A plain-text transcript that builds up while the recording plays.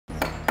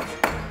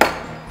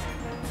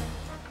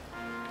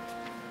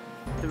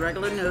The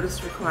regular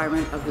notice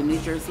requirement of the New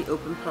Jersey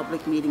Open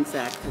Public Meetings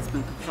Act has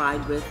been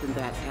complied with, and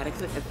that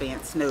adequate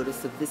advance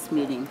notice of this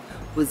meeting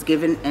was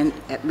given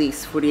at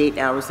least 48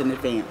 hours in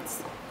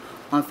advance.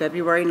 On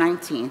February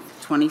 19,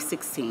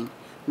 2016,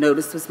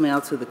 notice was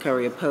mailed to the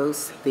Courier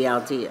Post, the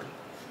Aldea.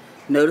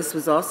 Notice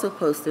was also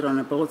posted on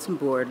a bulletin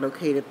board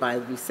located by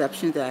the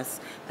reception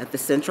desk at the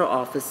central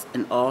office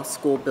and all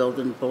school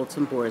building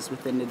bulletin boards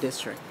within the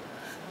district.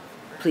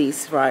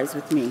 Please rise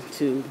with me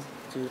to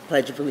the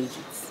Pledge of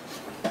Allegiance.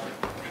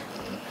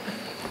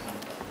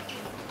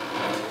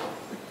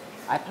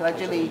 I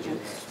pledge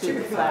allegiance to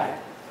the flag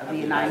of the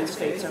United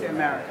States of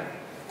America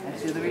and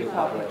to the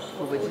republic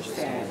for which it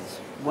stands,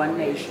 one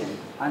nation,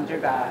 under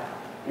God,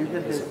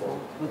 indivisible,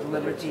 with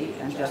liberty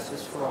and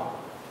justice for all.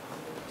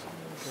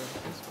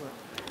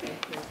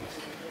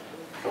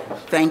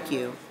 Thank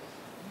you.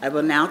 I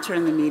will now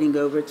turn the meeting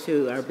over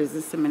to our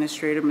business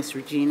administrator, Ms.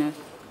 Regina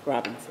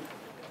Robinson.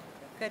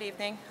 Good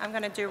evening. I'm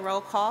going to do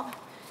roll call.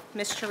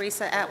 Ms.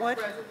 Teresa Atwood.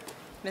 Present.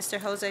 Mr.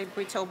 Jose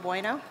Brito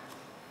Bueno.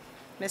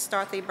 Ms.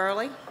 Dorothy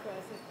Burley. Present.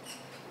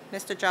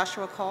 Mr.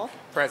 Joshua Cole.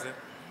 Present.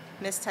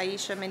 Ms.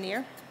 Taisha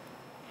Munir.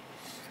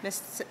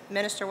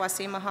 Minister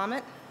Wasim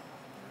Muhammad.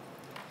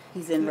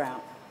 He's en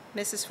route.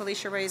 Mrs.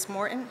 Felicia Reyes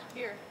Morton.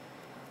 Here.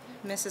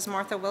 Mrs.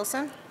 Martha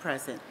Wilson.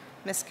 Present.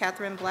 Ms.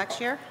 Catherine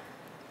Blackshear.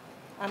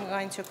 I'm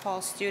going to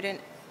call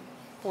student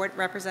board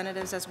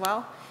representatives as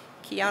well.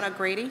 Kiana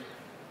Grady.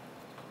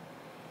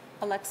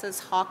 Alexis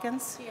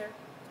Hawkins. Here.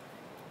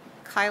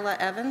 Kyla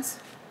Evans.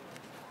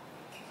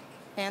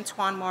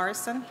 Antoine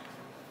Morrison.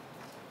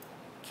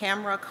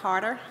 Camera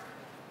Carter.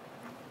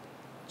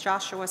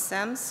 Joshua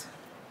Sims.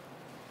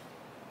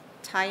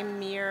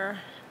 Tymir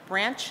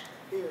Branch.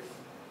 Here.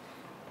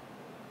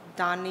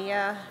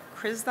 Dania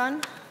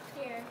Krisdun.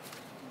 Here.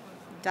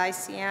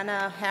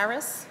 Daciana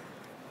Harris.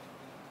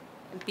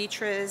 And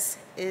Beatriz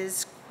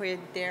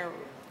Isquidero.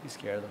 You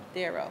scared them?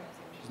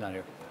 She's not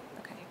here.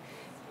 Okay.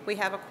 We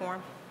have a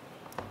quorum.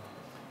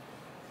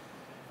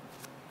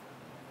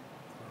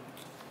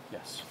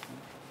 Yes.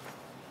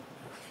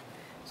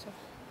 So,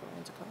 we're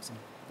into close.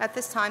 At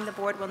this time, the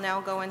board will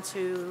now go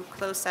into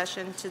closed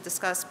session to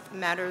discuss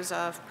matters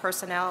of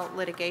personnel,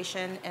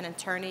 litigation, and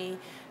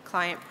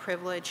attorney-client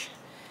privilege.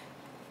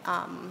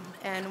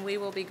 And we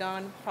will be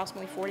gone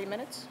approximately 40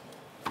 minutes.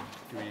 Do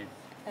we need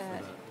for the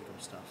legal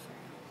stuff?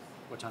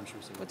 What time should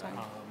we say? What time?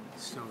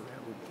 So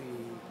that would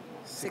be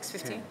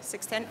 6:15,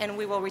 6:10, and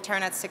we will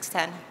return at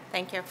 6:10.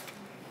 Thank you.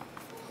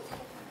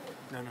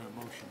 No,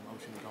 motion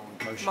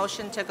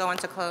Motion to go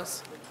into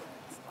close.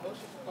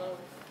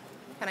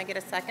 Can I get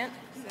a second?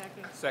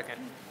 Second.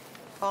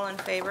 All in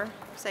favor,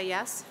 say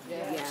yes.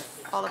 Yes.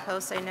 All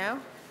opposed, say no.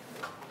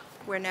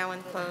 We're now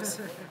in close.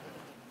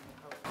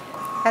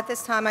 At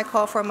this time, I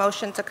call for a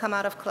motion to come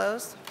out of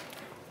close.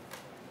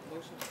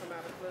 Motion to come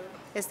out of close.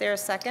 Is there a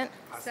second?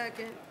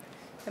 Second.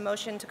 The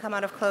motion to come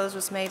out of close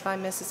was made by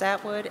Mrs.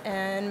 Atwood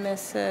and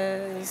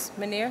Mrs.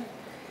 Munir.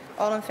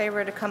 All in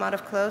favor to come out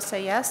of close,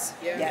 say yes.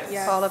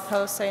 Yes. All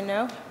opposed, say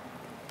no.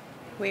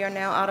 We are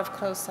now out of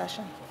closed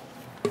session.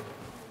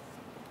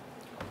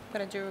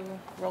 Going to do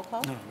roll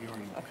call? No, you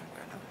already. Okay.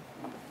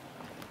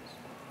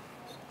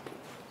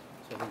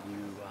 So I think you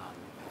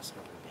asked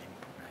over the game,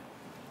 right?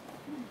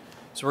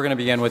 So we're going to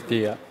begin with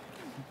the.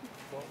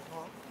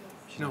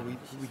 No, we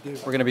did.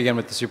 We're going to begin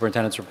with the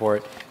superintendent's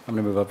report. I'm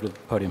going to move up to the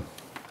podium.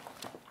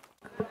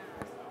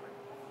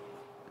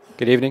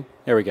 Good evening.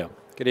 There we go.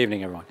 Good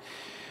evening, everyone.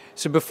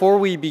 So before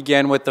we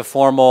begin with the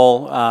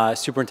formal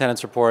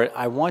superintendent's report,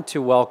 I want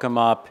to welcome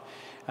up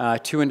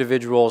two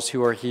individuals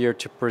who are here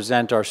to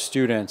present our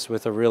students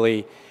with a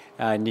really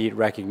neat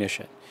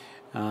recognition.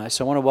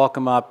 So I want to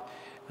welcome up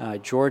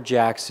George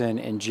Jackson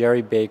and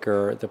Jerry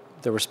Baker,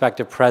 the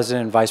respective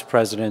president and vice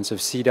presidents of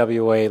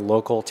CWA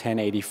Local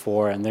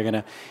 1084, and they're going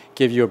to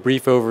give you a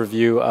brief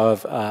overview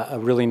of a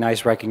really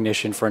nice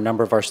recognition for a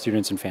number of our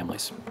students and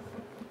families.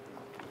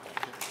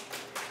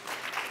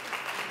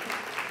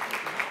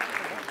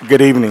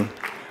 Good evening.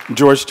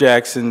 George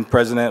Jackson,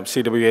 President of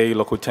CWA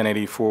Local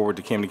 1084 with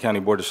the Camden County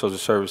Board of Social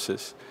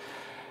Services.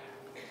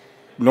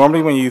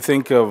 Normally when you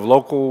think of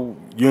local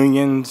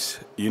unions,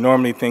 you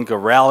normally think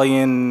of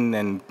rallying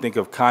and think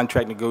of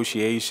contract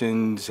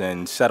negotiations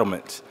and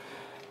settlements.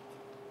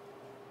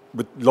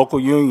 But local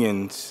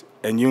unions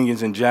and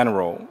unions in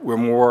general, we're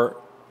more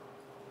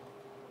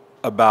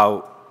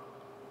about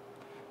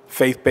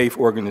faith-based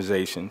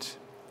organizations.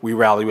 We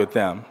rally with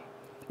them.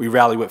 We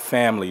rally with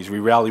families, we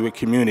rally with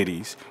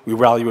communities, we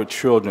rally with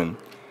children,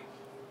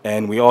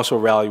 and we also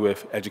rally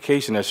with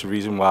education. That's the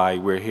reason why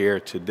we're here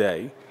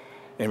today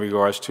in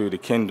regards to the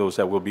Kindles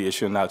that we'll be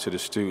issuing out to the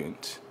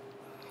students.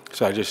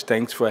 So I just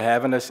thanks for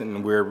having us,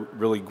 and we're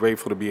really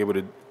grateful to be able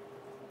to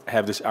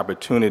have this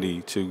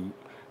opportunity to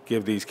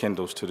give these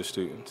Kindles to the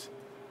students.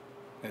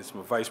 And it's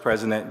my Vice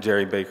President,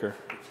 Jerry Baker.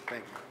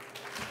 Thank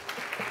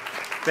you.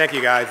 Thank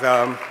you, guys.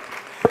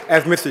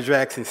 As Mr.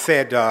 Jackson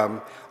said,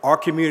 our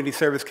Community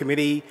Service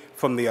Committee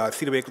from the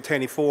CWA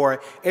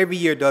 1084 every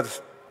year does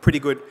pretty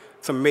good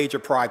some major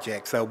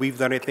projects. We've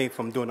done everything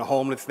from doing the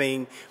homeless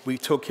thing. We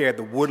took care of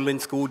the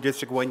Woodland School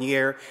District one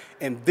year.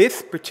 And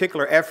this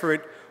particular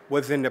effort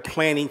was in the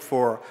planning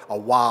for a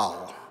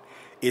while.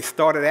 It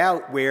started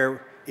out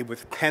where it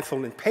was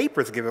pencil and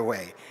papers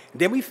giveaway.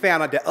 Then we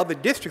found out that other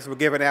districts were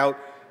giving out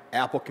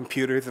Apple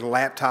computers and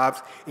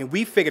laptops, and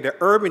we figured the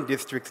urban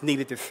districts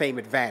needed the same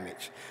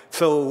advantage.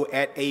 So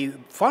at a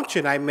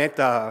function, I met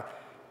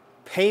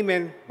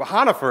Payman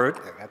Bahanaford,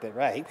 I got that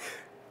right,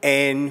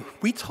 and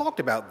we talked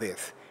about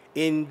this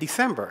in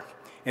December.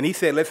 And he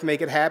said, let's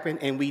make it happen,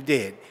 and we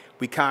did.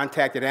 We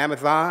contacted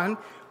Amazon,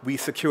 we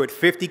secured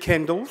 50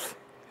 Kindles,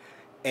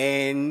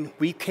 and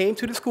we came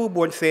to the school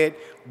board and said,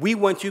 we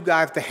want you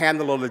guys to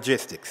handle the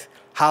logistics,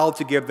 how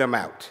to give them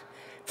out.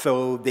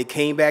 So they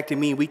came back to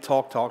me, we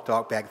talked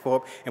back and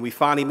forth, and we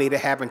finally made it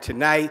happen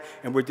tonight,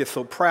 and we're just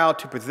so proud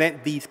to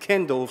present these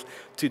Kindles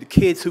to the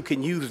kids who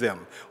can use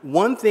them.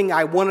 One thing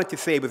I wanted to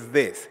say was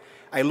this.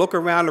 I look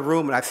around the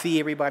room and I see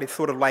everybody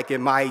sort of like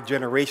in my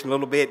generation a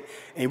little bit,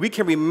 and we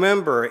can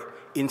remember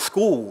in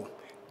school,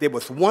 there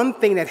was one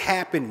thing that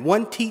happened,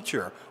 one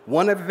teacher,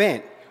 one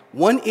event,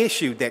 one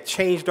issue that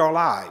changed our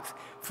lives.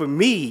 For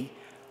me,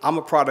 I'm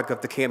a product of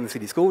the Camden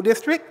City School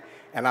District,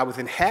 and I was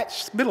in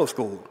Hatch Middle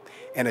School.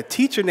 And a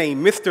teacher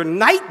named Mr.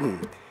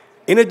 Knighton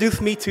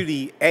introduced me to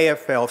the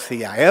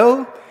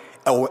AFL-CIO,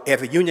 or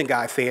as a union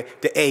guy said,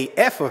 the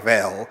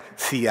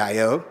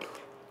AFL-CIO,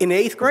 in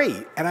the 8th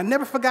grade. And I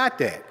never forgot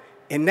that.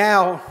 And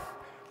now,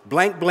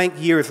 blank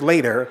years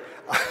later,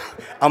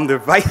 I'm the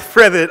vice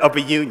president of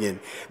a union.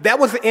 That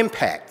was the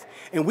impact.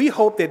 And we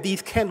hope that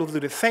these Kindles do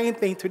the same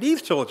thing to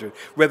these children,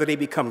 whether they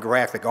become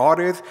graphic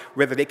artists,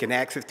 whether they can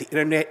access the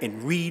internet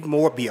and read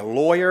more, be a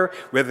lawyer,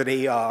 whether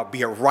they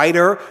be a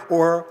writer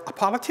or a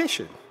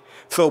politician.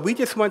 So we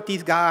just want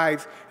these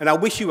guys, and I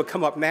wish you would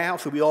come up now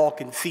so we all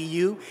can see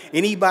you.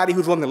 Anybody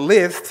who's on the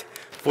list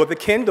for the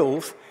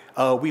Kindles,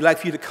 we'd like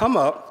for you to come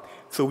up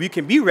so we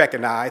can be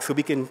recognized, so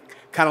we can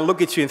kind of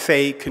look at you and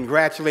say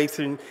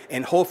congratulations,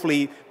 and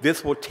hopefully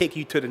this will take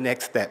you to the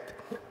next step.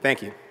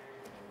 Thank you.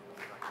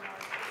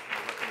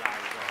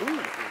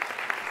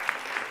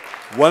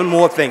 One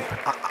more thing.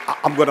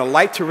 I'm going to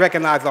like to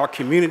recognize our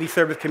Community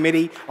Service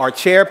Committee, our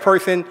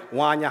chairperson,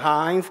 Wanya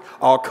Hines,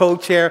 our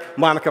co-chair,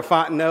 Monica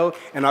Fontenot,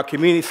 and our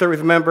community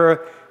service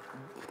member,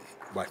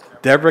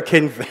 Deborah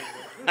Kinsey.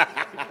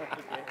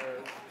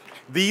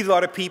 These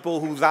are the people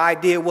whose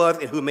idea was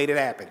and who made it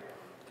happen.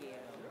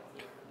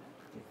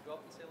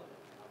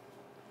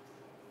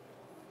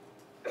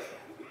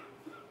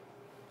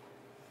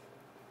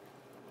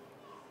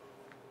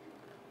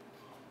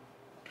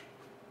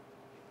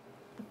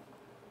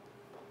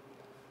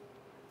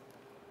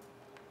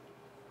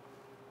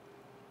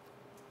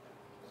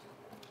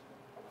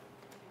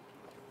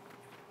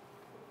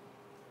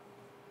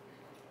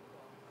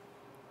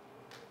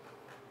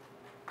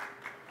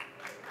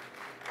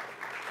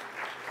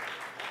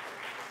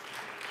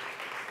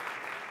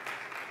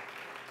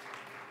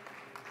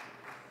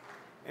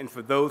 And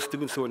for those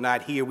students who are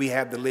not here, we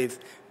have the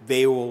list.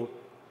 They will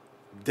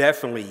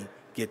definitely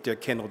get their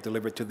Kindle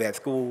delivered to that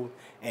school,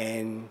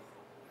 and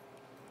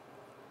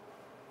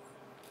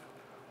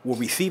will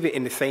receive it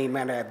in the same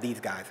manner as these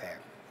guys have.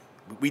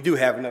 We do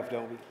have enough,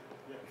 don't we?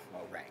 Yes.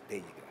 All right, there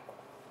you go.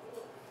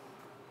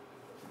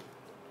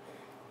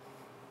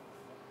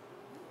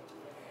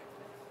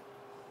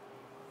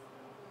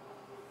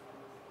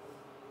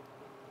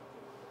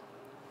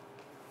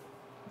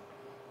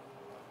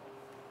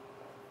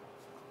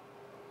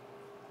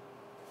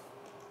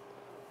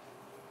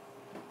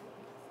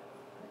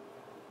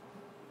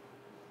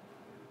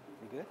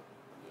 Good?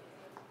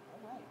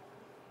 All right.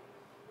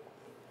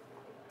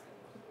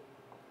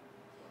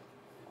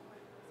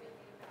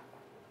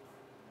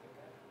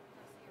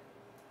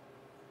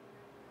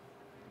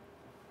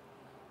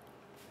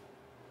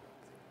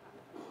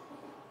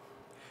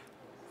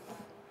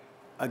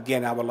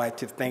 Again, I would like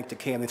to thank the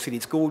Camden City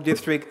School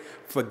District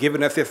for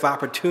giving us this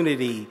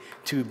opportunity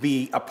to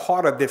be a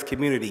part of this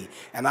community.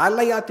 And I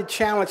lay out the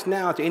challenge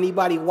now to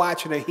anybody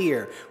watching or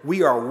here.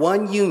 We are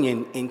one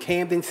union in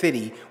Camden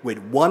City with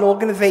one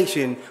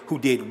organization who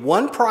did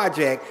one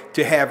project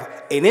to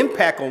have an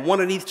impact on one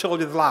of these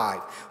children's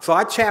lives. So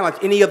I challenge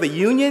any other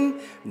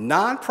union,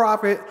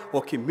 nonprofit,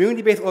 or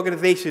community-based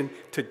organization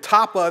to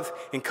top us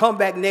and come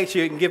back next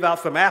year and give out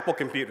some Apple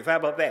computers. How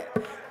about that?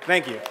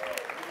 Thank you.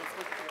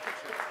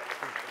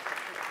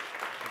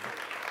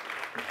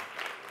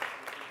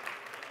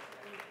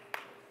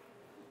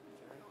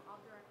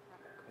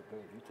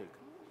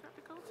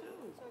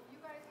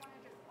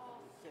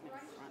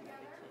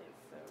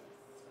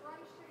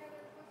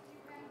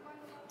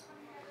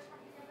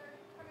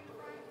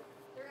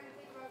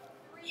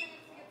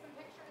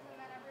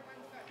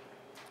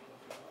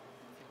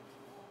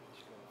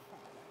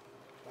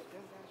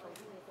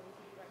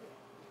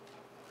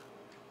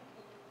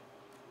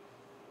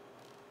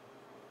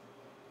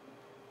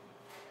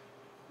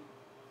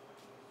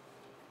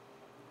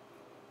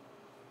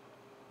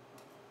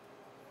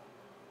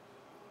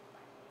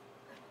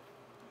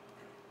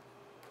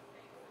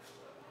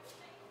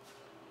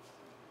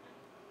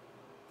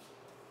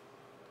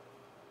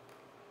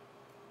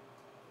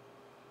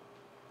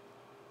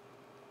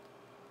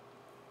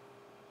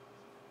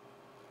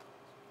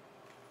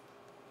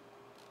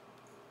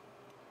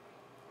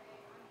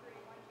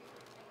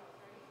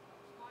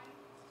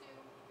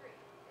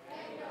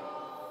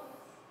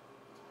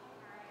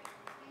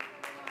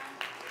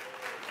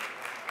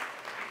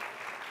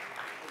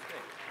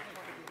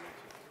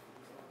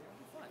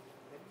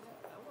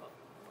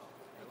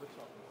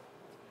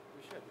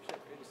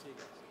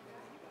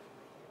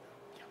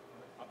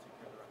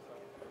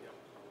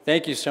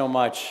 Thank you so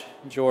much,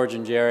 George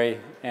and Jerry,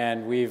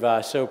 and we've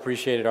so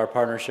appreciated our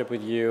partnership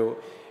with you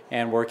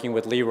and working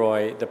with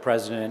Leroy, the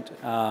president,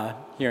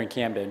 here in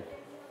Camden.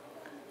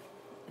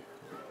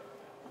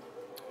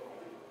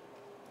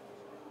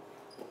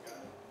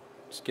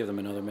 Just give them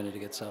another minute to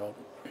get settled.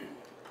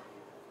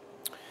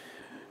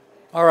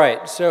 All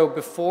right, so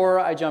before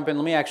I jump in,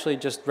 let me actually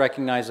just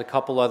recognize a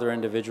couple other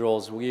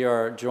individuals. We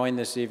are joined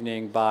this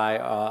evening by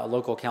a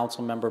local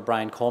council member,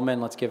 Brian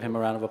Coleman. Let's give him a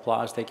round of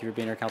applause. Thank you for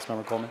being here,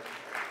 Councilmember Coleman.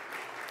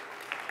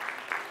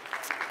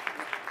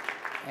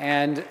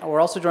 And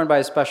we're also joined by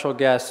a special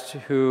guest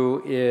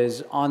who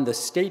is on the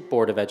State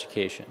Board of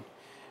Education.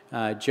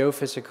 Joe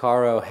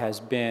Fisicaro has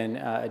been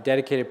a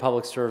dedicated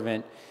public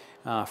servant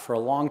for a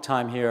long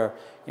time here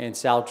in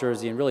South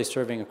Jersey and really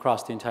serving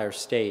across the entire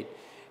state.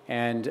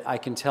 And I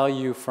can tell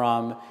you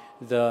from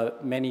the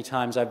many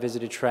times I've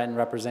visited Trenton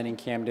representing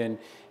Camden,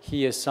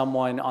 he is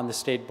someone on the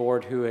state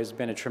board who has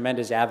been a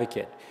tremendous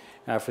advocate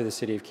for the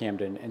city of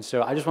Camden. And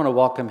so I just want to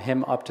welcome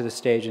him up to the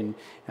stage and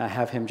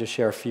have him just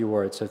share a few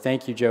words. So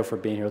thank you, Joe, for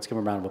being here. Let's give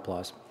him a round of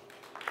applause.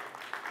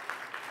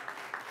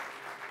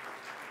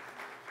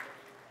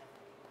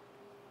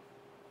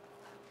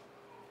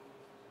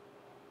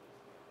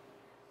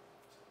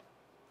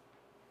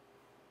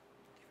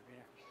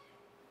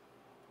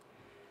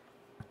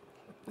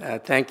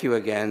 Thank you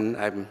again.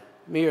 I'm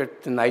here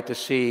tonight to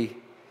see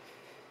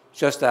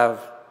just how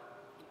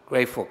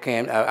grateful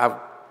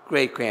how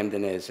great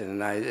Camden is,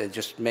 and it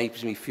just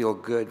makes me feel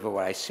good for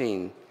what I've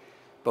seen,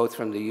 both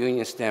from the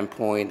union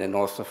standpoint and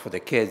also for the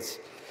kids.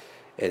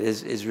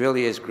 It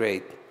really is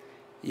great.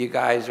 You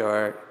guys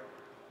are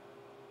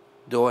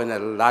doing a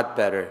lot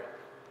better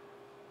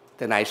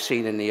than I've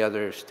seen in the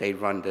other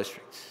state-run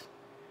districts,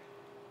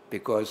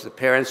 because the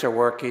parents are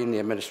working, the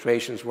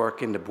administration's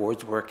working, the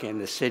board's working,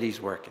 the city's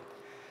working.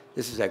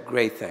 This is a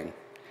great thing.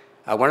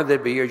 I wanted to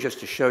be here just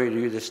to show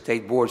you the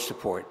state board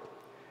support.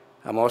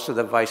 I'm also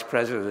the vice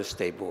president of the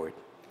state board.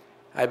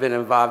 I've been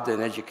involved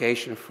in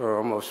education for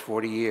almost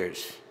 40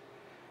 years.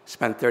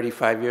 Spent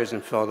 35 years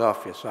in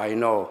Philadelphia, so I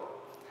know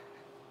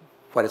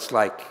what it's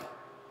like.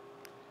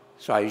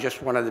 So I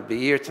just wanted to be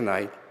here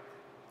tonight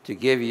to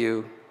give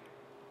you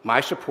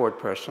my support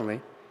personally,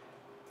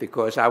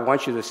 because I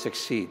want you to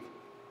succeed.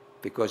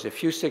 Because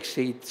if you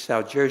succeed,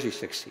 South Jersey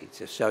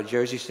succeeds. If South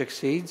Jersey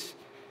succeeds,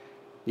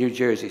 New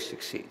Jersey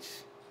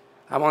succeeds.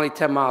 I'm only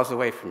 10 miles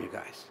away from you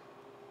guys.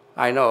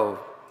 I know,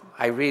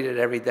 I read it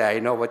every day. I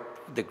know what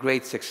the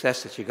great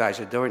success that you guys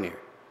are doing here.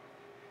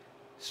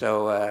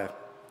 So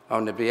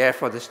on the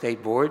behalf of the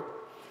state board,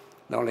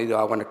 not only do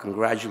I want to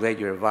congratulate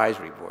your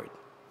advisory board.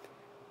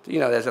 You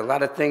know, there's a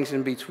lot of things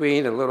in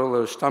between, a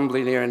little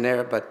stumbling here and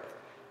there, but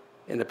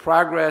in the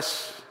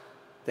progress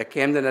that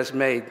Camden has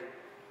made,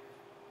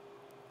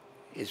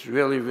 it's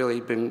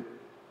really been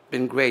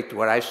great,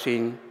 what I've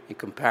seen in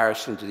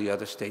comparison to the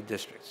other state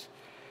districts.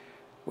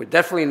 We're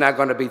definitely not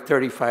going to be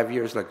 35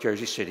 years like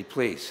Jersey City,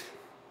 please.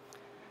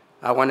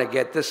 I want to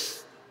get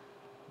this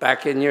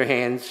back in your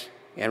hands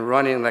and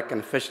running like an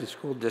efficient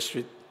school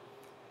district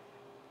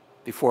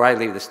before I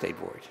leave the state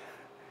board.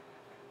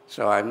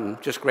 So I'm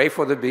just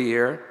grateful to be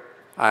here.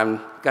 I've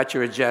got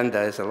your agenda.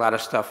 There's a lot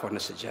of stuff on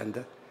this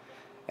agenda.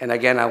 And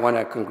again, I want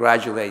to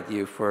congratulate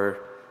you for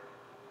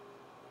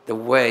the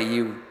way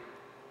you,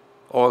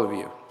 all of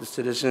you, the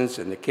citizens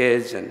and the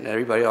kids and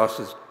everybody else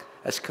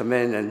has come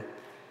in, and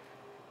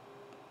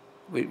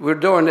we're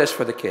doing this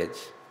for the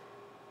kids.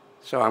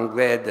 So I'm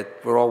glad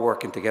that we're all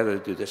working together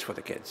to do this for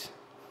the kids.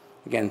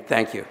 Again,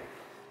 thank you.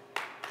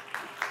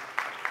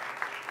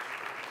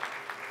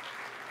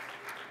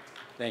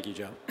 Thank you,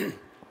 Joe.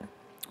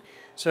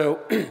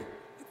 So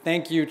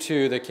thank you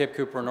to the KIPP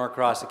Cooper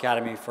Norcross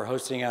Academy for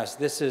hosting us.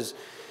 This is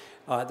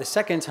the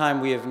second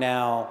time we have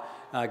now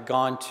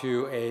gone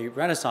to a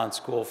Renaissance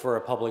school for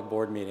a public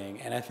board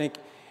meeting. And I think,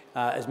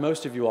 as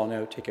most of you all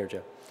know, take care,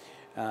 Joe,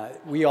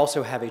 we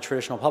also have a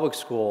traditional public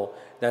school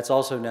that's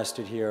also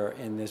nested here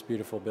in this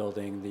beautiful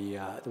building. The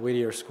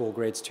Whittier School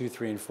grades 2,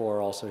 3, and 4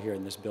 are also here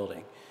in this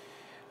building.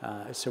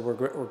 So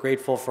we're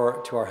grateful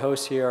to our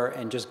hosts here,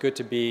 and just good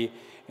to be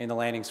in the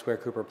Landing Square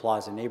Cooper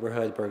Plaza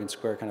neighborhood, Bergen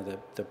Square, kind of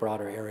the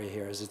broader area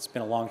here, as it's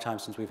been a long time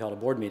since we've held a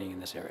board meeting in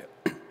this area.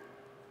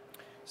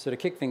 So to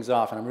kick things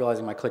off, and I'm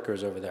realizing my clicker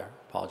is over there,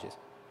 apologies.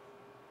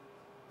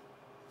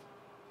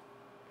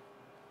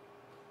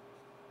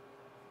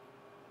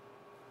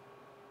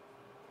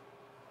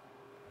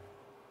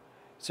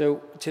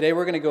 So today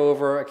we're going to go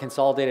over a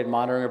consolidated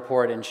monitoring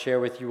report and share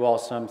with you all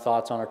some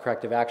thoughts on our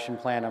corrective action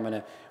plan. I'm going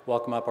to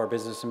welcome up our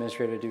business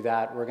administrator to do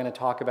that. We're going to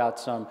talk about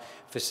some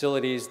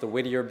facilities, the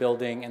Whittier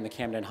building and the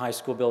Camden High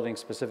School building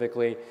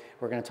specifically.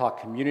 We're going to talk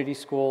community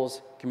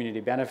schools, community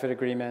benefit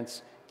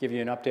agreements, give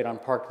you an update on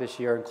Park this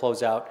year, and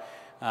close out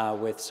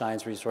with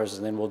science resources,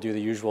 and then we'll do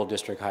the usual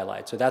district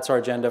highlights. So that's our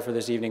agenda for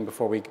this evening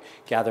before we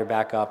gather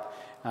back up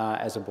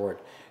as a board.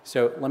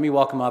 So let me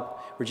welcome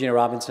up Regina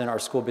Robinson, our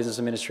school business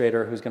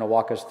administrator, who's going to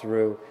walk us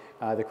through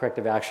the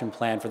corrective action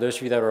plan. For those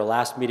of you that were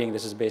last meeting,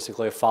 this is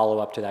basically a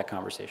follow-up to that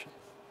conversation.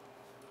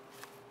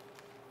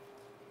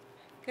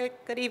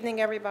 Good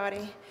evening,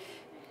 everybody.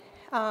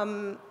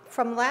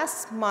 From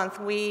last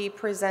month, we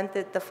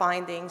presented the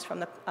findings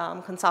from the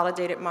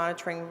Consolidated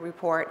Monitoring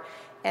Report,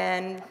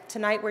 and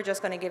tonight we're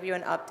just going to give you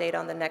an update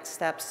on the next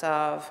steps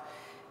of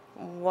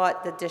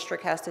what the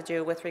district has to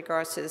do with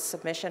regards to the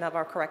submission of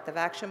our corrective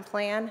action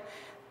plan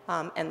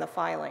and the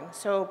filing.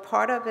 So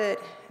part of it,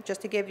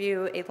 just to give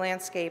you a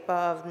landscape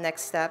of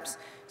next steps,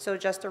 so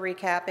just to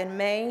recap, in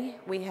May,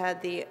 we had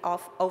the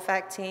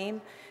OFAC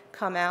team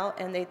come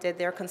out and they did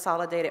their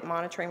consolidated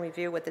monitoring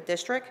review with the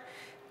district.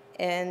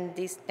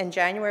 In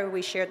January,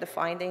 we shared the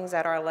findings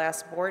at our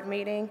last board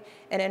meeting,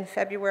 and in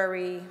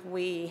February,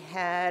 we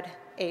had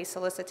a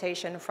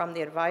solicitation from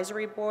the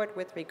advisory board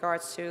with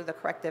regards to the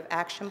corrective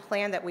action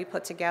plan that we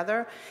put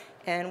together,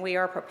 and we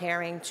are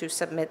preparing to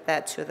submit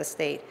that to the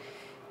state.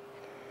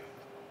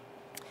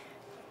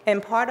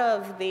 And part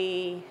of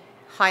the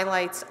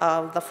highlights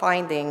of the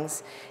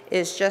findings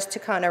is just to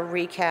kind of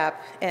recap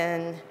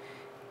and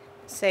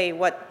say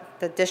what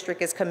the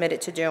district is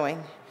committed to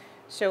doing.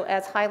 So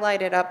as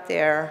highlighted up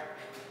there,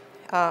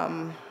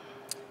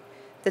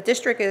 the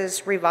district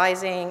is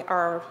revising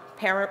our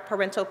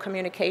parental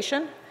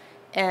communication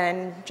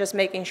and just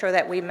making sure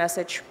that we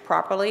message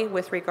properly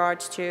with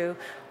regards to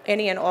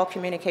any and all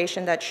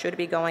communication that should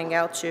be going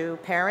out to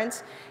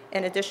parents.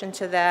 In addition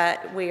to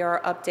that, we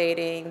are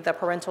updating the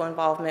parental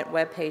involvement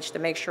webpage to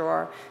make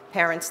sure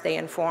parents stay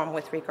informed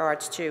with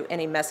regards to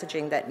any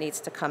messaging that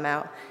needs to come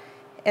out.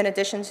 In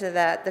addition to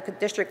that, the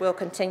district will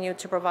continue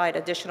to provide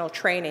additional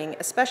training,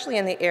 especially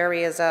in the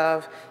areas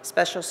of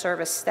special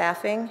service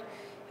staffing,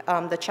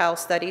 the child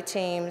study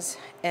teams,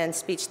 and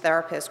speech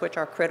therapists, which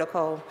are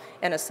critical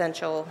and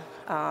essential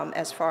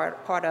as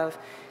part of,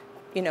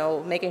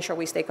 making sure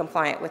we stay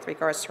compliant with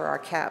regards to our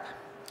KIPP.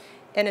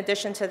 In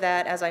addition to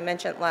that, as I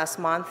mentioned last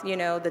month,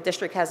 the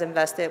district has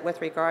invested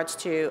with regards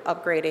to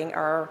upgrading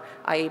our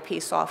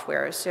IEP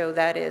software. So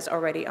that is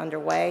already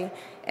underway,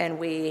 and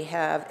we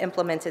have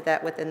implemented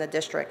that within the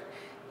district.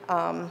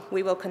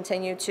 We will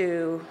continue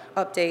to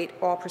update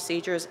all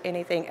procedures,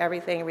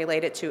 everything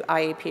related to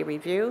IEP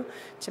review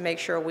to make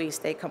sure we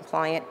stay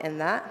compliant in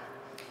that.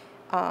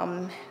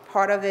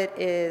 Part of it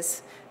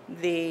is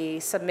the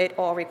submit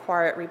all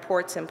required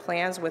reports and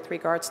plans with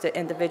regards to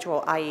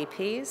individual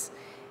IEPs.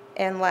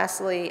 And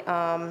lastly,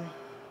 on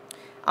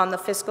the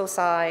fiscal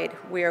side,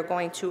 we are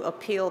going to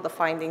appeal the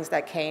findings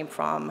that came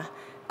from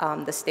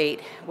the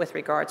state with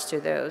regards to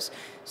those.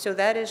 So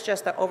that is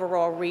just the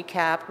overall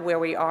recap where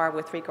we are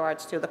with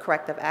regards to the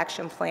corrective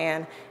action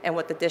plan and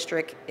what the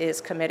district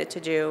is committed to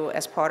do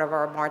as part of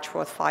our March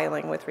 4th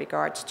filing with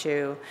regards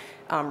to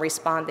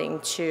responding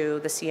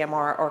to the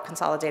CMR or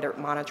Consolidated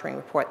Monitoring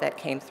Report that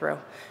came through.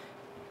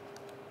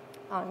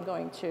 I'm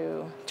going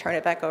to turn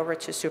it back over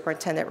to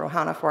Superintendent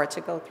Rohana for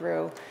to go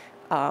through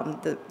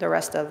the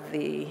rest of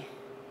the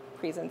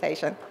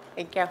presentation.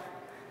 Thank you.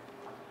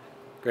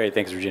 Great,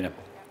 thanks, Regina.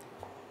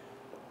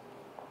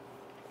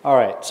 All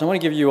right, so I want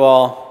to give you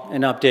all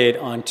an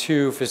update on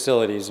two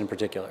facilities in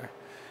particular.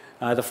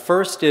 The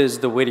first is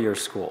the Whittier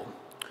School.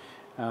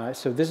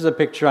 So this is a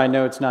picture. I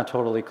know it's not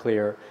totally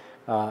clear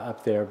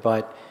up there,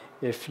 but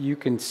if you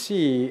can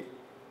see,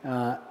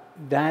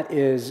 that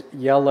is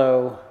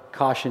yellow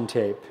caution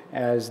tape,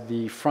 as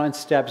the front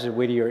steps at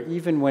Whittier,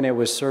 even when it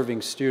was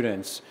serving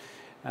students,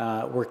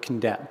 were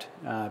condemned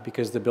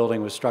because the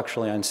building was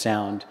structurally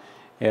unsound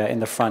in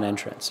the front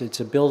entrance.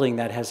 It's a building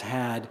that has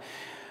had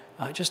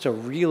just a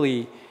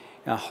really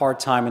hard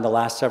time in the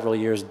last several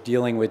years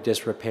dealing with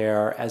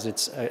disrepair, as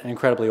it's an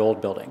incredibly old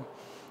building.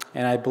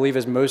 And I believe,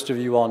 as most of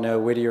you all know,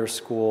 Whittier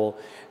School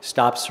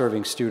stopped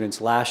serving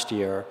students last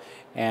year,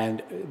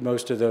 and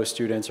most of those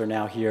students are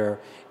now here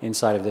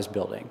inside of this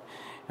building.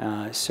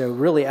 So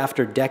really,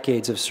 after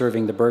decades of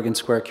serving the Bergen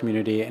Square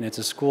community, and it's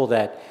a school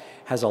that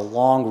has a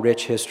long,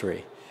 rich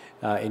history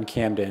in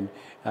Camden,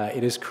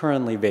 it is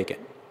currently vacant.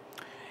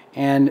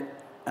 And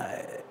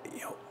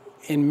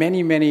in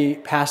many, many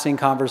passing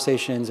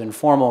conversations and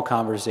formal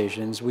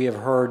conversations, we have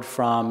heard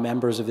from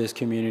members of this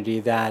community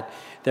that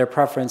their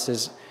preference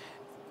is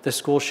the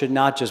school should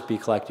not just be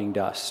collecting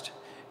dust.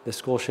 The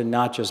school should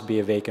not just be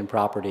a vacant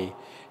property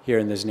here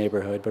in this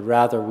neighborhood, but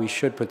rather we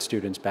should put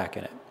students back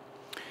in it.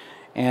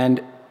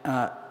 And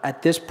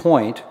at this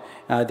point,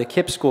 the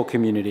KIPP school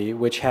community,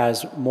 which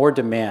has more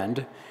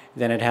demand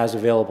than it has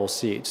available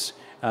seats,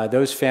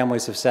 those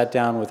families have sat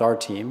down with our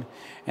team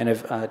and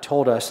have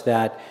told us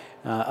that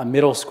a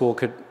middle school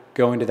could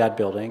go into that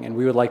building, and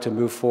we would like to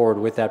move forward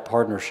with that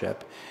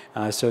partnership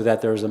so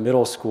that there's a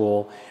middle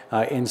school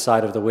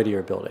inside of the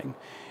Whittier building.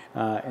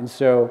 And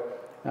so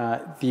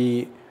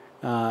the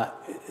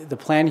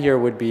plan here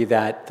would be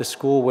that the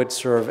school would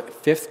serve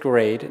 5th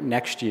grade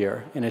next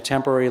year in a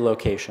temporary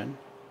location,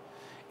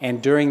 and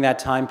during that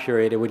time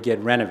period it would get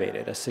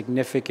renovated, a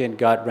significant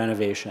gut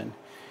renovation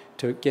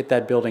to get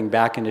that building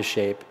back into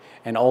shape,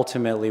 and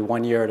ultimately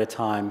 1 year at a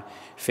time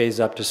phase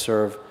up to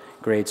serve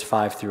grades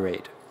 5 through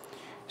 8.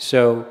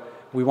 So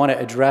we want to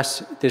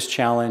address this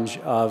challenge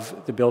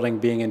of the building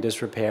being in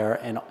disrepair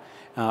and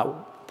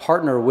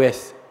partner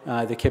with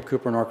the KIPP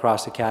Cooper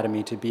Norcross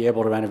Academy to be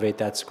able to renovate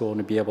that school and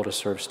to be able to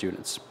serve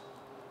students.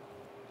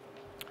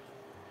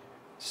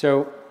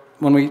 So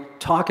when we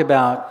talk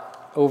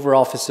about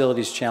overall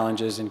facilities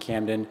challenges in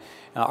Camden,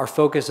 our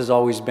focus has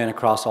always been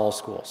across all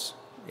schools.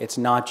 It's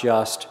not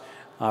just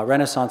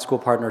Renaissance school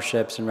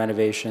partnerships and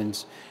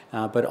renovations,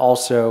 but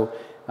also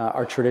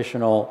our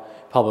traditional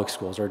public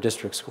schools, our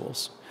district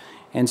schools.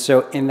 And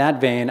so in that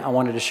vein, I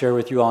wanted to share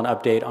with you all an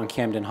update on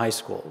Camden High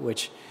School,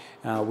 which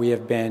we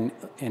have been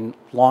in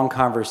long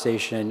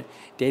conversation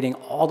dating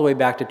all the way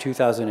back to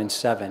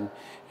 2007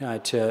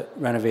 to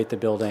renovate the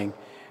building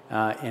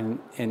in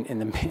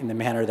the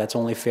manner that's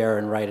only fair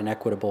and right and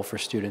equitable for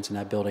students in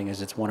that building,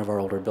 as it's one of our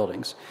older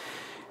buildings.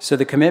 So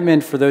the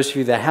commitment, for those of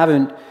you that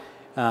haven't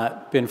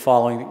been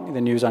following the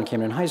news on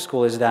Camden High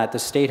School, is that the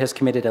state has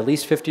committed at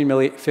least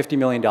 $50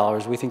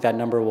 million. We think that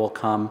number will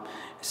come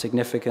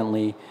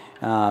significantly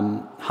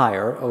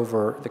higher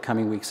over the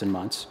coming weeks and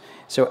months.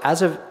 So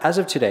as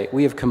of today,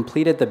 we have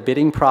completed the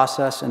bidding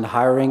process and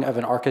hiring of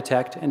an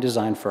architect and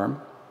design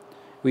firm.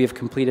 We have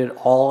completed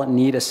all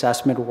need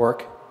assessment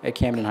work at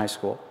Camden High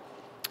School.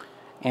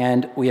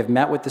 And we have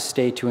met with the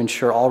state to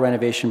ensure all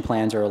renovation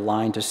plans are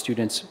aligned to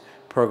students'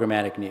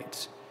 programmatic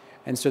needs.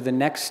 And so the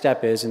next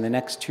step is, in the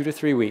next 2 to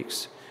 3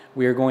 weeks,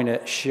 we are going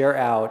to share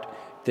out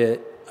the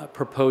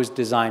proposed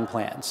design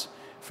plans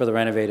for the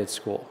renovated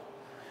school.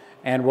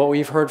 And what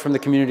we've heard from the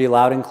community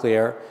loud and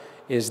clear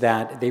is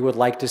that they would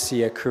like to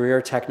see a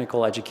career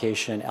technical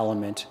education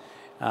element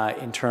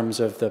in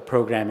terms of the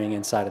programming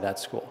inside of that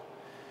school.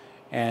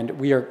 And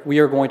we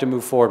are going to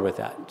move forward with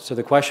that. So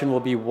the question will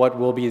be, what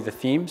will be the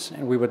themes?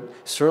 And we would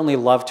certainly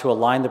love to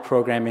align the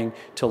programming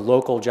to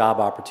local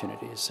job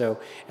opportunities. So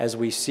as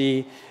we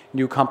see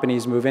new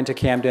companies move into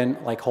Camden,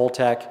 like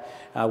Holtec,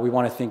 we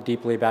want to think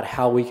deeply about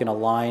how we can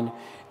align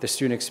the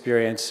student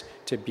experience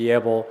to be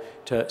able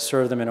to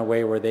serve them in a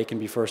way where they can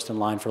be first in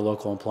line for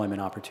local employment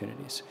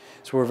opportunities.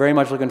 So we're very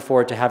much looking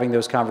forward to having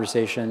those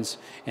conversations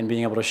and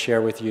being able to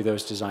share with you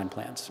those design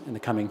plans in the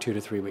coming 2 to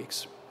 3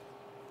 weeks.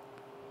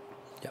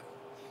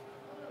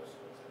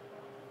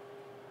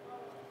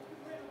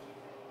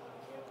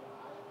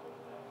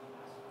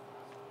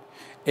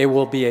 It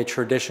will be a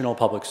traditional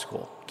public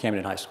school,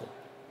 Camden High School.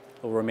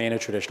 It will remain a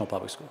traditional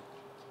public school.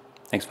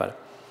 Thanks, Vida.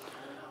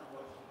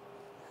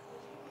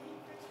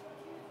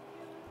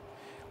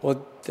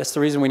 Well, that's the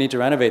reason we need to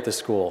renovate the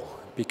school,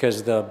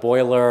 because the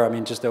boiler, I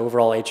mean, just the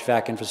overall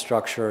HVAC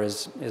infrastructure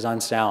is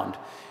unsound.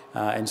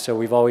 And so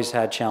we've always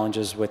had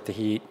challenges with the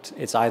heat.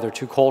 It's either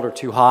too cold or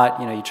too hot.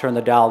 You know, you turn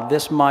the dial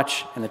this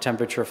much and the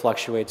temperature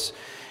fluctuates,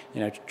 you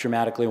know,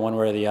 dramatically one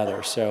way or the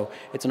other. So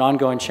it's an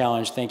ongoing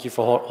challenge. Thank you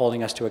for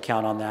holding us to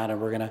account on that,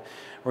 and we're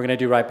gonna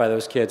do right by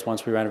those kids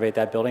once we renovate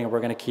that building, and we're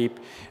gonna keep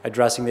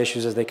addressing the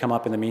issues as they come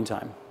up in the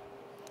meantime.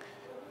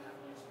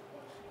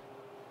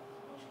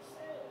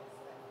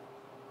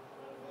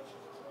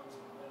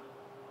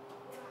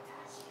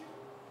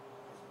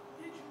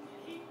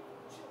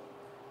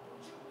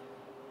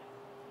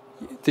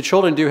 The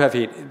children do have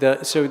heat.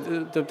 So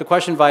the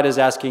question Vida is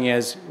asking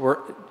is, we're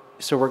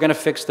going to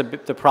fix the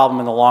problem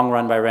in the long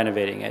run by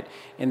renovating it.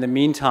 In the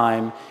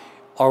meantime,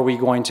 are we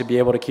going to be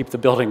able to keep the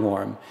building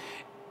warm?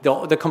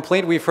 The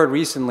complaint we've heard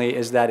recently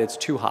is that it's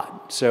too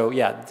hot. So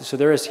yeah, so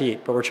there is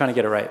heat, but we're trying to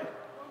get it right.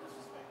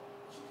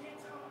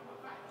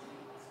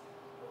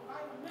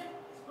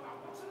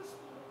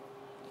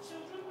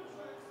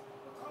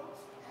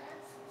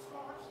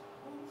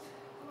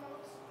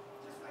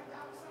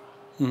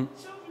 Mm-hmm.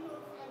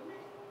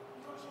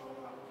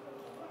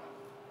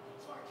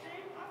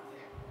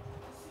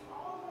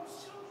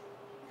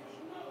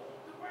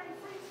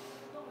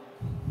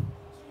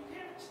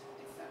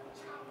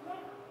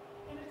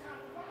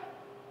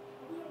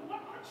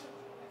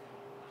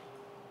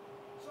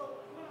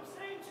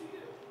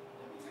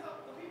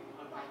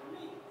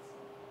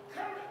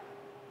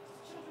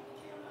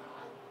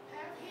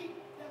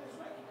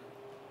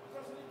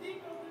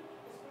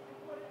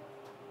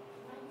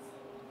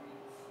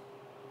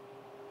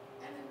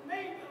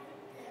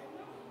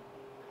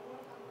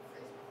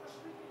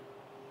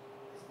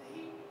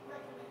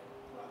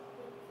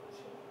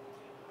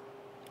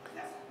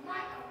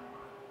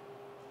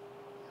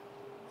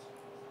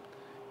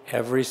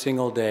 Every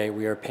single day,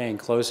 we are paying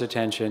close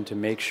attention to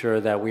make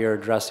sure that we are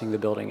addressing the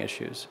building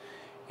issues.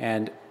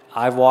 And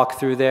I've walked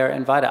through there,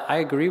 and Vida, I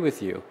agree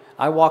with you.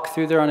 I walked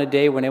through there on a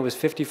day when it was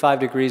 55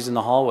 degrees in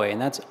the hallway,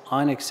 and that's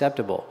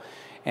unacceptable.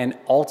 And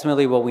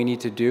ultimately, what we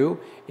need to do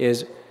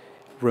is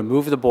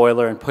remove the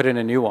boiler and put in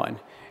a new one.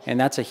 And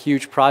that's a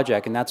huge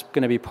project, and that's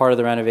going to be part of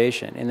the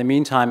renovation. In the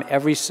meantime,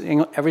 every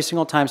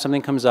single time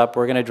something comes up,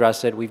 we're going to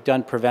address it. We've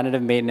done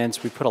preventative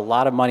maintenance. We put a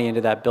lot of money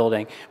into that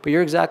building. But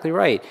you're exactly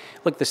right.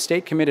 Look, the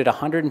state committed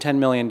 $110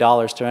 million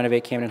to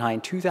renovate Camden High in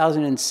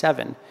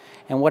 2007.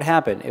 And what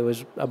happened? It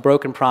was a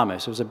broken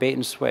promise. It was a bait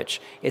and switch.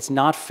 It's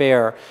not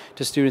fair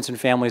to students and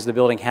families. The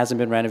building hasn't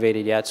been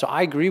renovated yet. So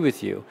I agree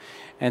with you.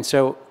 And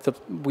so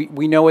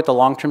we know what the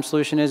long-term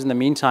solution is. In the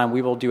meantime,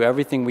 we will do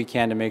everything we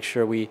can to make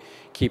sure we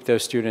keep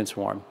those students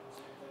warm.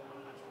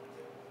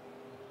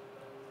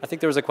 I think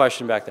there was a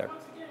question back there.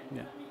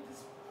 Yeah.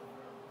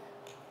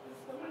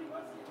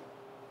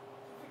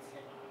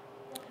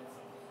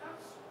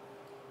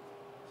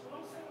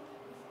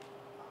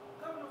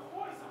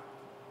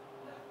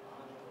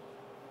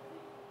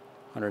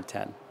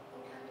 110.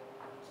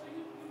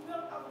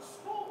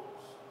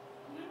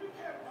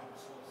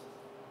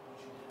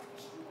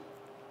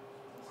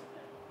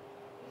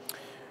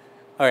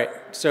 All right,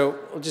 so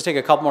we'll just take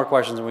a couple more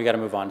questions and we got to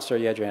move on. Sir,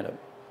 you had your hand up.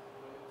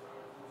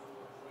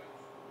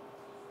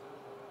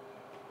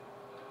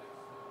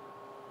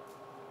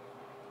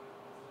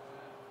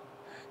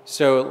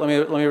 So let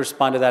me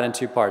respond to that in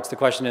two parts. The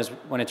question is,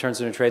 when it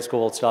turns into a trade school,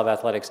 will it still have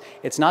athletics?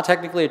 It's not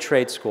technically a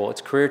trade school. It's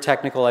career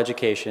technical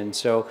education.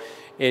 So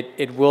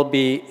it will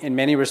be, in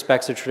many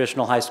respects, a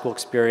traditional high school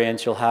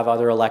experience. You'll have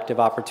other elective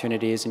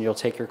opportunities, and you'll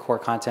take your core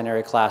content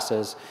area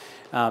classes.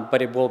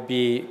 But it will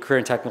be career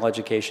and technical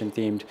education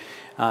themed.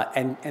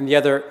 And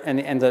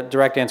the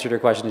direct answer to your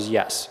question is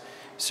yes.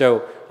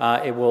 So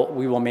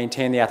we will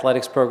maintain the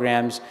athletics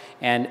programs,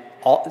 and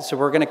so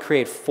we're going to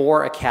create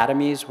 4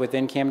 academies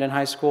within Camden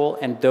High School,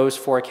 and those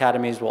 4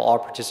 academies will all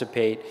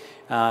participate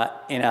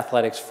in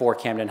athletics for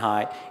Camden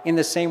High, in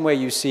the same way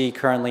you see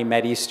currently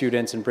Med East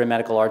students and Brim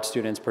Medical Arts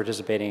students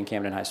participating in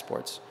Camden High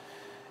sports.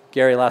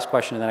 Gary, last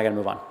question, and then I got to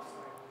move on.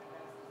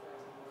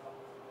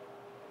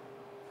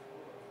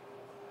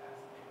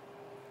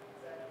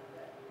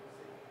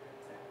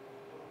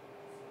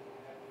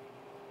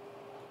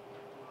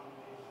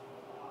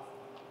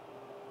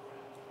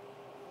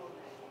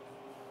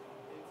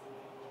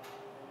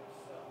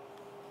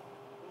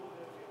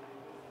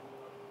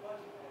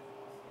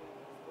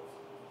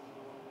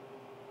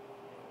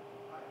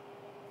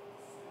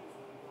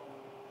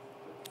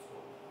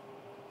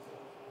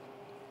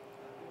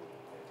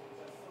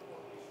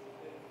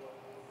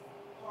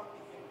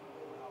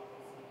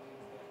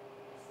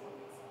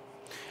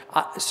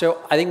 So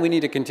I think we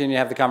need to continue to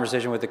have the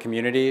conversation with the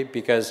community,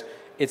 because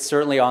it's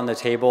certainly on the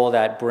table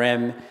that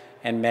Brim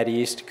and Med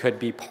East could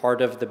be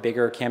part of the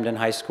bigger Camden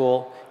High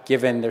School,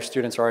 given their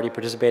students are already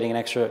participating in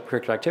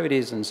extracurricular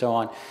activities and so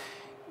on.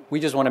 We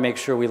just want to make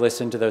sure we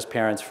listen to those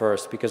parents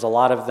first, because a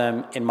lot of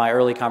them, in my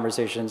early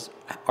conversations,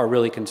 are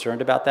really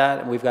concerned about that,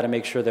 and we've got to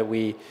make sure that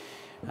we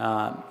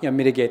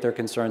mitigate their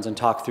concerns and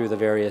talk through the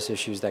various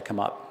issues that come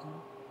up.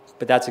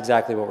 But that's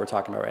exactly what we're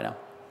talking about right now.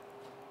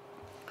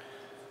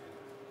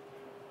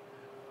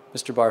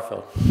 Mr.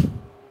 Barfield.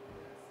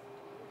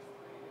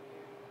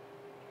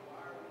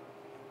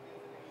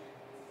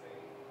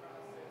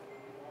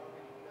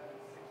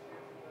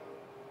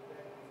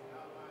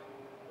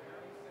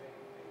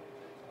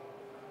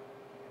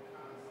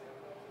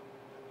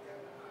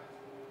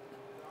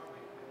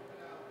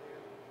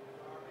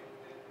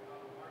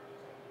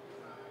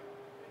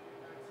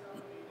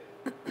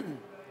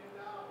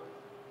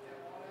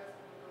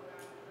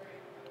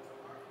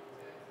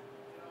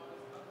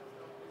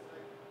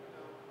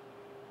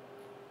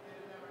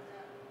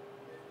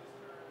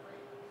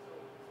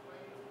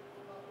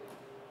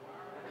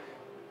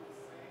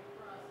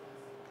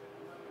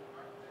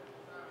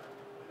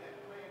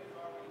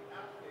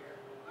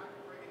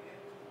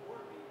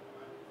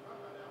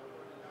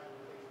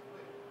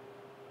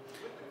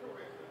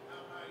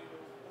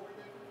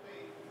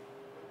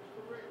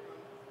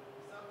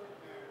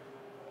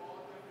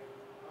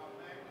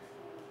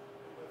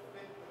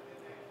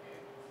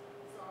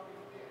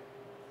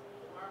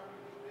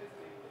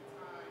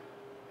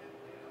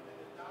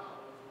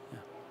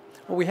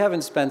 Well, we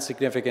haven't spent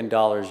significant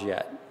dollars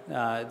yet.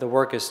 The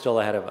work is still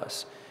ahead of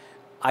us.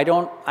 I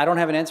don't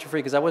have an answer for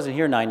you, because I wasn't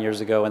here 9 years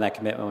ago when that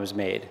commitment was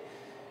made,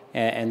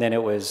 and then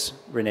it was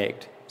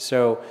reneged.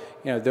 So,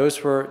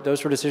 those were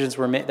decisions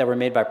that were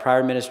made by prior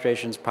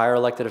administrations, prior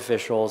elected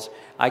officials.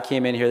 I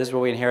came in here. This is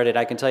what we inherited.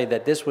 I can tell you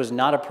that this was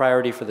not a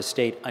priority for the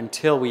state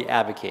until we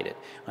advocated,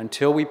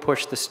 until we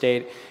pushed the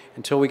state,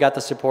 until we got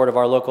the support of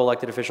our local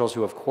elected officials,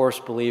 who of course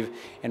believe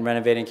in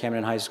renovating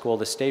Camden High School.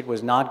 The state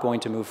was not going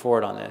to move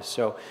forward on this.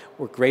 So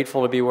we're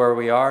grateful to be where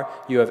we are.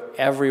 You have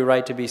every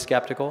right to be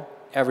skeptical.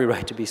 Every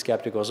right to be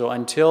skeptical. So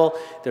until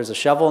there's a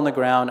shovel in the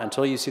ground,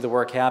 until you see the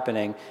work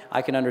happening,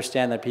 I can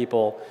understand that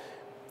people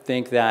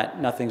think that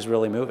nothing's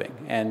really moving.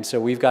 And so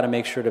we've got to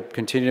make sure to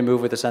continue to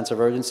move with a sense of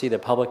urgency. The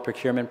public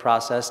procurement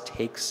process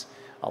takes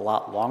a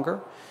lot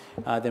longer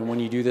than when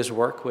you do this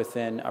work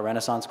within a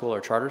Renaissance school or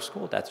charter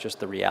school. That's just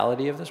the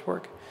reality of this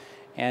work.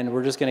 And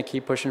we're just going to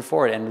keep pushing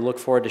forward and look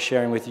forward to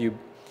sharing with you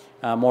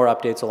more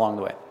updates along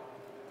the way.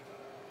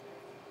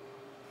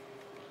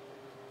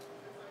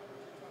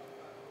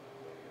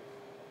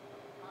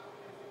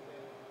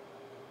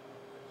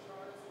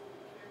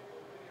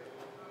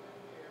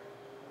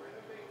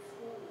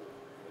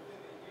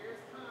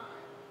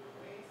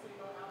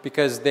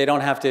 Because they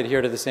don't have to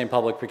adhere to the same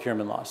public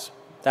procurement laws.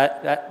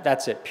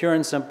 That's it. Pure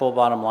and simple,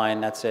 bottom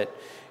line, that's it.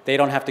 They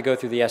don't have to go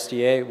through the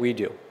SDA, we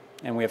do.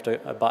 And we have to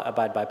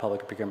abide by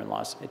public procurement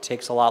laws. It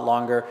takes a lot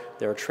longer.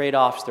 There are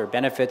trade-offs, there are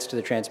benefits to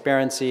the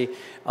transparency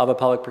of a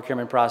public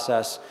procurement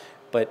process,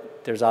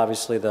 but there's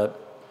obviously the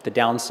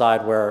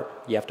downside where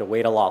you have to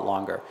wait a lot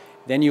longer.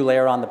 Then you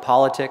layer on the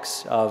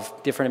politics of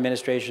different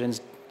administrations,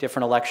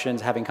 different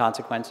elections having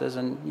consequences,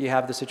 and you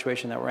have the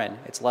situation that we're in.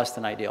 It's less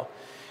than ideal.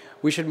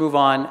 We should move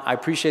on. I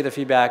appreciate the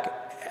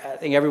feedback.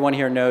 think everyone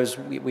here knows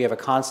we have a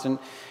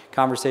constant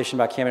conversation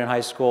about Camden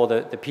High School.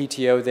 The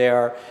PTO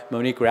there,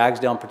 Monique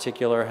Ragsdale in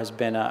particular, has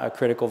been a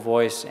critical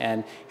voice,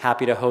 and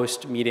happy to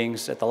host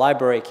meetings at the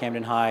library at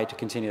Camden High to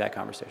continue that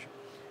conversation.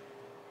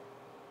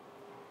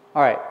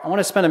 All right, I want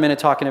to spend a minute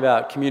talking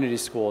about community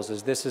schools,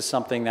 as this is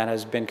something that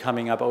has been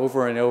coming up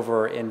over and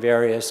over in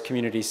various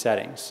community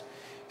settings.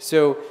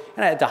 So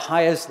at the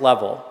highest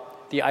level,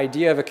 the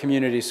idea of a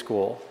community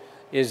school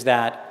is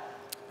that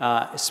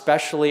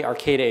especially our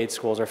K-8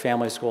 schools, our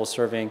family schools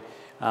serving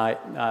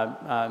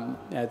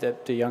the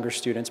younger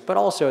students, but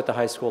also at the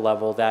high school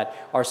level,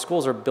 that our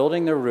schools are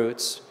building their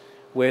roots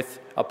with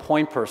a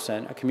point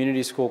person, a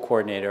community school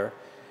coordinator,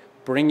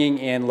 bringing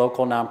in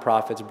local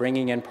nonprofits,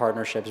 bringing in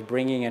partnerships,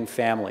 bringing in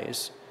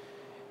families,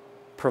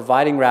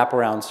 providing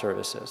wraparound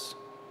services,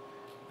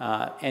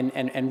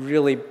 and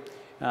really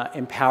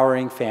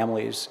empowering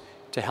families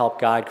to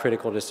help guide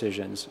critical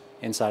decisions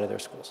inside of their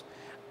schools.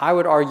 I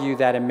would argue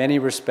that in many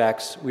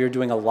respects, we are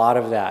doing a lot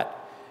of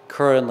that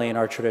currently in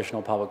our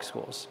traditional public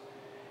schools.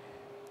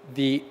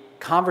 The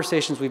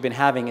conversations we've been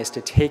having is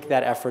to take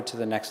that effort to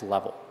the next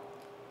level.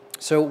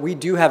 So we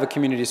do have a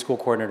community school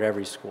coordinator at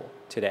every school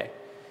today.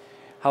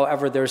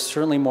 However, there's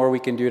certainly more we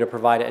can do to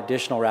provide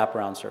additional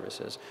wraparound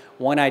services.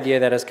 One idea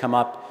that has come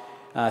up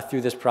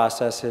through this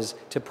process is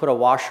to put a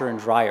washer and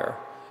dryer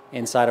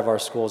inside of our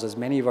schools, as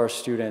many of our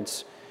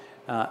students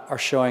are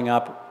showing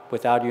up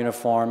without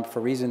uniform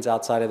for reasons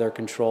outside of their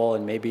control,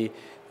 and maybe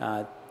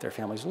their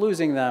family's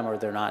losing them, or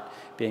they're not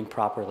being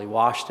properly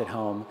washed at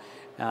home,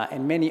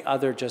 and many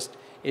other just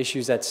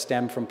issues that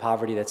stem from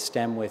poverty, that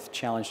stem with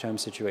challenged home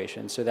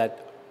situations, so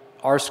that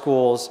our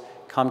schools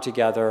come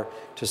together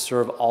to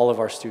serve all of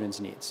our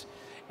students' needs.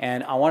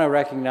 And I want to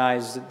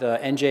recognize the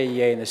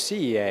NJEA and the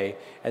CEA,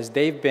 as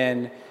they've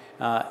been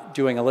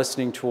doing a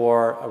listening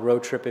tour, a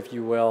road trip, if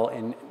you will,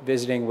 and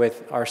visiting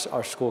with our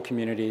school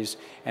communities.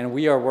 And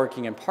we are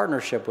working in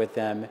partnership with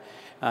them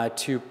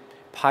to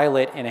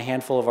pilot in a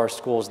handful of our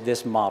schools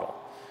this model.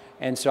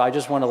 And so I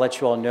just want to let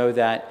you all know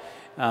that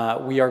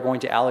we are going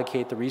to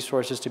allocate the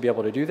resources to be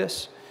able to do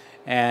this,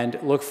 and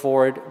look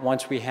forward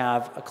once we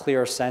have a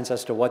clear sense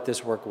as to what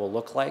this work will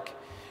look like.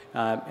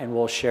 And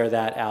we'll share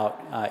that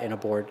out in a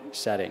board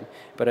setting.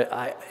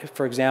 But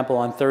for example,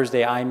 on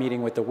Thursday, I'm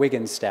meeting with the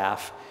Wiggins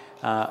staff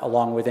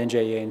along with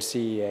NJEA and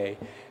CEA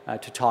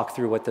to talk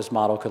through what this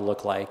model could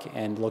look like,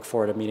 and look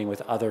forward to meeting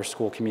with other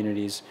school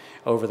communities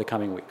over the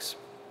coming weeks.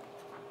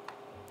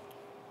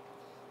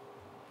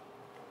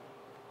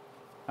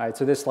 All right,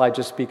 so this slide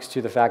just speaks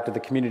to the fact that the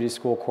community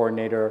school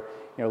coordinator,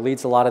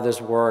 leads a lot of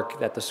this work,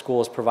 that the school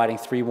is providing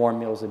 3 warm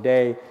meals a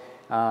day.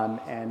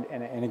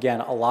 And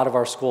again, a lot of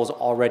our schools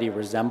already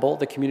resemble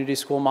the community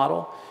school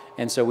model,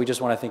 and so we just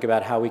want to think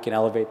about how we can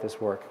elevate this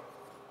work.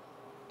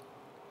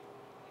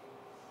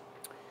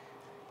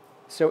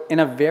 So in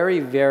a very,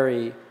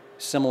 very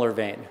similar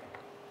vein,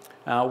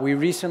 we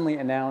recently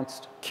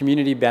announced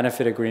community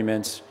benefit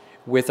agreements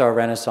with our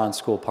Renaissance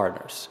School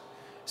partners.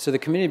 So the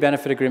community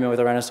benefit agreement with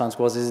our Renaissance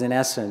schools is in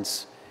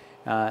essence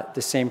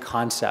the same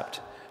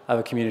concept of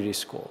a community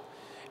school.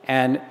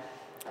 And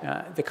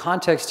the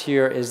context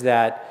here is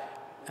that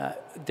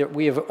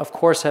we have, of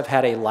course, have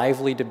had a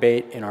lively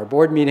debate in our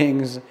board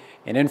meetings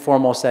and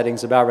informal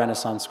settings about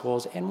Renaissance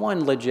schools, and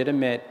one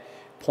legitimate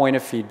point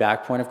of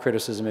feedback, point of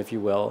criticism, if you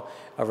will,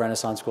 of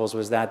Renaissance schools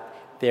was that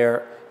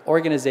they're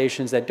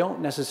organizations that don't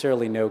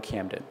necessarily know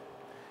Camden.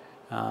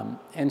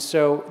 And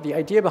so the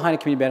idea behind a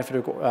community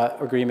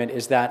benefit agreement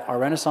is that our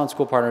Renaissance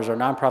school partners, our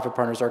nonprofit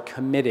partners, are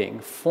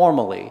committing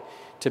formally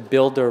to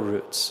build their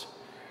roots,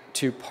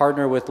 to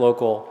partner with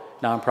local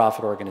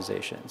nonprofit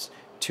organizations,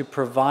 to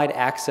provide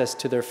access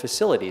to their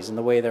facilities in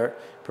the way they're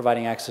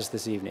providing access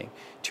this evening,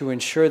 to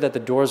ensure that the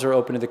doors are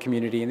open to the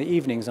community in the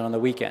evenings and on the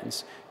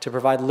weekends, to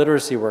provide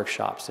literacy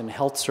workshops and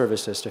health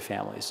services to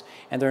families.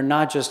 And they're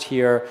not just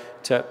here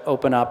to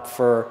open up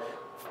for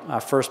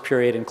first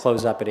period and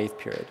close up at 8th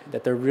period,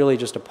 that they're really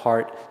just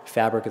a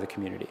fabric of the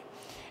community.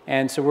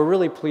 And so we're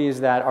really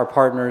pleased that our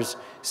partners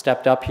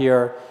stepped up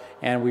here,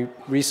 and we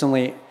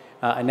recently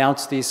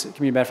announced these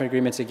community benefit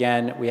agreements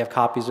again. We have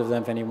copies of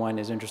them if anyone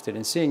is interested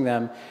in seeing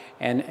them.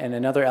 And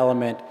another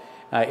element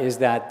is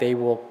that they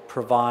will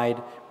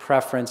provide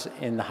preference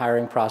in the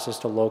hiring process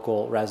to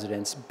local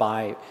residents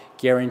by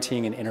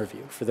guaranteeing an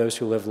interview for those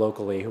who live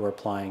locally who are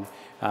applying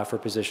for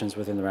positions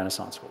within the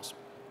Renaissance schools.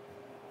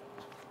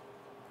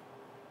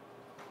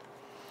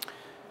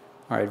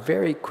 All right,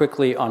 very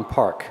quickly on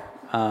Park.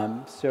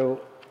 So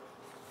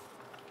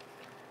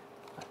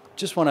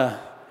just want to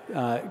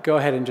go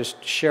ahead and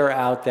just share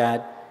out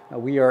that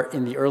we are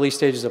in the early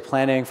stages of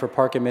planning for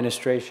park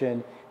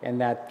administration, and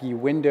that the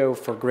window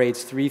for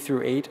grades 3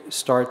 through 8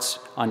 starts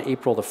on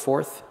April the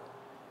 4th.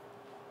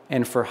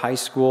 And for high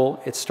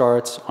school, it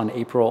starts on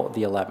April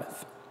the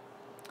 11th.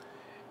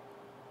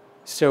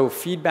 So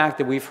feedback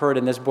that we've heard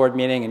in this board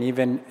meeting, and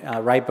even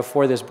right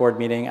before this board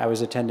meeting, I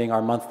was attending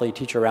our monthly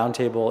teacher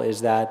roundtable,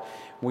 is that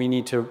we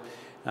need to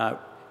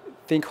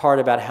think hard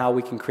about how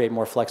we can create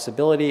more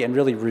flexibility and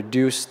really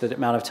reduce the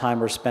amount of time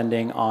we're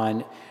spending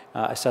on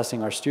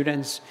assessing our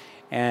students,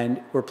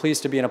 And we're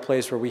pleased to be in a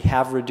place where we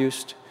have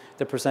reduced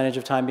the percentage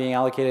of time being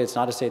allocated. It's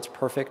not to say it's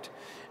perfect,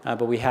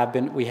 but we have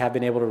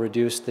been able to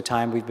reduce the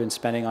time we've been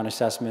spending on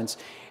assessments.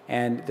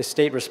 And the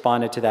state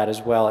responded to that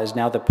as well, as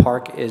now the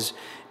park is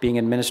being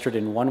administered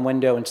in one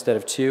window instead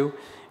of two,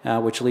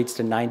 which leads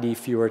to 90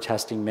 fewer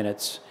testing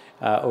minutes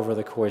over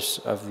the course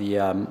of the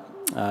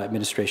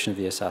administration of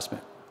the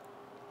assessment.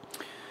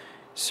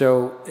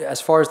 So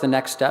as far as the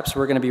next steps,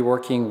 we're going to be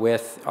working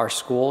with our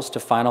schools to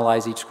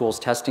finalize each school's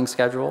testing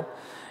schedule,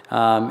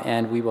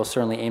 and we will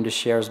certainly aim to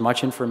share as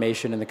much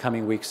information in the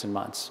coming weeks and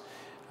months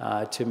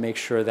to make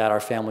sure that our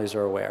families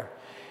are aware.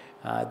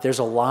 There's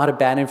a lot of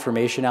bad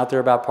information out there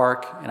about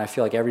Park, and I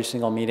feel like every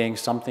single meeting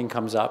something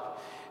comes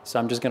up. So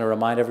I'm just going to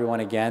remind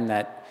everyone again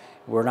that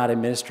we're not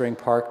administering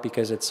Park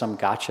because it's some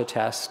gotcha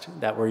test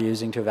that we're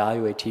using to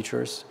evaluate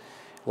teachers.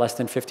 Less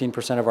than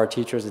 15% of our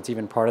teachers, it's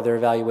even part of their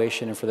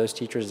evaluation, and for those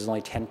teachers, it's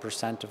only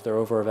 10% of their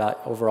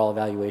overall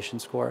evaluation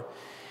score.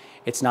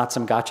 It's not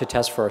some gotcha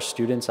test for our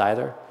students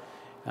either.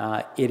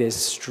 It is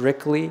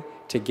strictly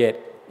to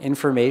get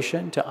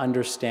information to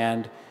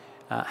understand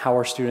how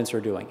our students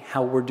are doing,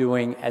 how we're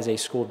doing as a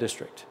school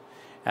district,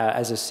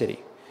 as a city.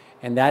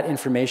 And that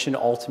information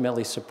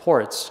ultimately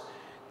supports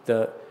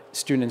the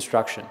student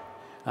instruction,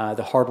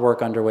 the hard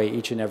work underway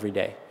each and every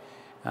day.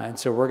 And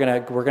so we're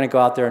gonna go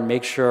out there and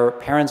make sure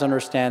parents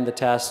understand the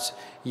tests.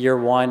 Year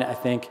one, I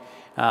think,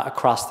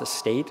 across the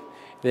state,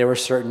 there were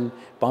certain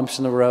bumps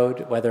in the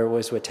road, whether it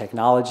was with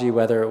technology,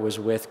 whether it was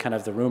with kind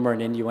of the rumor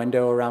and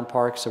innuendo around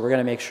Park. So we're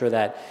gonna make sure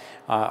that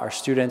our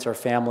students, our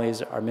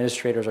families, our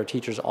administrators, our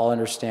teachers all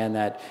understand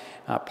that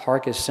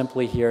Park is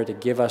simply here to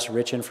give us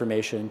rich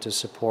information to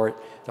support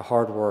the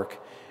hard work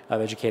of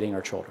educating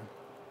our children.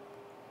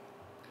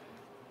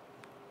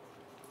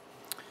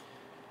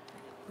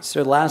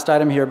 So the last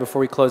item here before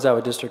we close out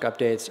with district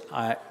updates,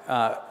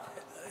 a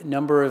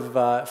number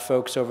of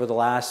folks over the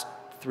last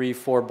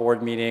 3-4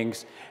 board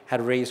meetings had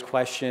raised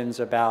questions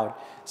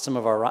about some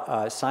of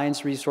our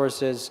science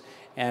resources,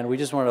 and we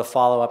just wanted to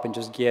follow up and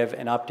just give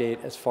an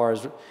update as far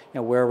as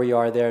where we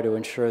are there to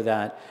ensure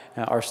that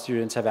our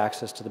students have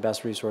access to the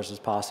best resources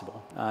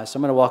possible. So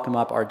I'm going to welcome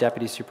up our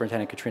Deputy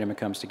Superintendent, Katrina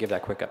McCombs, to give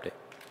that quick update.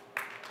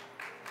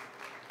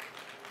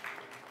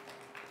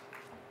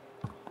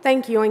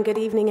 Thank you, and good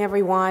evening,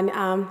 everyone.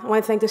 I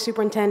want to thank the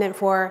superintendent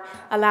for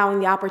allowing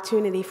the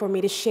opportunity for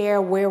me to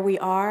share where we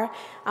are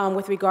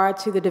with regard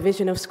to the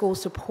Division of School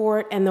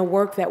Support and the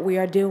work that we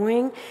are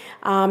doing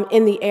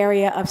in the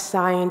area of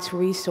science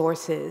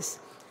resources.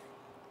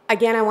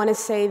 Again, I want to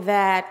say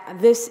that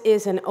this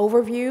is an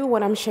overview,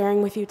 what I'm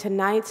sharing with you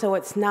tonight, so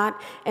it's not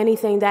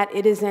anything that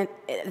is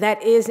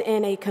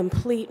in a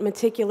complete,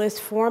 meticulous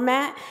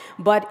format,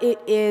 but it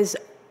is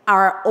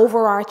our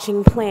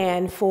overarching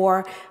plan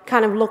for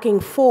kind of looking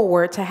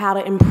forward to how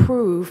to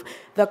improve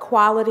the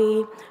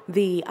quality,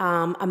 the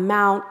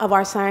amount of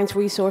our science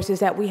resources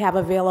that we have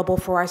available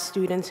for our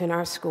students in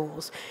our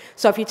schools.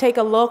 So if you take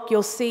a look,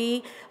 you'll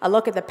see a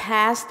look at the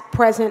past,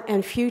 present,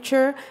 and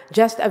future,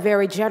 just a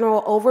very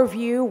general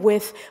overview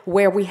with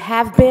where we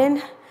have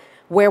been,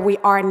 where we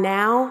are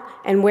now,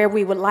 and where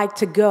we would like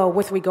to go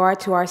with regard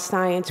to our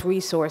science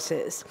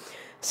resources.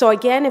 So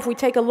again, if we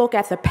take a look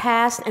at the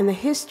past and the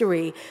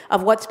history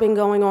of what's been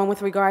going on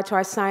with regard to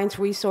our science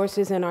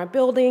resources in our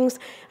buildings,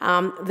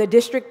 the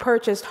district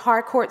purchased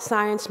hardcourt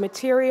science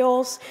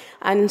materials,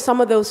 and some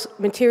of those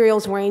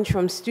materials range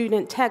from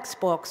student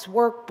textbooks,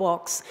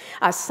 workbooks,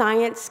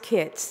 science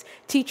kits,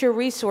 teacher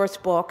resource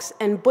books,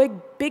 and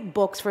big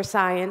books for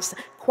science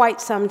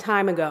quite some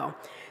time ago.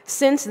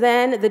 Since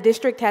then, the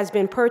district has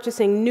been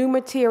purchasing new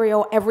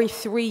material every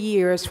 3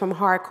 years from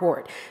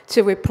hardcourt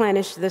to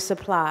replenish the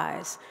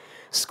supplies.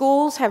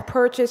 Schools have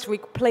purchased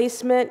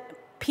replacement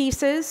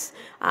pieces,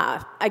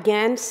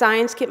 again,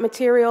 science kit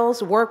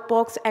materials,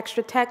 workbooks,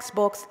 extra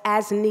textbooks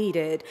as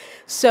needed.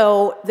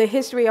 So the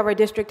history of our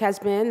district has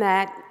been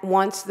that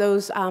once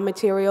those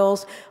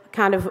materials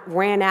kind of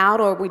ran out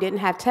or we didn't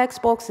have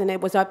textbooks, and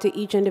it was up to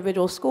each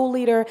individual school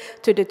leader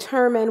to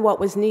determine what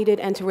was needed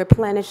and to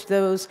replenish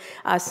those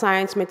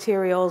science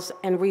materials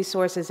and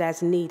resources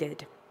as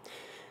needed.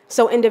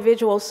 So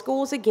individual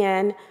schools,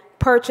 again,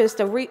 purchase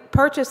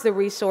the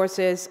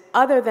resources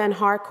other than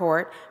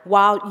hardcourt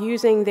while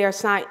using their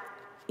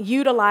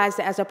utilized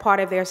as a part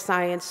of their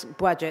science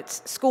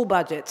budgets, school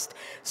budgets.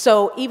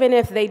 So even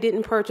if they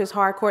didn't purchase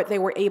hardcourt, they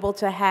were able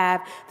to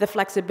have the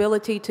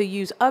flexibility to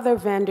use other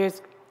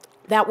vendors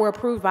that were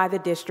approved by the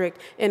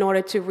district in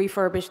order to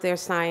refurbish their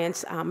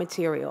science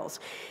materials.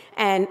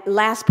 And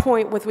last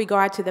point with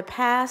regard to the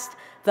past,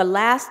 the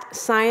last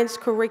science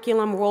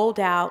curriculum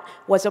rolled out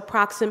was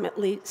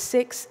approximately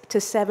 6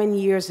 to 7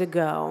 years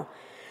ago.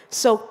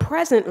 So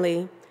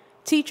presently,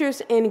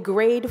 teachers in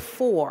grade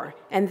 4,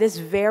 and this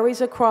varies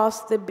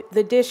across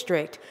the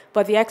district,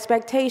 but the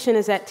expectation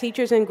is that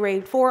teachers in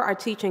grade 4 are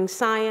teaching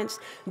science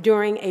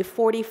during a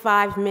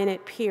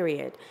 45-minute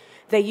period.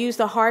 They use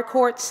the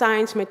hardcore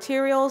science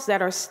materials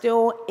that are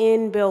still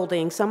in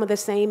building, some of the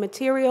same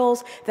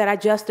materials that I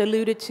just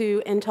alluded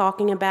to in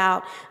talking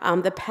about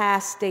the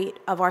past state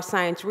of our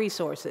science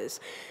resources.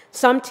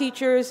 Some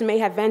teachers may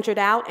have ventured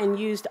out and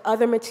used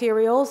other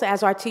materials,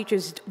 as our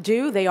teachers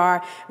do. They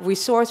are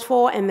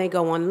resourceful and they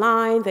go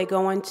online, they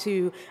go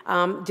into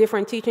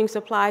different teaching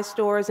supply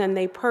stores, and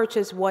they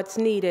purchase what's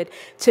needed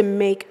to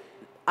make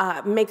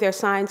their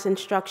science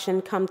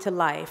instruction come to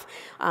life.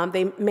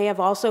 They may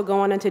have also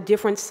gone into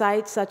different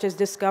sites such as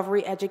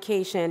Discovery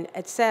Education,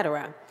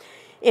 etc.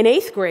 In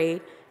 8th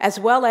grade, as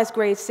well as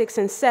grades 6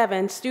 and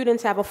 7,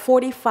 students have a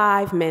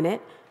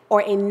 45-minute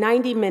or a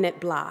 90-minute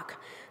block.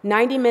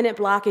 90-minute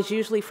block is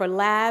usually for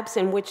labs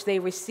in which they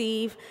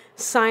receive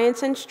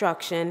science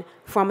instruction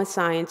from a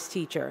science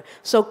teacher.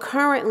 So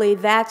currently,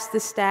 that's the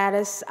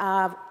status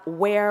of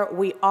where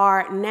we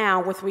are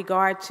now with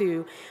regard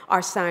to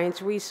our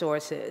science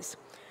resources.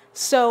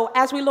 So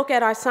as we look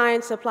at our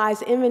science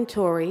supplies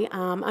inventory,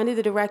 under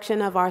the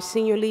direction of our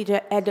senior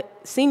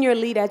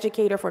lead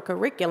educator for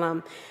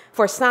curriculum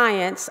for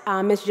science,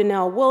 Ms.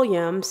 Janelle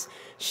Williams,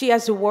 she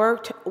has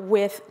worked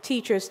with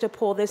teachers to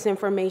pull this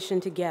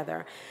information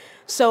together.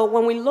 So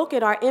when we look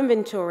at our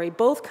inventory,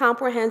 both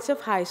comprehensive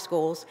high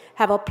schools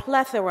have a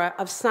plethora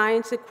of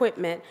science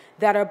equipment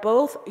that are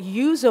both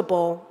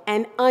usable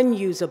and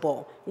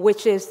unusable,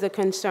 which is the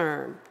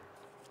concern,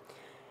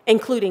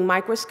 including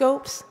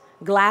microscopes,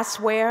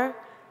 glassware,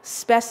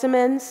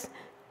 specimens,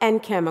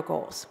 and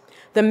chemicals.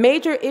 The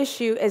major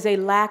issue is a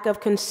lack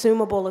of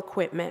consumable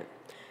equipment.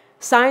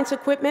 Science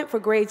equipment for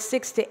grades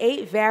 6 to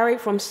 8 varied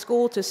from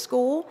school to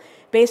school.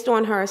 Based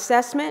on her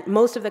assessment,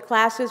 most of the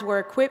classes were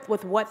equipped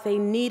with what they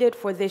needed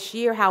for this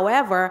year.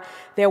 However,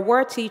 there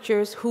were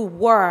teachers who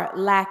were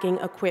lacking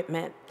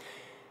equipment.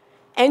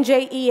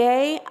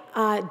 NJEA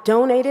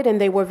donated,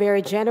 and they were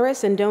very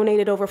generous, and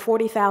donated over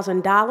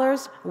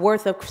 $40,000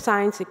 worth of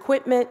science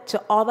equipment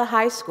to all the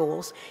high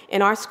schools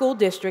in our school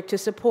district to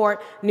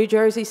support New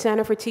Jersey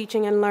Center for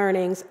Teaching and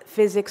Learning's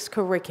physics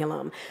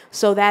curriculum.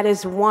 So that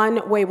is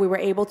one way we were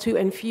able to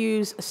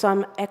infuse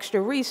some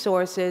extra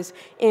resources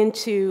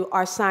into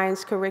our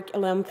science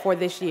curriculum for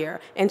this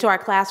year, into our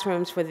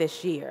classrooms for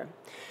this year.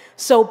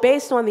 So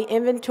based on the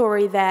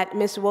inventory that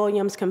Ms.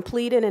 Williams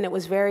completed, and it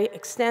was very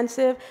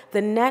extensive,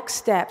 the next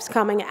steps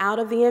coming out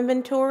of the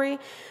inventory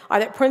are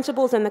that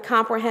principals in the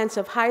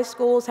comprehensive high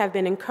schools have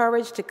been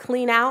encouraged to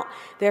clean out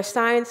their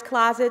science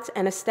closets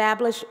and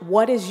establish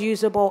what is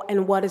usable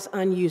and what is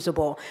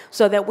unusable,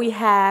 so that we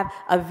have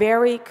a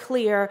very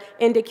clear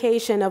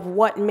indication of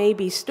what may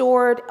be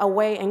stored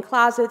away in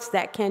closets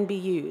that can be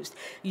used.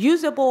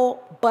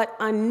 Usable but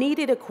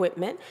unneeded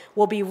equipment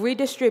will be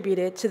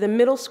redistributed to the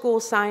middle school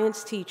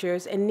science teachers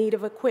in need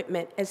of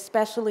equipment,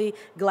 especially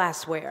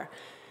glassware.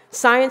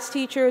 Science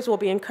teachers will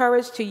be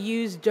encouraged to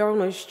use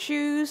donors'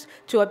 choose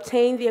to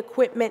obtain the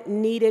equipment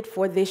needed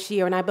for this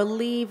year. And I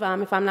believe,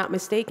 if I'm not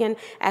mistaken,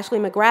 Ashley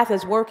McGrath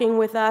is working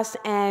with us,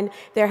 and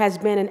there has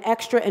been an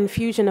extra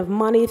infusion of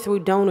money through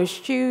donors'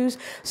 choose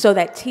so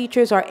that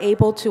teachers are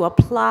able to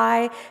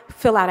apply,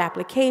 fill out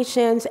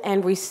applications,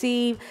 and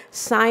receive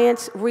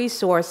science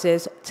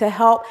resources to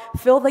help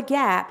fill the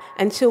gap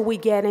until we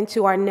get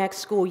into our next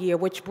school year,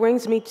 which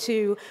brings me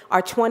to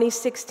our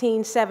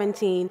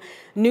 2016-17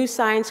 new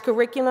science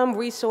curriculum,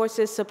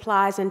 resources,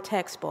 supplies, and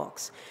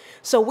textbooks.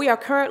 So we are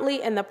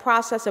currently in the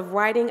process of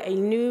writing a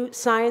new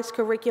science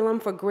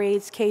curriculum for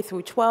grades K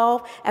through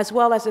 12, as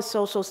well as a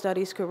social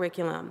studies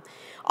curriculum.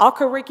 Our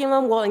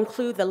curriculum will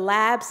include the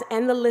labs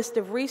and the list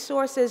of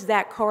resources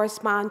that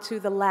correspond to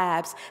the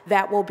labs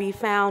that will be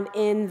found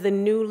in the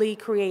newly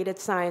created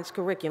science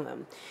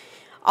curriculum.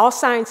 All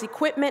science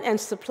equipment and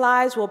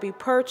supplies will be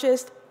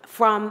purchased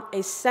from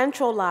a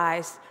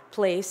centralized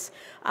place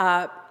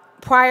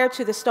prior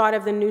to the start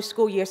of the new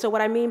school year. So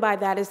what I mean by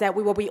that is that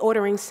we will be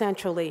ordering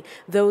centrally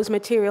those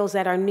materials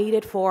that are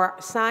needed for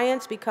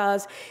science,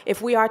 because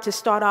if we are to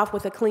start off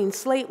with a clean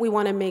slate, we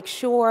want to make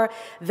sure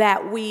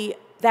that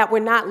we're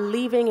not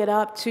leaving it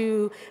up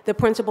to the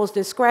principal's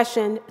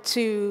discretion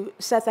to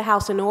set the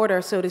house in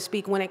order, so to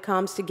speak, when it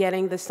comes to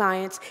getting the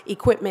science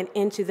equipment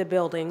into the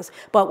buildings.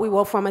 But we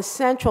will, from a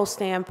central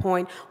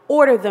standpoint,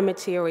 order the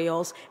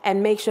materials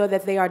and make sure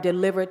that they are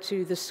delivered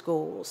to the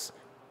schools.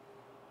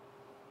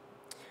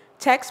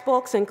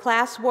 Textbooks and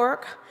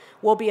classwork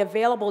will be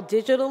available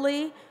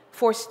digitally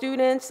for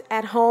students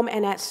at home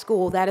and at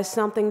school. That is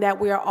something that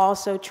we are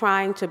also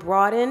trying to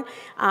broaden,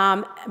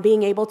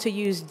 being able to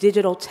use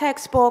digital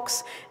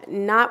textbooks,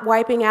 not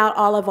wiping out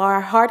all of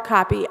our hard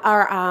copy,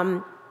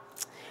 our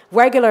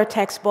regular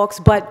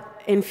textbooks,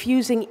 but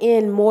infusing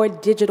in more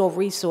digital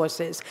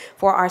resources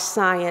for our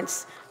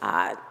science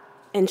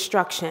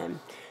instruction.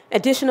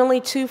 Additionally,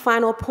 2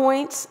 final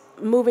points.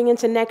 moving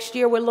into next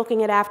year, we're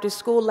looking at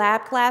after-school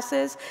lab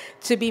classes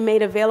to be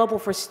made available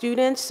for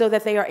students so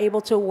that they are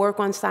able to work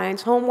on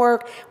science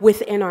homework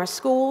within our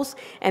schools.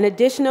 And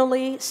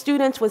additionally,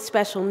 students with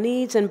special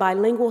needs and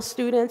bilingual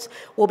students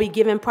will be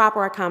given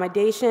proper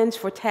accommodations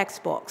for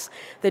textbooks.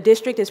 The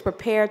district is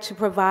prepared to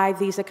provide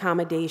these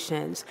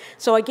accommodations.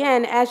 So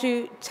again, as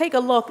you take a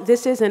look,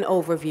 this is an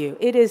overview.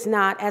 It is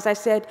not, as I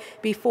said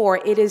before,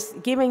 it is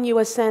giving you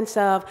a sense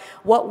of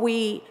what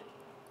we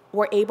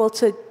were able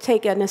to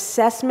take an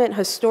assessment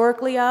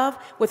historically of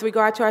with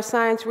regard to our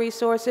science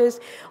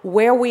resources,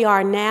 where we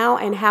are now,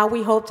 and how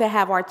we hope to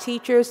have our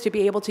teachers to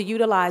be able to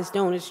utilize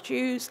donors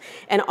choose,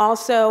 and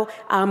also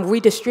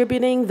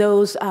redistributing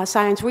those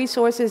science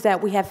resources that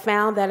we have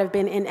found that have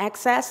been in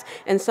excess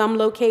in some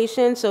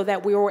locations, so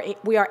that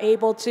we are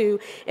able to,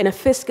 in a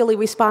fiscally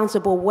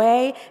responsible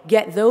way,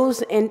 get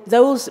those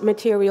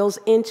materials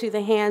into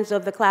the hands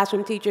of the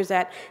classroom teachers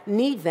that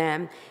need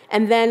them.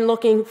 And then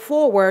looking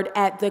forward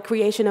at the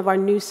creation of our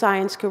new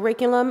science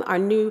curriculum, our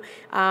new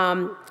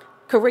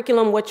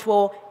curriculum which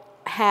will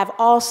have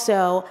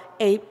also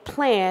a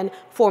plan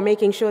for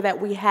making sure that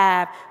we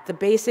have the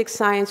basic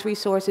science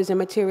resources and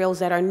materials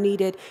that are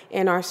needed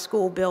in our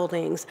school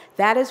buildings.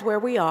 That is where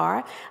we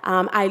are.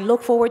 I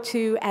look forward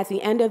to, at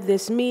the end of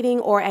this meeting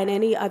or at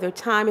any other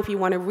time, if you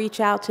want to reach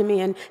out to me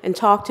and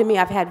talk to me.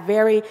 I've had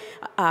very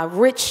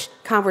rich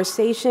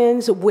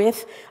conversations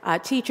with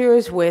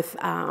teachers, with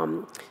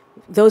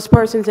those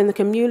persons in the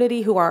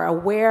community who are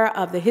aware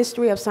of the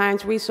history of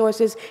science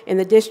resources in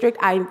the district.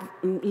 I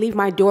leave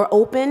my door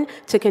open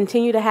to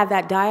continue to have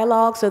that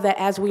dialogue so that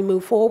as we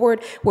move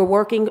forward, we're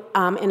working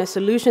in a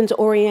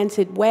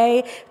solutions-oriented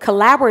way,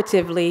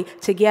 collaboratively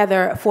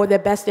together for the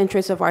best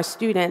interests of our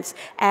students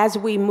as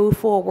we move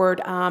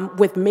forward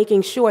with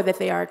making sure that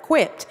they are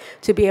equipped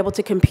to be able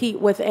to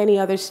compete with any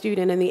other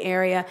student in the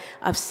area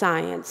of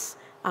science.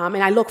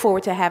 And I look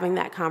forward to having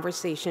that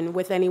conversation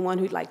with anyone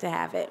who'd like to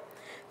have it.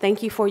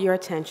 Thank you for your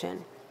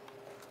attention.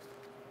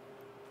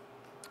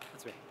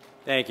 That's me.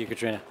 Thank you,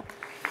 Katrina.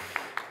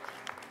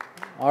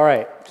 All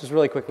right, just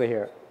really quickly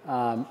here.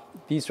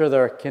 These are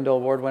the Kindle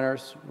Award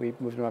winners. We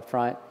moved them up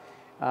front.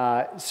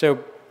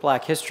 So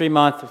Black History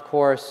Month, of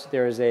course,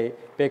 there is a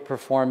big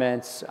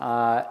performance.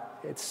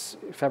 It's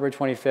February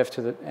 25th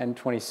to the end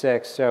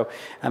 26th. So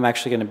I'm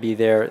actually going to be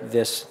there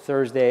this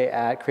Thursday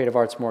at Creative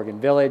Arts Morgan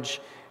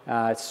Village.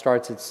 It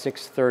starts at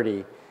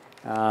 6:30.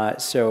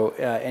 So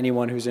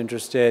anyone who's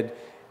interested,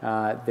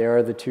 there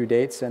are the 2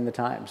 dates and the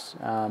times.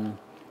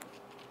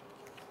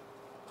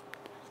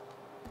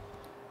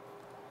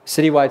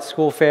 Citywide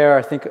School Fair,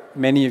 I think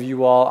many of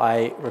you all,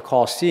 I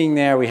recall seeing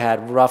there. We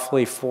had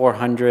roughly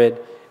 400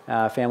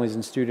 families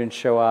and students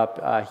show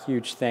up.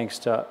 Huge thanks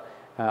to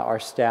our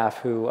staff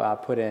who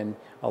put in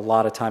a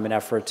lot of time and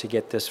effort to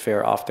get this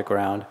fair off the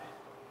ground.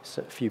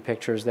 So a few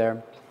pictures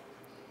there.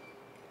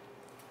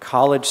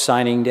 College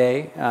Signing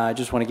Day. I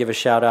just want to give a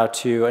shout out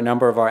to a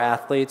number of our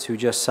athletes who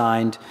just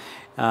signed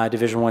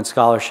Division I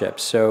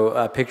scholarships.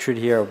 So pictured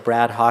here are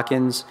Brad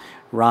Hawkins,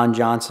 Ron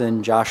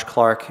Johnson, Josh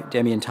Clark,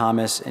 Demian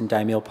Thomas, and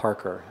Daimil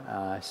Parker.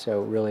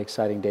 So really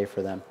exciting day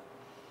for them.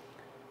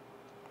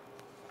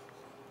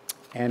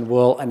 And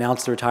we'll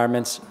announce the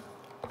retirements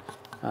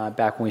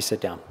back when we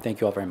sit down.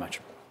 Thank you all very much.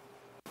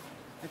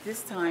 At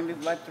this time,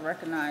 we'd like to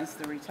recognize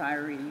the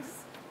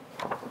retirees.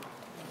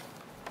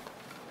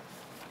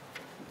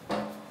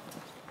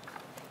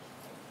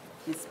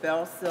 Ms.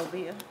 Bell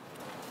Sylvia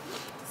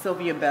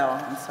Bell,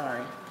 I'm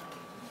sorry.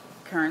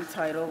 Current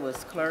title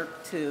was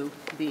Clerk to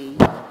be,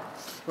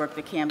 worked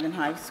at Camden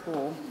High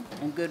School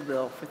and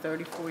Goodwill for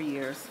 34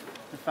 years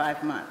and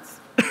 5 months.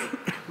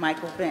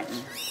 Michael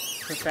Benton,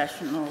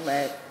 professional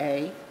at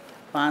A,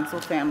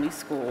 Bonsall Family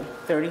School,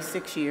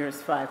 36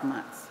 years, 5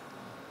 months.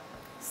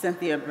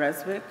 Cynthia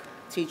Breswick,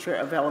 teacher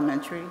of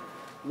elementary,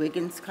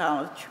 Wiggins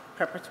College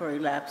Preparatory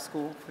Lab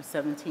School for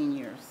 17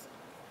 years.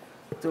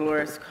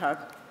 Dolores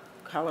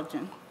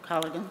Colligan,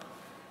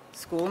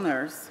 school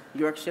nurse,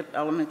 Yorkshire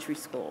Elementary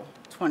School,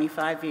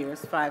 25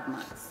 years, 5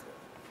 months.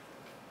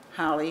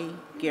 Holly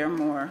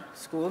Gearmore,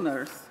 school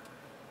nurse,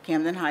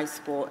 Camden High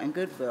School and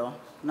Goodwill,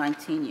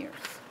 19 years.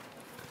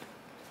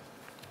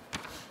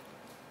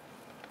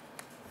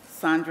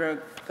 Sandra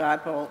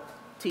Godbolt,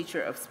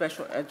 teacher of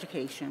special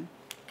education,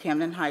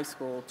 Camden High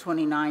School,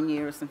 29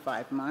 years and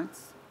 5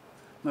 months.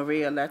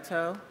 Maria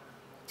Leto,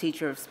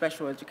 teacher of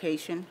special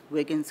education,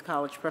 Wiggins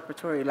College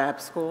Preparatory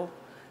Lab School,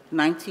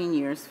 19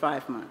 years,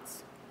 5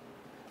 months.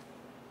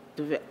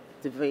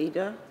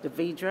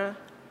 Davidra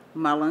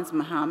Mullins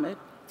Muhammad,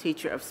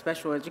 teacher of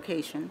special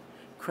education,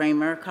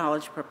 Kramer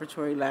College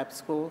Preparatory Lab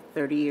School,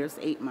 30 years,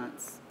 8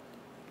 months.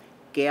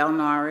 Gail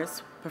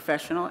Norris,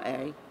 professional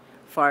A,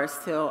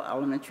 Forest Hill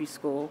Elementary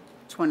School,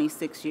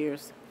 26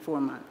 years,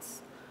 4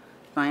 months.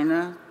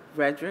 Lina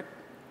Redrick,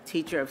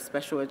 teacher of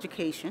special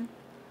education,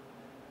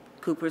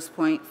 Coopers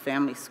Point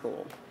Family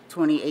School,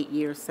 28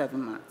 years,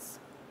 7 months.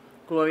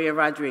 Gloria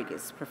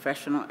Rodriguez,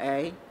 professional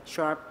A,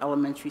 Sharp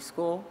Elementary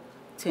School,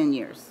 10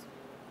 years.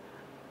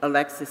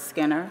 Alexis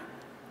Skinner,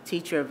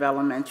 teacher of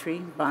elementary,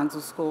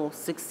 Bonsall School,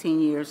 16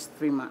 years,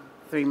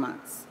 3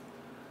 months.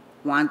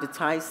 Wanda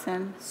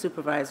Tyson,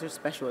 Supervisor,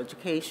 Special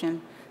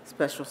Education,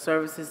 Special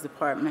Services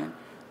Department,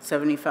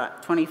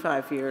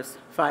 25 years,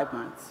 5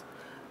 months.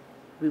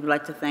 We would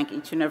like to thank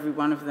each and every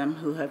one of them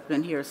who have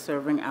been here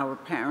serving our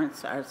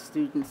parents, our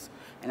students,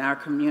 and our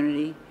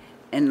community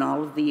in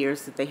all of the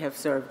years that they have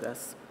served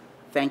us.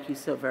 Thank you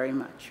so very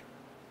much.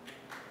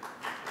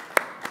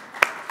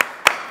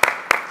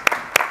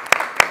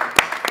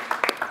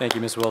 Thank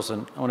you, Ms.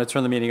 Wilson. I want to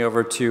turn the meeting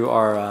over to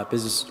our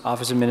Business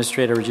Office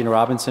Administrator, Regina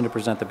Robinson, to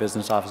present the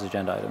Business Office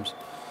agenda items.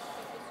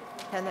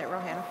 Superintendent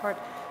Rohanaford.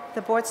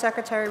 The Board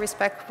Secretary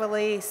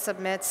respectfully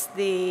submits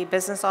the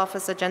Business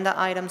Office agenda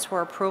items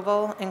for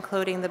approval,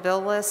 including the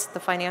bill list, the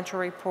financial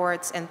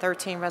reports, and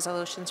 13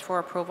 resolutions for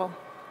approval.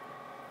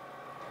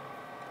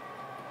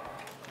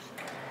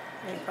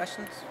 Any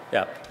questions?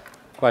 Yeah.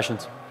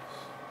 Questions?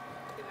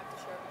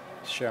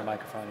 Share a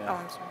microphone, yeah. Oh,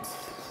 I'm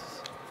sorry.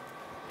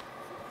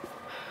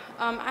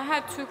 I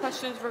had two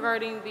questions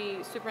regarding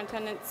the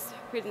superintendent's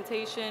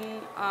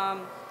presentation.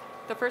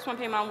 The first one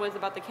came on was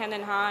about the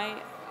Camden High.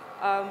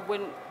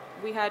 When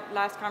we had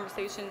last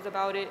conversations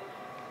about it,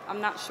 I'm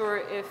not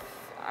sure if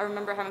I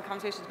remember having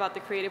conversations about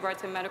the creative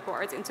arts and medical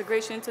arts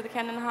integration into the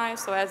Camden High.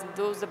 So as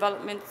those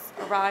developments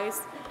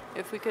arise,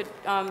 if we could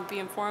be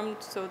informed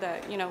so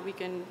that we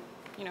can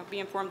be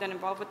informed and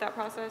involved with that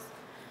process.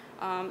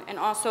 And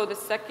also the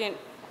second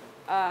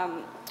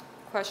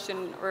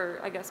question, or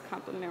I guess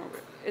compliment,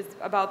 is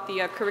about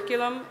the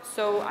curriculum.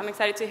 So I'm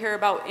excited to hear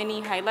about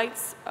any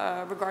highlights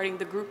regarding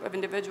the group of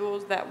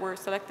individuals that were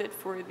selected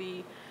for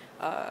the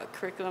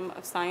curriculum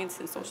of science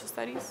and social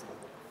studies.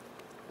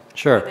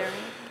 Sure.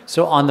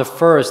 So on the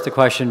first, the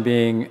question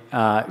being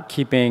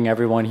keeping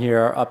everyone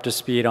here up to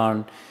speed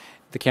on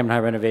the Camden High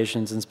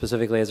renovations, and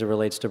specifically as it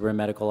relates to Brim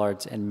Medical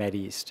Arts and Med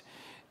East.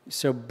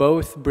 So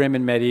both Brim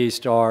and Med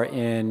East are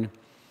in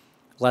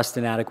less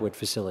than adequate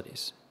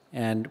facilities.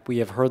 And we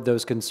have heard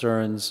those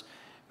concerns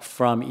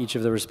from each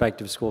of the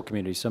respective school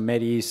communities. So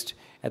Med East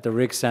at the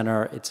Riggs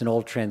Center, it's an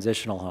old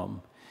transitional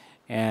home.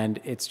 And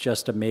it's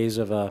just a maze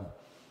of a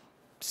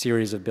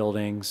series of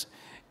buildings,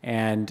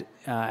 and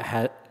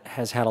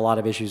has had a lot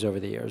of issues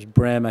over the years.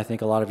 Brim, I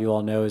think a lot of you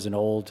all know, is an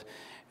old,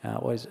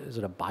 is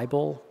it a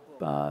Bible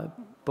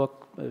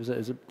book?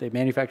 They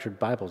manufactured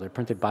Bibles. They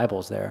printed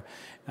Bibles there.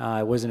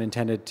 It wasn't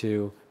intended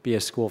to be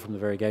a school from the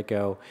very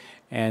get-go.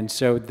 And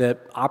so the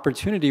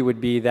opportunity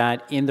would be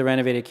that in the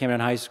renovated Camden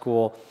High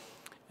School,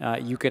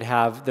 you could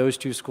have those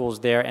two schools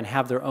there and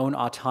have their own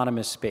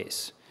autonomous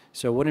space.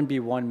 So it wouldn't be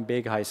one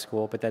big high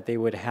school, but that they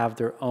would have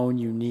their own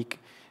unique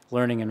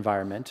learning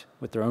environment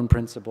with their own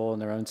principal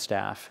and their own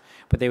staff,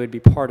 but they would be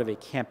part of a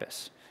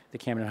campus, the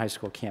Camden High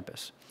School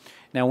campus.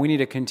 Now, we need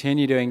to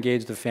continue to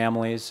engage the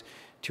families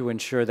to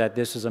ensure that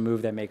this is a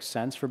move that makes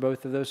sense for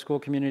both of those school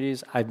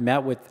communities. I've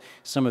met with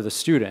some of the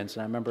students,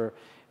 and I remember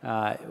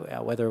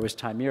whether it was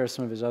Tamir or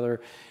some of his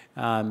other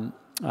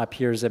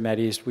peers at Med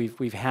East,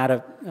 we've had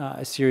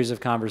a series of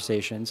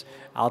conversations.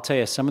 I'll tell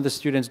you, some of the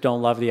students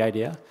don't love the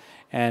idea,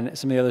 and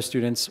some of the other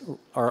students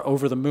are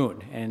over the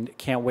moon and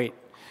can't wait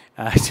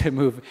to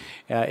move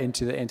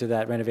into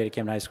that renovated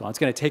Camden High School. It's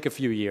going to take a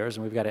few years,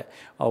 and we've got to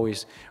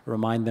always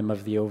remind them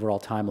of the overall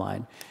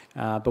timeline.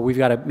 But we've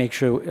got to make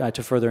sure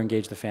to further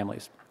engage the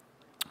families.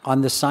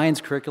 On the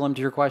science curriculum,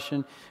 to your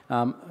question,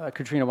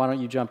 Katrina, why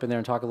don't you jump in there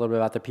and talk a little bit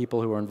about the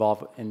people who were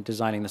involved in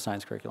designing the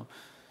science curriculum?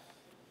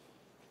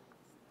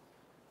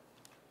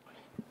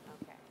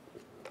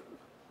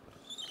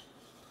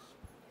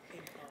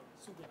 Okay.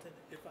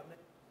 Superintendent, if I may,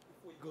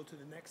 before you go to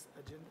the next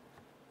agenda,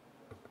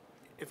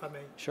 if I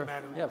may, sure.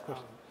 Madam yeah, of course.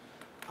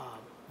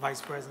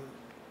 Vice President,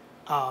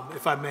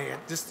 if I may,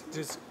 just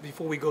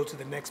before we go to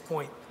the next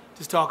point,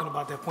 just talking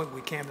about that point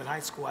with Camden High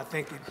School, I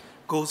think it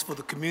goes for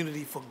the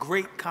community for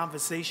great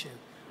conversation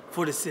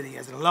for the city.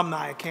 As an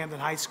alumni at Camden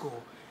High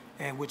School,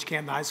 and which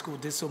Camden High School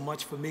did so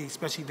much for me,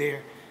 especially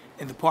there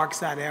in the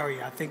Parkside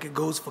area, I think it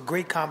goes for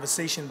great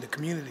conversation in the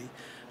community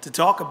to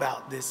talk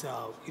about this,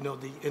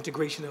 the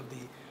integration of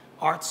the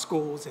art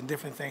schools and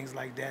different things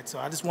like that. So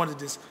I just wanted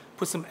to just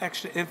put some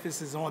extra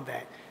emphasis on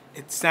that.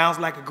 It sounds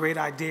like a great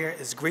idea.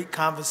 It's great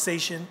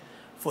conversation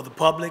for the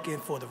public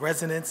and for the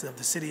residents of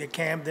the city of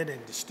Camden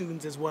and the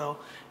students as well.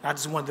 And I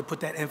just wanted to put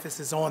that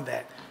emphasis on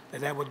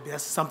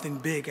that's something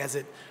big as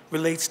it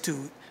relates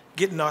to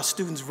getting our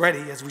students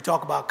ready. As we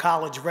talk about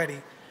college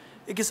ready,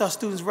 it gets our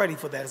students ready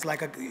for that. It's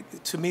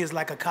like to me, it's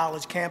like a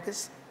college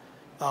campus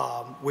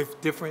with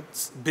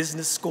different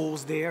business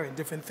schools there and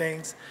different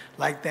things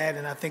like that.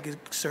 And I think it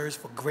serves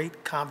for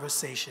great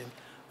conversation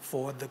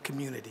for the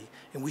community.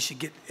 And we should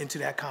get into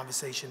that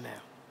conversation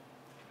now.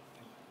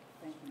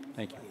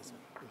 Thank you.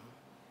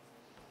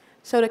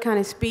 So to kind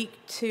of speak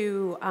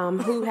to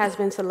who has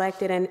been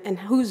selected and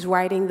who's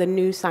writing the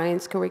new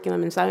science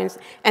curriculum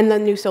and the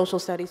new social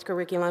studies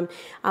curriculum,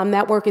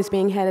 that work is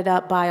being headed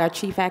up by our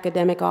Chief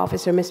Academic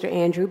Officer, Mr.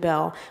 Andrew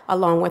Bell,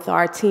 along with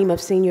our team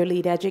of senior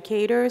lead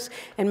educators.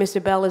 And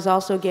Mr. Bell is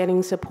also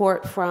getting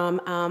support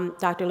from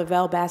Dr.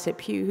 Lavelle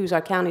Bassett-Pugh, who's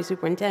our county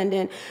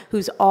superintendent,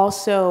 who's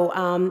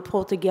also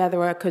pulled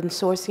together a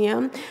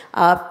consortium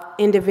of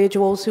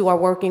individuals who are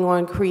working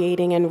on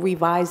creating and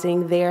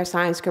revising their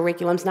science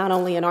curriculums, not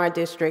only in our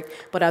district,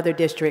 but other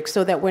districts,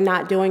 so that we're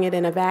not doing it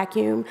in a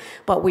vacuum,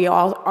 but we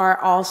all are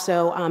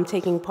also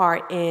taking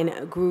part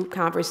in group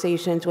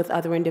conversations with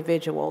other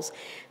individuals.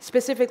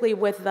 Specifically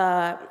with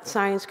the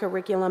science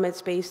curriculum,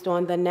 it's based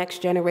on the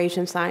next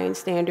generation science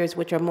standards,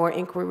 which are more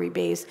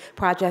inquiry-based,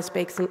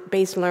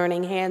 project-based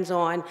learning,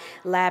 hands-on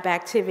lab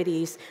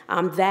activities.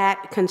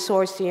 That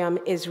consortium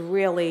is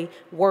really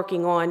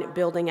working on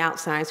building out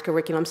science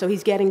curriculum. So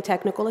he's getting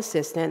technical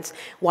assistance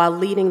while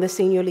leading the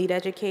senior lead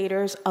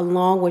educators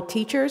along with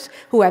teachers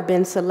who have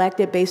been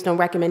selected based on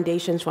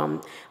recommendations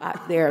from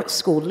their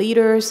school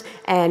leaders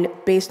and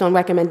based on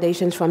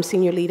recommendations from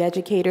senior lead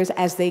educators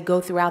as they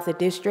go throughout the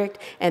district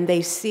and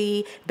they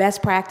see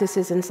best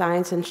practices in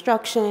science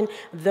instruction.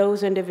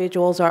 Those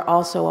individuals are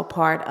also a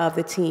part of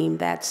the team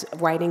that's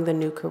writing the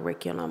new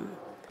curriculum.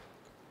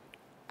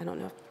 I don't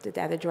know, did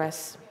that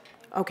address?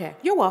 Okay,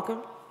 you're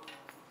welcome.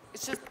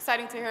 It's just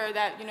exciting to hear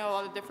that,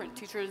 all the different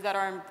teachers that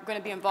are going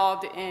to be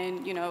involved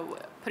in,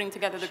 putting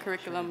together the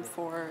curriculum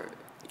for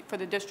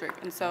the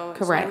district. And so I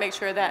just want to make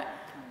sure that,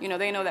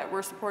 they know that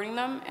we're supporting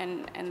them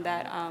and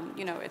that,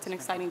 it's an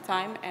exciting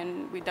time.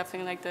 And we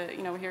definitely like to,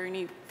 hear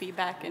any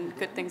feedback and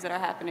good things that are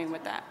happening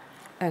with that.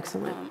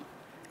 Excellent.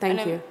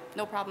 Thank you.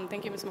 No problem.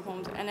 Thank you, Ms.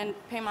 McCombs. And then,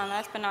 Payman,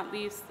 last but not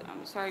least,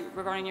 sorry,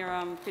 regarding your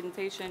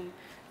presentation,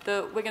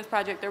 the Wiggins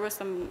project, there were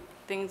some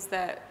things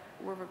that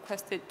were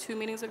requested 2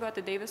 meetings ago at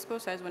the Davis School,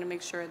 so I just want to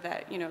make sure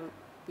that,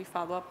 we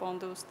follow up on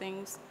those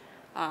things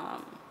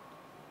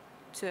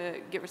to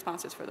get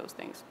responses for those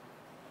things.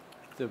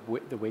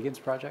 The Wiggins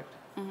project?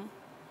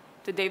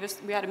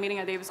 Mm-hmm. We had a meeting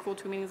at Davis School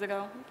 2 meetings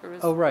ago.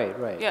 Oh,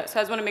 right. Yeah, so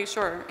I just want to make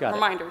sure.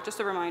 Reminder, just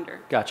a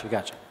reminder. Gotcha.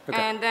 Okay.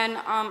 And then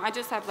I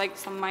just have like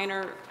some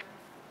minor,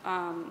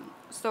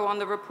 so on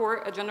the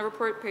report, agenda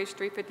report, page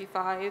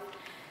 355,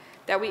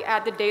 that we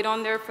add the date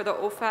on there for the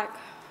OFAC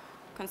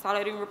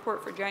consolidating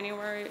report for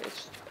January.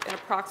 It's an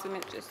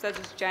approximate, it says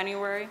it's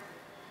January.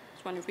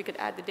 Just wondering if we could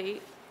add the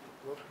date.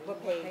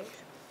 What page?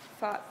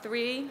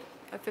 3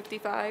 of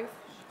 55.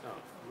 Oh,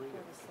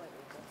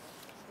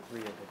 3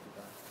 of 55.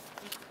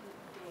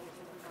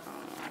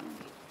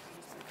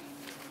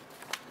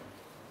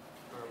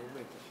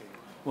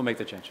 We'll make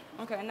the change.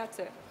 Okay, and that's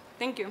it.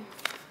 Thank you.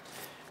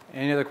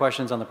 Any other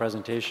questions on the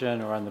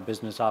presentation or on the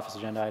business office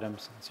agenda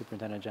items,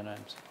 superintendent agenda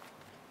items?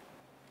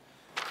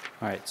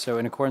 All right, so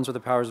in accordance with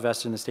the powers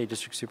vested in the State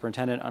District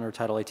Superintendent under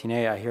Title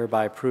 18A, I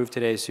hereby approve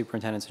today's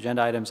superintendent's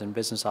agenda items and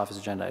business office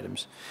agenda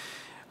items.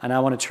 And I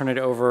want to turn it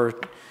over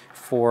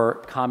for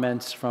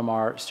comments from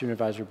our Student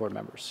Advisory Board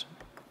members.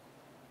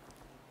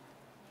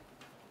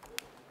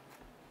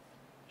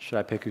 Should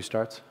I pick who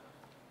starts?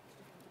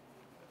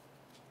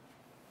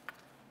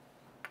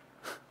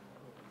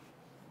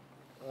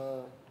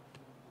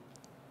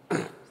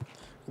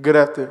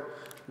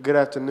 Good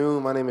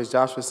afternoon. My name is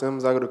Joshua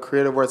Sims. I go to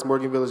Creative Arts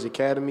Morgan Village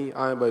Academy.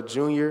 I am a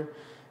junior,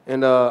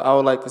 and I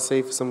would like to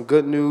say for some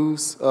good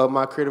news,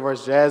 my Creative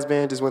Arts Jazz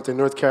Band just went to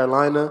North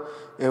Carolina,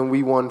 and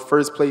we won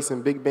first place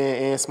in big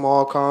band and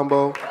small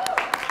combo.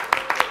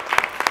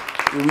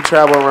 And we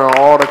travel around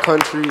all the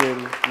country,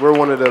 and we're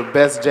one of the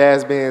best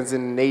jazz bands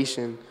in the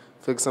nation.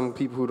 For some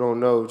people who don't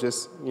know,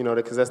 just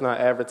because that's not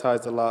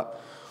advertised a lot.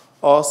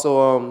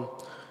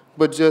 Also,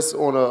 but just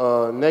on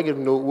a negative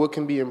note, what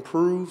can be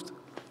improved?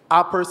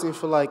 I personally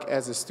feel like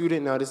as a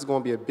student, now this is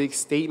going to be a big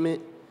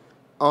statement,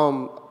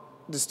 the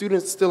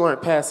students still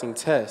aren't passing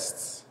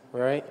tests,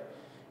 right?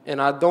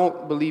 And I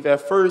don't believe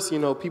at first,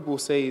 people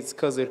say it's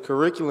because of the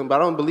curriculum,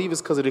 but I don't believe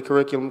it's because of the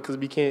curriculum because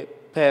we can't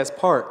pass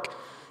PARCC.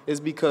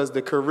 It's because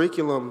the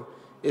curriculum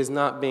is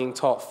not being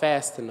taught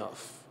fast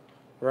enough,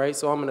 right?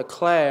 So I'm in a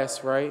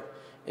class, right?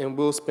 And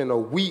we'll spend a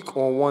week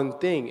on one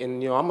thing.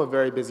 And, I'm a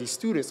very busy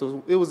student.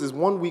 So it was this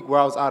 1 week where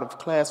I was out of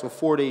class for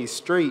 4 days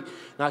straight,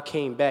 and I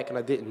came back and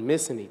I didn't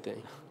miss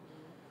anything.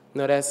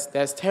 Now,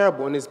 that's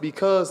terrible. And it's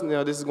because,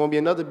 this is going to be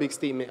another big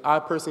statement. I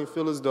personally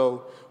feel as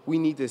though we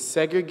need to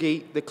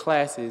segregate the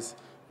classes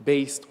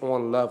based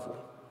on level.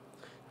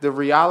 The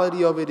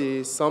reality of it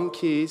is some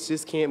kids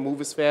just can't move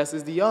as fast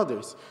as the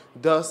others.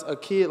 Thus, a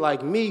kid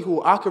like me,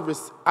 who I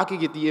could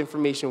get the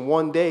information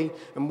one day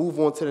and move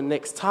on to the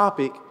next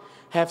topic,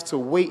 have to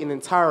wait an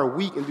entire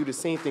week and do the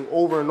same thing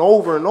over and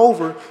over and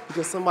over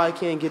because somebody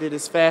can't get it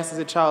as fast as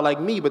a child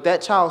like me. But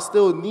that child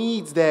still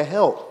needs that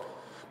help.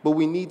 But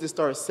we need to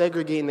start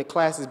segregating the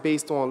classes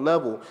based on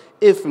level.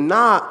 If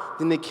not,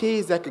 then the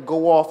kids that could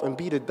go off and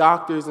be the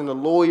doctors and the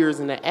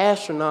lawyers and the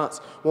astronauts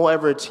won't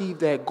ever achieve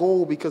that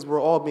goal because we're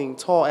all being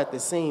taught at the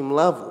same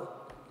level.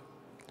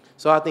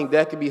 So I think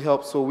that could be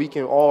helped so we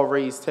can all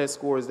raise test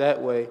scores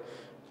that way.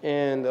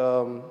 And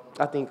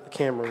I think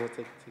Cameron will take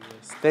it to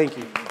this. Thank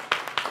you.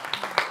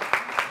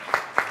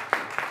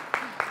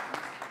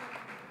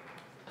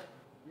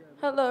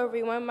 Hello,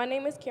 everyone. My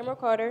name is Cameron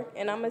Carter,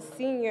 and I'm a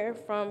senior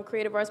from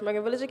Creative Arts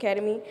Morgan Village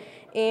Academy.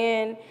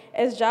 And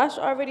as Josh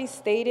already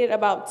stated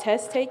about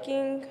test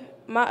taking,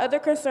 my other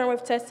concern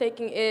with test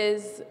taking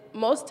is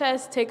most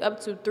tests take up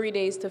to 3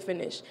 days to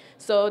finish.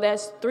 So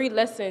that's 3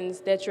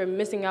 lessons that you're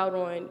missing out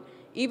on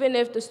even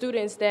if the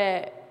students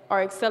that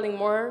are excelling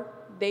more,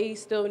 they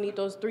still need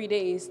those 3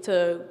 days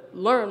to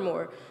learn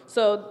more.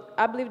 So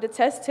I believe the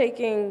test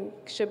taking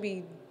should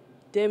be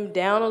dimmed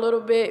down a little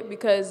bit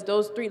because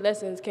those 3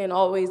 lessons can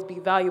always be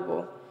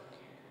valuable.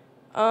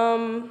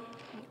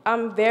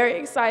 I'm very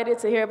excited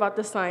to hear about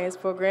the science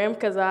program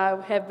because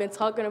I have been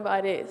talking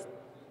about it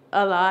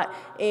a lot,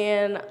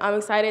 and I'm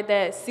excited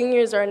that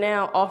seniors are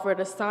now offered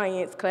a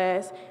science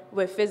class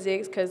with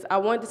physics because I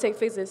wanted to take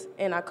physics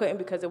and I couldn't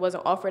because it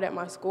wasn't offered at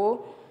my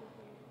school.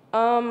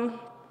 On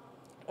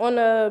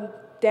the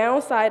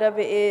downside of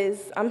it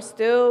is I'm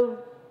still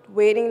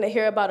waiting to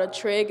hear about a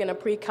trig and a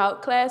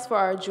pre-calc class for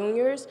our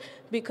juniors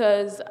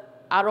because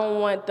I don't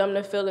want them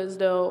to feel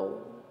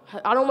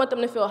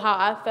how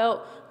I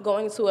felt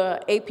going to a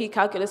AP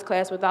calculus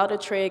class without a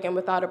trig and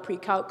without a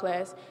pre-calc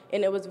class.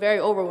 And it was very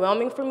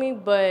overwhelming for me,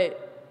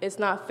 but it's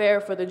not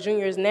fair for the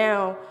juniors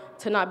now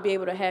to not be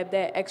able to have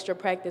that extra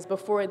practice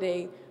before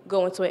they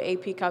go into an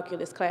AP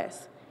calculus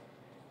class.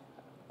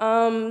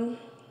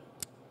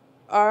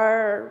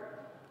 Our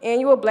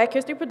annual Black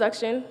History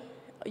production,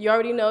 you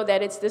already know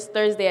that it's this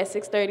Thursday at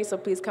 6:30, so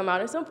please come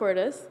out and support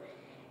us.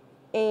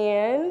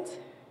 And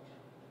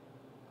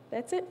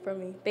that's it for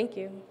me. Thank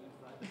you.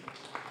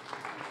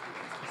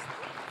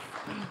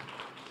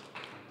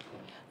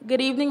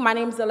 Good evening, my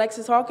name is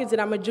Alexis Hawkins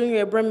and I'm a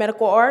junior at Brim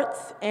Medical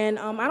Arts, and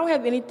I don't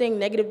have anything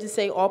negative to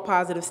say, all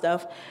positive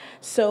stuff.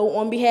 So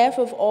on behalf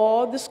of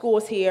all the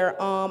schools here,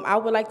 I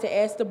would like to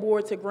ask the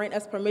board to grant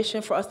us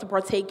permission for us to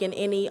partake in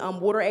any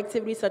water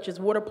activities such as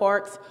water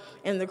parks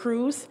and the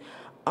cruise.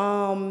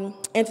 And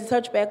to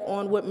touch back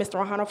on what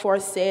Mr.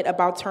 Ohanafor said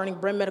about turning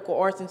Brim Medical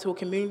Arts into a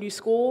community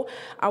school,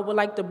 I would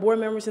like the board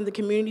members in the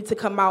community to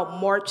come out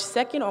March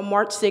 2nd or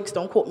March 6th,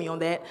 don't quote me on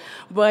that,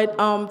 but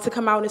to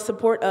come out and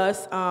support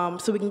us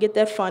so we can get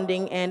that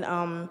funding. And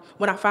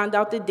when I find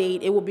out the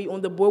date, it will be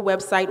on the board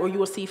website or you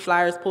will see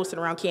flyers posted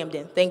around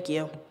Camden. Thank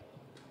you.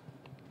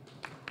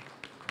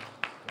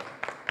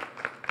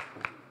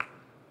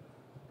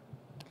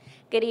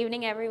 Good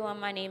evening, everyone.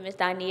 My name is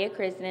Dania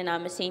Kristen, and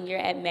I'm a senior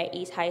at Met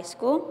East High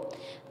School.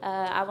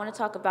 I want to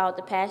talk about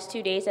the past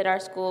 2 days at our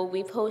school.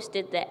 We've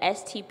hosted the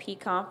STP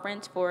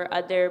conference for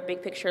other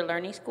big picture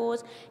learning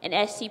schools, and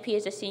STP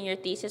is a senior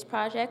thesis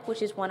project,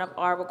 which is one of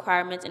our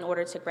requirements in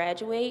order to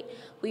graduate.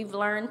 We've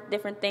learned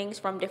different things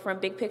from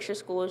different big picture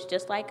schools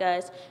just like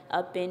us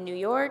up in New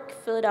York,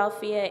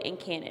 Philadelphia, and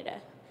Canada.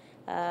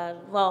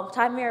 Well,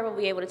 Tamira will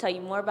be able to tell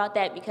you more about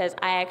that because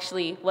I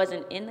actually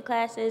wasn't in the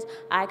classes.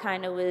 I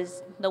kind of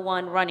was the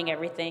one running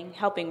everything,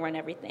 helping run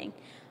everything.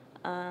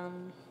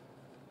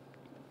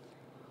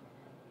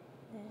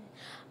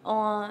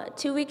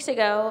 2 weeks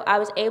ago, I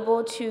was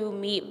able to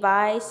meet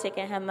Vi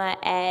Sikahema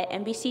at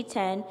NBC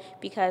 10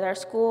 because our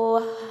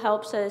school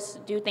helps us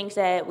do things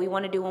that we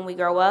want to do when we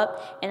grow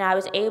up. And I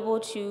was able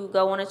to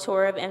go on a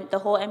tour of the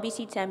whole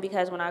NBC 10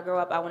 because when I grow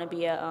up, I want to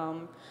be a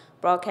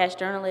broadcast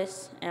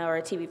journalist or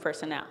a TV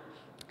personnel.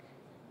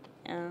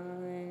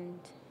 And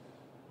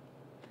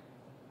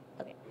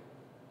okay.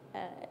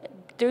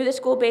 Through the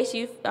school-based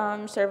youth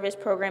service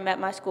program at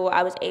my school,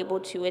 I was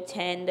able to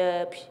attend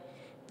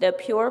the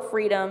Pure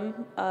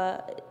Freedom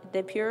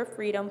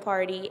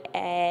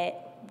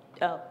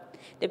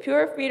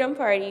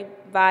Party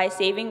by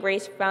Saving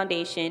Grace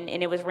Foundation,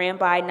 and it was ran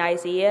by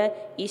Nizia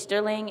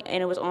Easterling,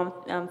 and it was on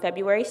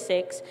February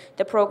 6th.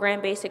 The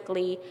program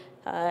basically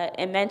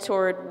and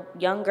mentored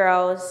young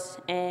girls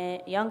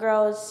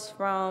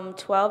from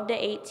 12 to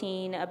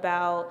 18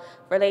 about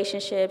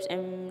relationships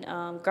and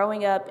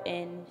growing up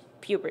in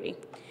puberty.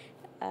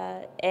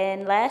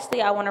 And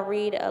lastly, I want to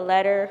read a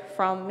letter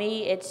from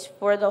me. It's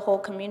for the whole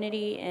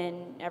community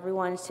and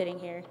everyone sitting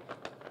here.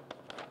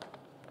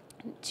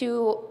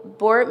 To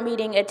board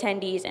meeting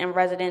attendees and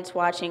residents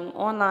watching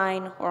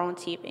online or on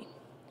TV.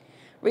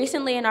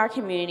 Recently in our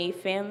community,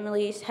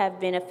 families have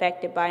been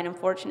affected by an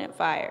unfortunate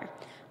fire.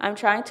 I'm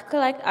trying to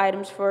collect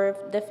items for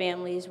the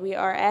families. We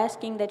are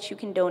asking that you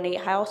can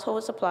donate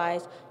household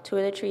supplies,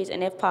 toiletries,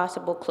 and if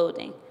possible,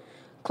 clothing.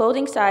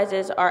 Clothing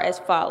sizes are as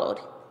followed.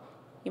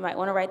 You might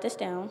want to write this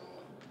down.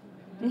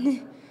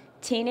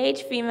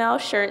 Teenage female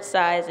shirt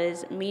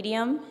sizes,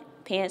 medium,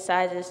 pant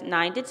sizes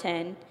 9 to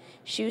 10,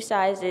 shoe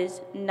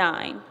sizes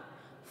 9.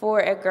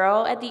 For a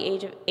girl at the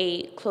age of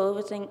 8,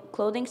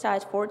 clothing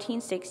size 14,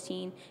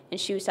 16,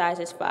 and shoe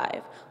sizes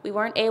 5. We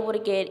weren't able to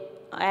get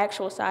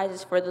actual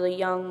sizes for the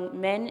young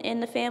men in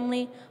the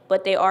family,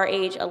 but they are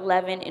age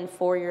 11 and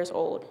 4 years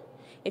old.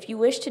 If you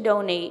wish to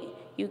donate,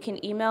 you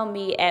can email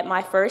me at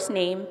my first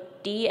name,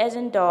 D as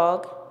in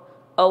dog,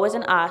 O as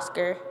in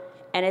Oscar,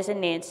 N as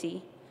in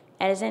Nancy,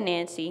 N as in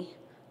Nancy,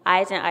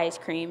 I as in ice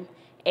cream,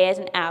 A as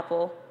in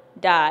apple,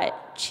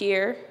 dot,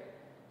 cheer,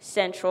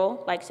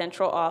 central, like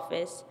central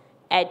office,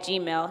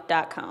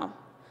 @gmail.com.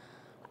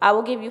 I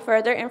will give you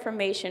further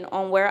information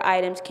on where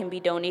items can be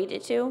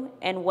donated to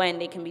and when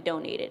they can be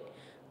donated.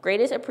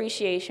 Greatest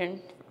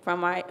appreciation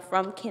from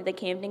the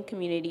Camden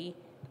community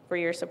for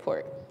your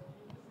support.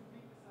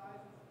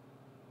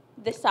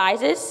 The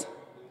sizes,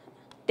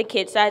 the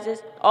kid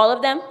sizes, all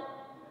of them?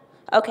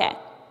 Okay.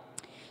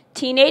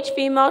 Teenage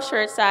female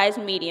shirt size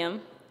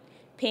medium,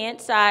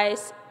 pant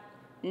size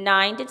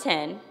 9 to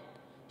 10,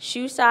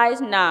 shoe size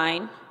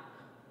 9,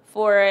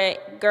 for a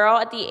girl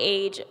at the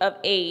age of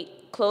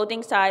 8,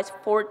 clothing size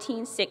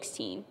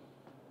 14-16,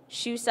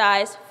 shoe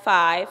size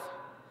 5,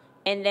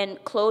 and then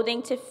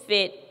clothing to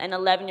fit an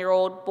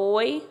 11-year-old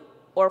boy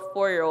or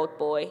 4-year-old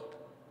boy.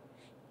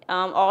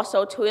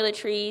 Also,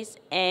 toiletries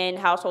and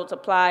household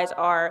supplies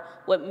are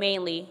what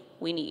mainly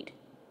we need.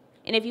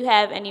 And if you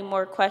have any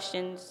more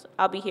questions,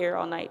 I'll be here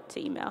all night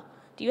to email.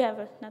 Do you have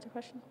another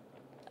question?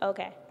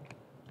 Okay.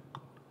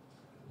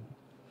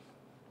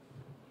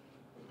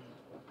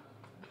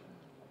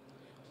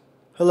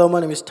 Hello, my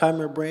name is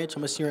Tymer Branch.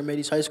 I'm a senior at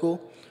Medes High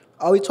School.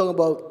 I'll be talking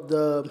about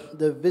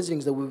the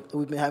visitings that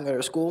we've been having at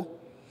our school.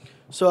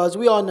 So as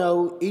we all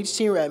know, each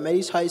senior at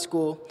Medes High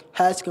School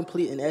has to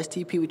complete an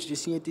STP, which is a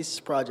senior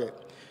thesis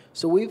project.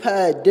 So we've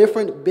had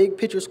different big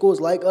picture schools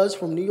like us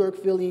from New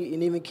York, Philly,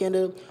 and even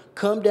Canada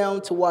come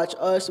down to watch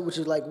us, which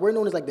is like, we're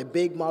known as like the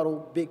big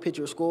model, big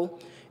picture school.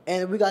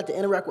 And we got to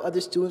interact with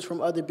other students from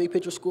other big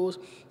picture schools.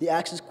 They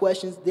asked us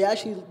questions. They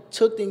actually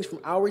took things from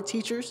our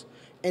teachers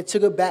and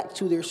took it back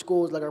to their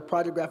schools, like our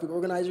project graphic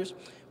organizers,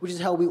 which is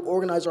how we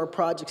organize our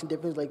projects and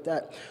different things like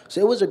that.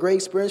 So it was a great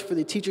experience for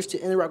the teachers to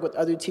interact with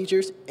other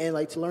teachers and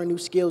like to learn new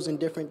skills in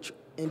different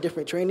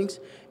trainings.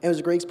 And it was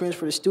a great experience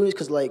for the students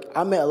because like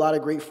I met a lot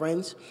of great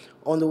friends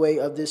on the way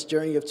of this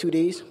journey of 2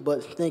 days,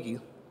 but thank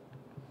you.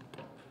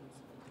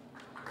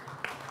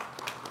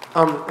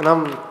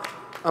 And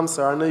I'm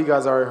sorry, I know you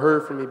guys already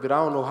heard from me, but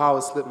I don't know how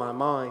it slipped my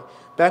mind.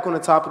 Back on the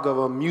topic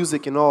of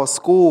music in all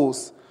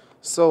schools,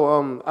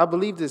 so I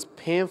believe this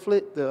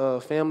pamphlet,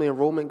 the family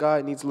enrollment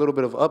guide, needs a little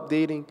bit of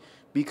updating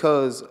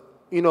because,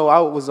 you know, I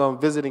was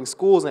visiting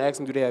schools and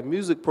asking do they have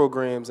music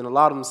programs, and a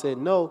lot of them said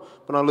no.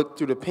 When I looked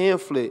through the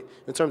pamphlet,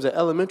 in terms of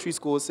elementary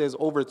school, it says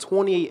over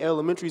 28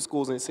 elementary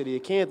schools in the city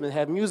of Camden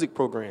have music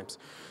programs.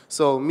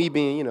 So me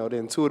being, you know, the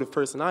intuitive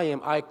person I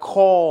am, I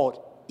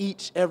called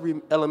every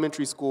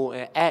elementary school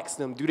and asked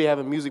them, do they have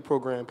a music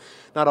program?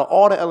 Now, of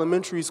all the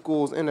elementary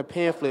schools in the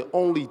pamphlet,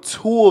 only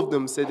 2 of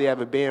them said they have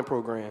a band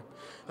program.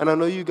 And I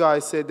know you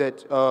guys said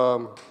that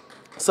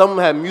some of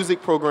them have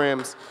music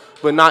programs,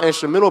 but not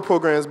instrumental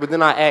programs, but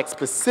then I asked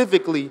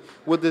specifically,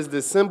 what does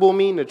the symbol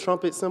mean, the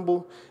trumpet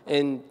symbol?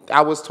 And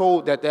I was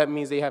told that that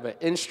means they have an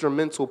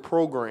instrumental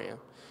program.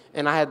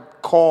 And I had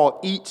called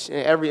each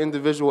and every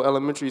individual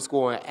elementary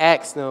school and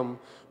asked them,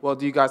 well,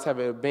 do you guys have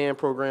a band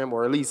program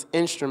or at least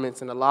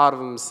instruments? And a lot of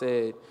them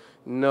said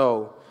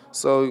no.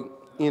 So,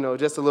 you know,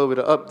 just a little bit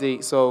of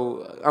update.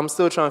 So I'm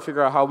still trying to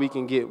figure out how we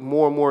can get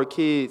more and more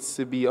kids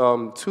to be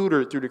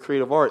tutored through the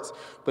creative arts.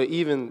 But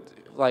even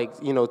like,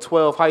 you know,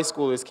 12 high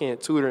schoolers can't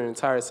tutor the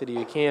entire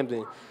city of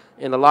Camden.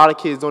 And a lot of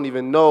kids don't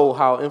even know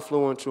how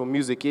influential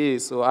music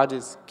is. So I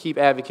just keep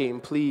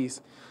advocating,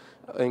 please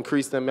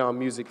increase the amount of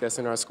music that's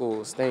in our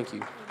schools. Thank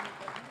you.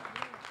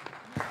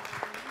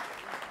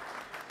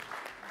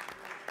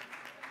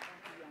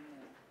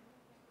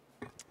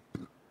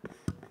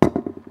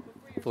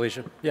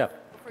 Felicia? Yeah.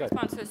 For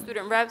response to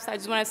student reps, I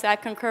just want to say I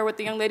concur with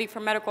the young lady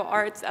from medical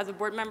arts. As a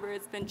board member,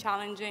 it's been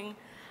challenging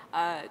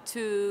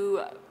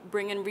to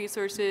bring in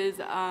resources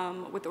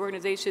with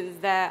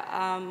organizations that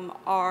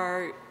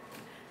are,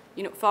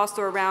 you know,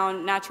 foster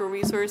around natural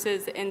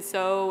resources. And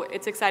so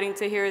it's exciting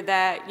to hear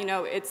that, you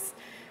know, it's,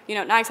 you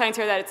know, not exciting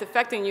to hear that it's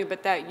affecting you,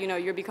 but that, you know,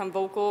 you've become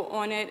vocal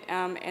on it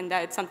and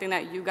that it's something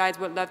that you guys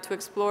would love to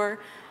explore.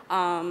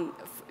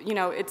 You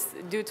know, it's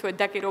due to a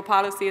decadal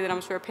policy that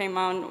I'm sure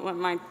Paymon wouldn't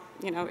mind,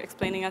 you know,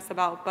 explaining us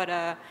about,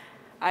 but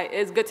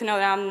it's good to know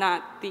that I'm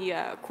not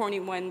the corny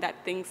one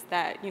that thinks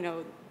that, you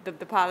know,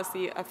 the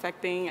policy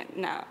affecting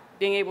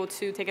being able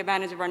to take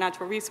advantage of our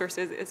natural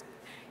resources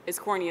is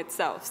corny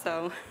itself.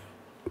 So.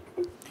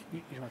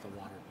 You don't have the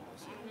water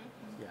policy.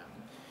 Yeah.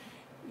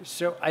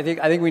 So I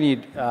think we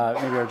need maybe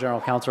our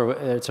general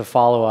counsel to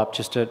follow up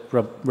just to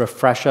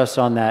refresh us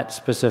on that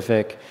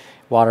specific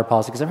water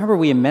policy, because I remember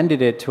we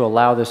amended it to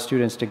allow the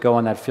students to go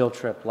on that field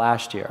trip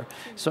last year.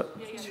 So.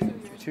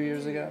 2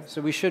 years ago.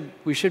 So we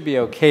should be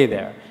okay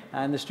there.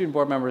 And the student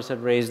board members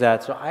had raised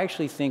that. So I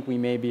actually think we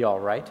may be all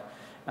right.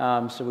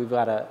 So we've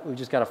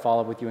just got to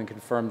follow up with you and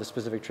confirm the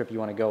specific trip you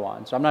want to go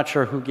on. So I'm not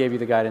sure who gave you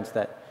the guidance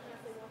that.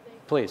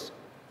 Please.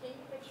 Can you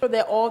make sure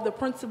that all the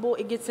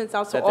it gets sent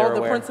out to all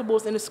the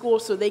principals in the school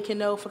so they can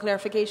know for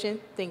clarification?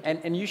 Thank you.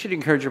 And you should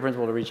encourage your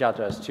principal to reach out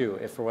to us too,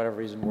 if for whatever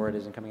reason word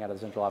isn't coming out of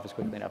the central office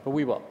quickly enough. But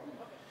we will.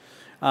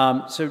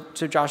 So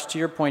Josh, to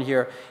your point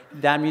here,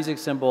 that music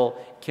symbol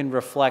can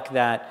reflect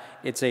that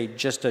it's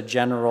just a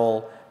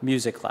general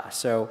music class.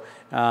 So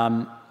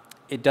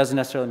it doesn't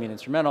necessarily mean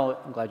instrumental.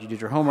 I'm glad you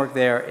did your homework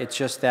there. It's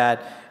just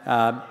that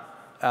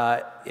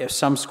if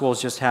some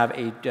schools just have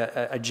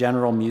a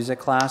general music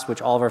class,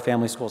 which all of our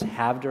family schools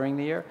have during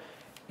the year,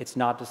 it's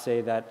not to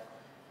say that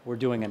we're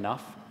doing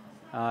enough.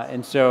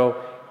 And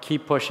so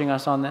keep pushing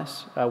us on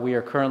this. We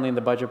are currently in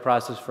the budget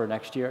process for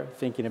next year,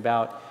 thinking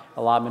about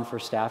allotment for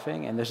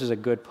staffing, and this is a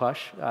good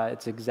push.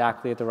 It's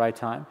exactly at the right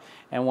time.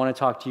 And I want to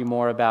talk to you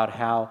more about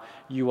how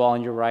you all,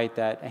 and you're right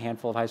that a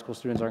handful of high school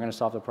students aren't going to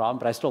solve the problem,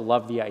 but I still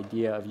love the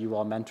idea of you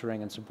all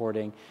mentoring and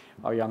supporting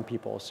our young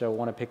people. So I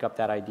want to pick up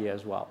that idea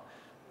as well.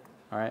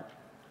 All right?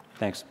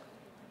 Thanks.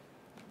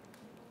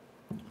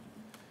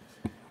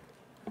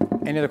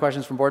 Any other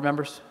questions from board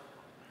members?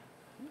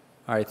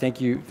 All right,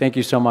 thank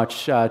you so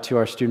much to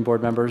our student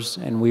board members,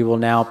 and we will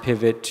now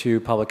pivot to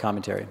public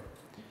commentary.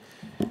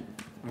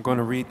 I'm going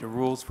to read the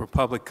rules for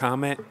public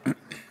comment.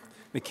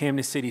 The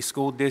Camden City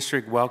School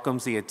District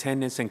welcomes the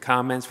attendance and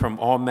comments from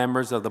all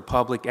members of the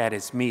public at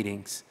its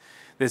meetings.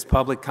 This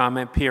public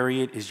comment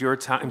period is your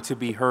time to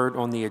be heard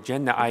on the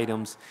agenda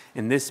items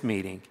in this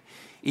meeting.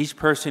 Each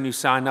person who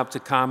signed up to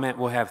comment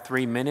will have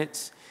 3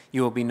 minutes.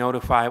 You will be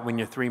notified when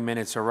your 3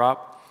 minutes are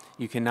up.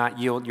 You cannot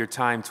yield your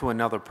time to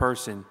another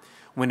person.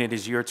 When it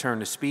is your turn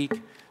to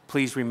speak,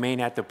 please remain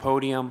at the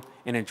podium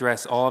and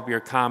address all of your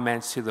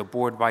comments to the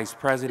board vice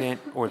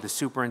president or the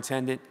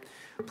superintendent.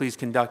 Please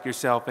conduct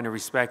yourself in a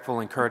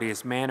respectful and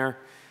courteous manner.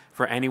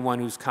 For anyone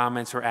whose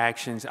comments or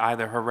actions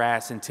either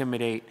harass,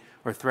 intimidate,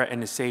 or threaten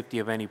the safety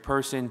of any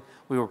person,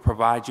 we will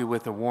provide you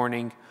with a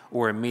warning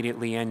or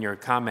immediately end your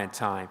comment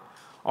time.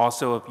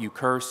 Also, if you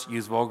curse,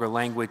 use vulgar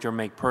language, or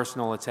make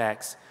personal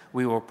attacks,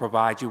 we will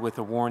provide you with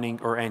a warning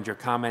or end your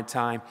comment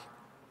time.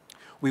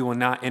 We will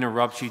not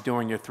interrupt you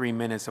during your 3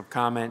 minutes of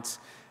comments.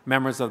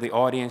 Members of the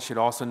audience should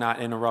also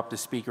not interrupt the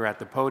speaker at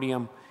the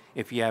podium.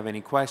 If you have any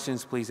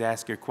questions, please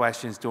ask your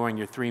questions during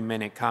your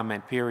 3-minute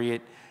comment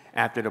period.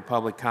 After the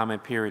public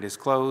comment period is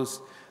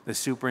closed, the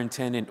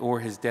superintendent or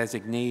his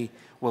designee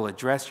will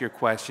address your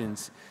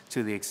questions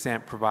to the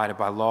extent provided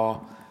by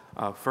law.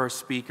 First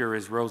speaker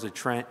is Rosa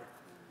Trent.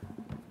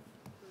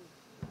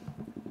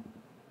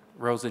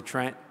 Rosa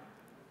Trent.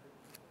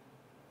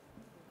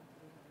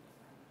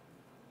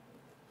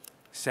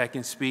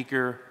 Second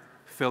speaker,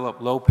 Philip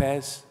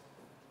Lopez.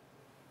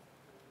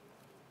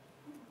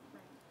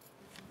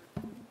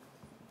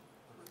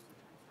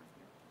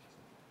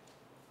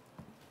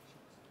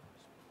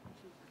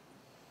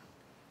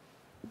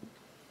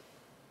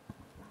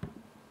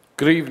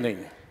 Good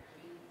evening,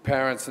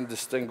 parents and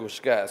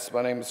distinguished guests.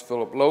 My name is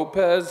Philip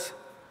Lopez.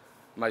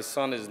 My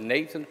son is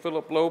Nathan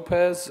Philip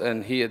Lopez,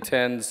 and he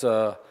attends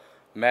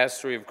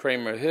Mastery of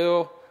Kramer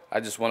Hill.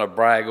 I just want to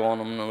brag on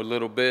him a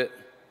little bit.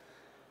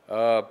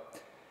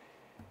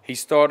 He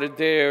started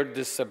there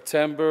this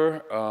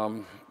September.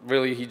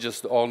 Really, he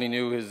just only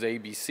knew his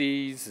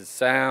ABCs, his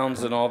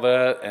sounds, and all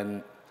that.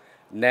 And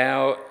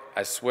now,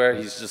 I swear,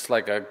 he's just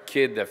like a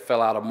kid that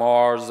fell out of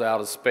Mars,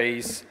 out of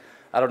space.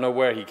 I don't know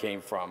where he came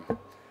from.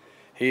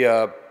 He's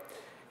a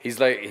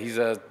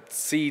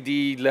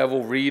CD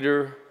level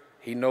reader.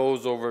 He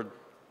knows over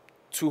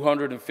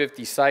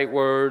 250 sight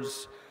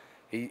words.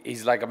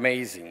 He's like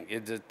amazing.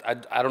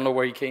 I don't know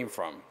where he came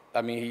from.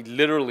 I mean, he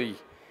literally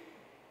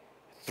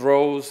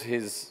throws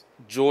his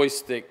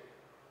joystick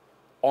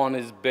on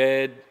his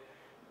bed,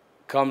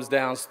 comes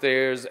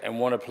downstairs and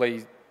want to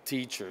play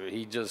teacher.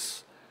 He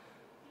tells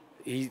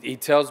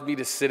me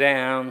to sit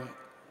down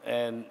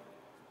and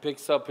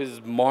picks up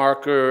his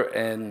marker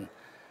and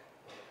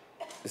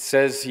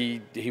says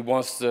he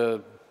wants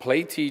to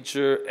play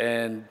teacher,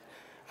 and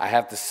I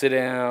have to sit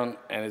down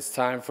and it's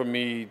time for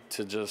me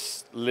to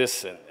just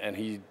listen. And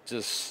he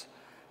just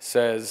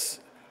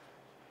says,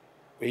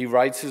 he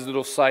writes his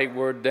little sight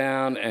word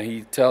down and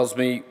he tells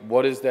me,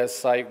 what is that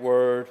sight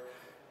word?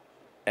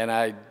 And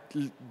I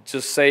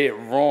just say it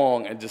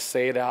wrong and just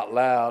say it out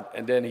loud.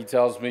 And then he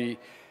tells me,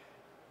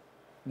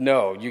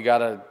 no, you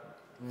gotta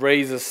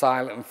raise a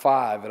silent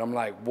 5. And I'm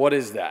like, what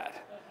is that?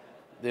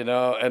 You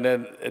know, and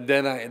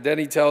then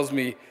he tells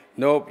me,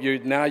 nope,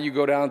 now you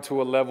go down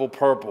to a level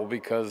purple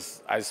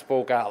because I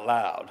spoke out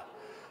loud.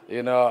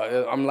 You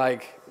know, I'm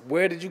like,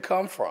 where did you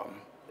come from?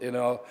 You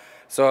know,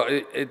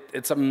 so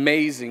it's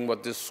amazing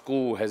what this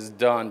school has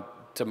done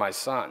to my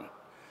son.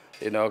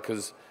 You know,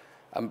 because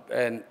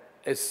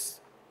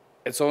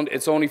it's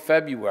only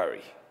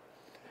February,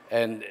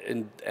 and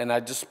I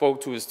just spoke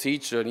to his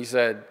teacher, and he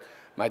said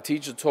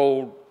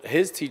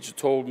his teacher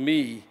told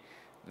me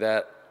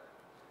that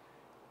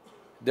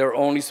they're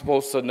only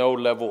supposed to know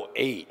level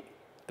 8,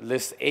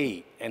 list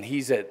 8, and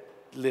he's at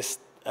list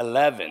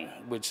 11,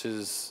 which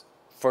is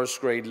first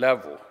grade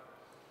level,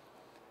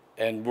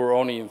 and we're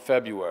only in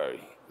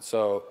February.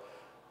 So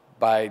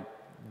by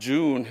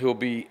June, he'll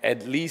be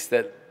at least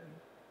at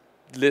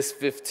list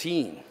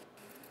 15.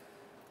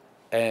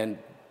 And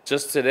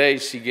just today,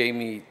 she gave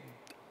me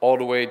all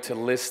the way to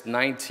list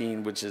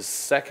 19, which is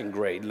second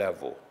grade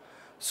level.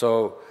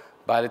 So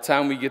by the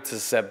time we get to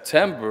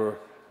September,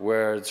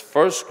 where it's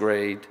first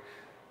grade,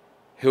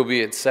 he'll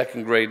be at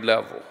second grade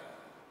level.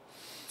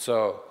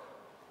 So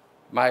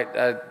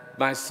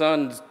my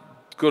son's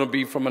gonna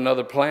be from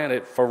another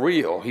planet for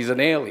real. He's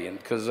an alien,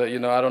 because you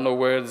know, I don't know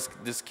where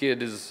this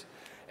kid is,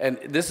 and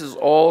this is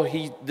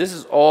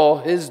all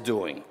his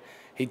doing.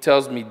 He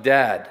tells me,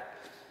 Dad,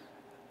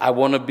 I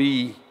want to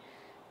be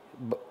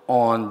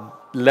on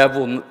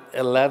level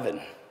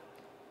 11.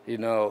 You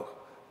know,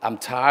 I'm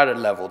tired of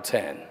level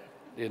 10.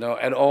 You know,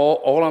 and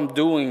all I'm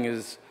doing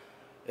is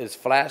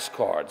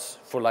flashcards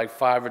for like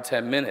 5 or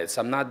 10 minutes.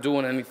 I'm not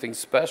doing anything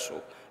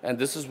special. And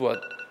this is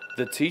what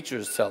the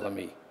teacher's telling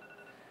me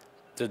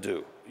to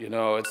do. You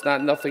know, it's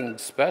not nothing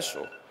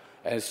special.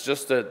 And it's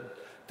just the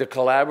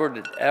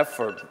collaborative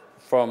effort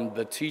from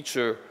the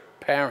teacher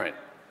parent.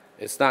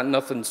 It's not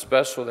nothing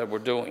special that we're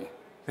doing.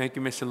 Thank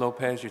you, Mr.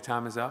 Lopez. Your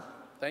time is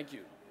up. Thank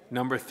you.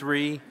 Number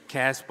 3,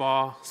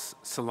 Casbah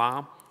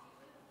Salam.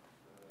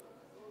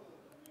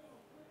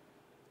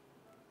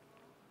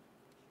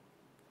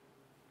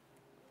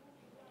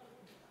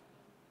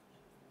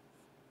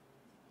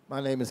 My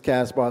name is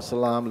Casbah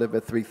Salam, live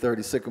at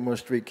 330 Sycamore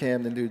Street,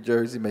 Camden, New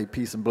Jersey. May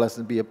peace and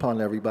blessings be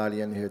upon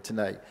everybody in here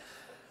tonight.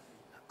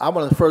 I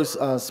want to first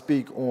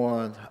speak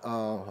on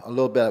a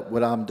little bit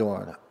what I'm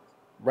doing.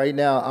 Right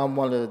now, I'm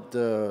one of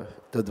the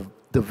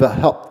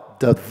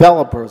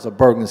developers of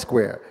Bergen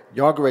Square.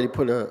 Y'all already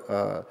put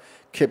a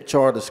KIPP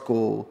charter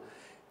school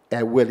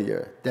at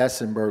Whittier.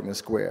 That's in Bergen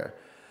Square.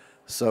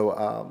 So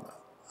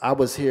I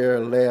was here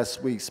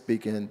last week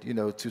speaking, you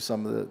know, to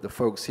some of the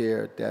folks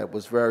here that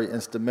was very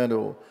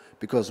instrumental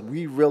because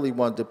we really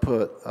wanted to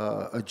put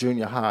a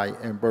junior high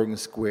in Bergen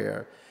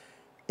Square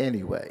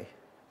anyway.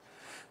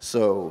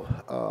 So,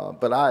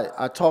 but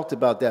I talked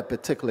about that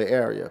particular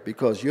area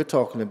because you're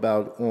talking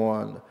about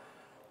on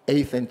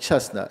 8th and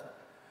Chestnut.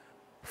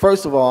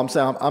 First of all, I'm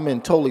saying I'm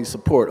in totally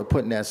support of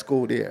putting that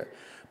school there.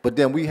 But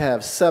then we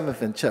have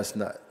 7th and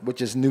Chestnut,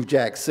 which is New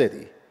Jack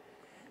City.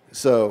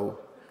 So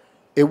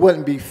it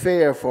wouldn't be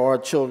fair for our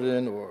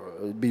children or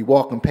be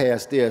walking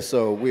past there.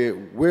 So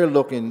we're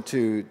looking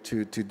to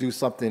do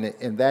something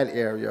in that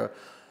area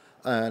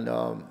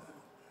and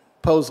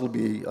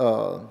supposedly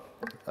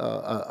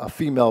a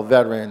female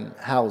veteran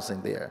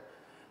housing there.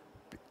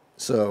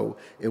 So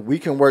if we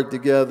can work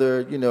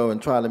together, you know,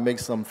 and try to make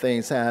some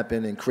things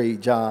happen and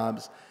create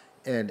jobs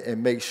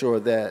and make sure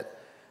that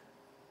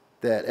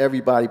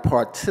everybody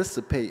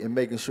participate in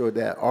making sure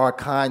that our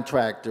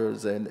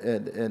contractors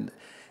and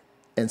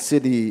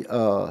city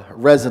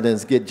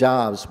residents get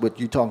jobs, but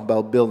you talking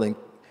about building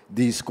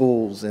these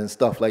schools and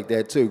stuff like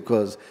that too,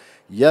 because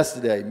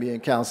yesterday me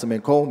and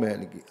Councilman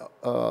Coleman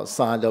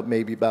signed up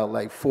maybe about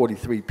like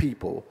 43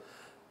 people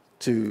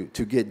to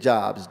get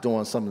jobs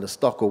doing some of the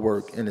stucco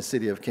work in the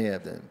city of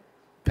Camden,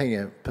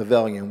 paying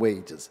pavilion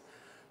wages.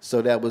 So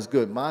that was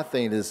good. My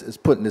thing is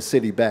putting the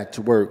city back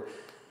to work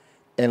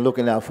and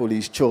looking out for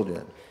these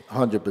children,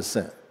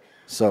 100%.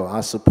 So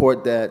I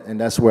support that, and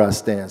that's where I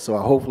stand. So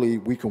hopefully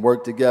we can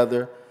work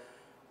together,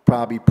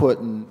 probably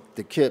putting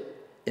the KIPP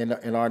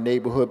in our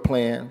neighborhood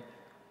plan,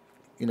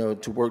 you know,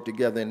 to work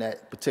together in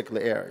that particular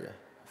area.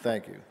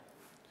 Thank you.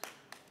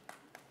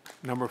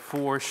 Number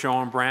 4,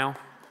 Sean Brown.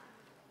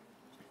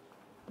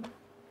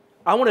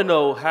 I want to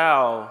know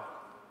how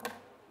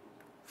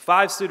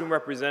 5 student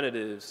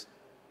representatives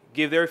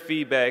give their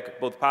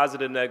feedback, both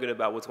positive and negative,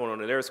 about what's going on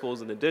in their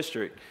schools in the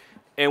district.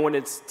 And when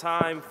it's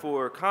time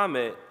for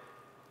comment,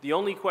 the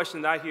only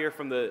question that I hear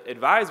from the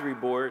advisory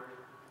board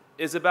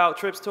is about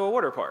trips to a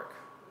water park.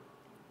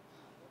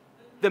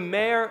 The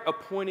mayor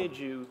appointed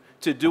you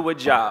to do a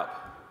job,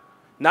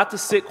 not to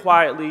sit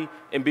quietly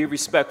and be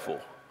respectful.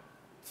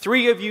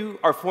 3 of you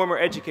are former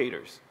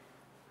educators.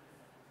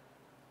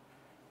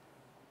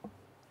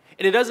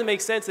 And it doesn't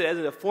make sense that as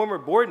a former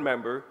board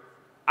member,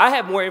 I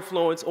have more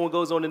influence on what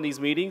goes on in these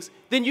meetings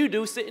than you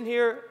do sitting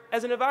here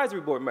as an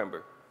advisory board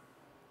member.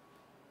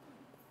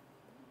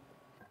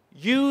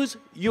 Use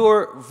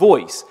your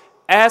voice,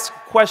 ask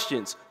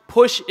questions,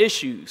 push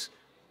issues.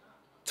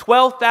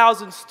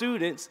 12,000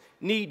 students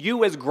need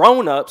you as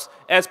grown-ups,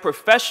 as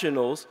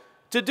professionals,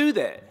 to do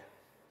that.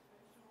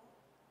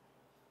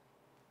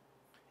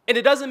 And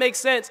it doesn't make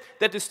sense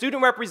that the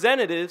student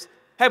representatives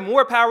have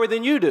more power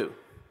than you do.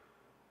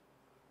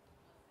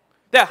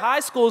 That high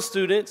school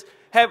students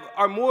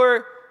are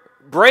more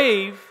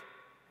brave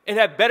and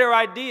have better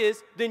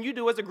ideas than you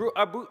do as a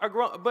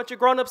bunch of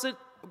grown-ups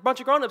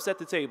at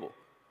the table.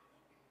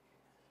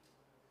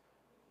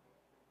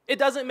 It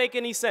doesn't make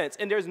any sense,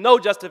 and there's no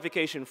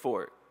justification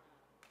for it.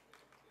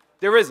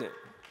 There isn't,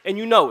 and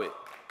you know it.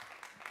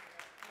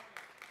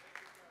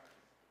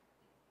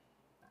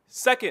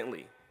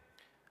 Secondly,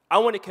 I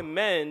want to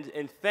commend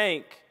and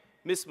thank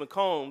Ms.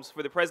 McCombs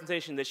for the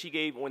presentation that she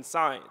gave on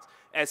science.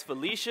 As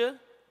Felicia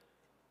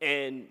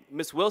and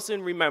Ms.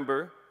 Wilson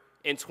remember,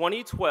 in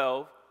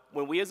 2012,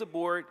 when we as a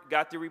board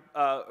got the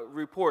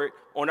report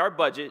on our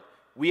budget,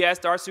 we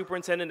asked our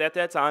superintendent at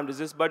that time, does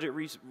this budget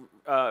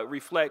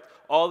reflect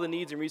all the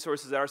needs and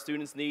resources that our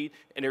students need?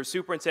 And their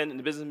superintendent and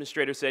the business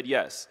administrator said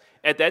yes.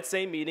 At that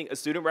same meeting, a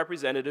student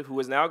representative who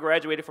has now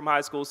graduated from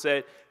high school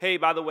said, hey,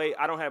 by the way,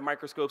 I don't have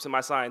microscopes in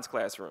my science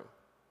classroom.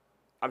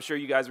 I'm sure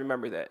you guys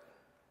remember that.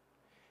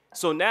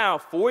 So now,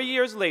 4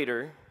 years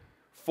later,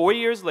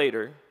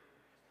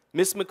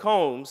 Ms.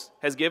 McCombs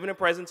has given a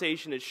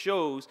presentation that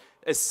shows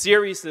a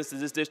seriousness that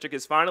this district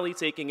is finally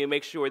taking and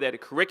make sure that a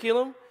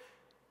curriculum,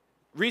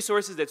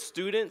 resources that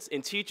students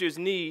and teachers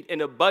need,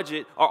 and a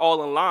budget are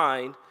all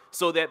aligned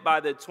so that by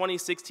the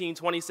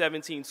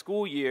 2016-2017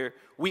 school year,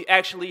 we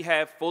actually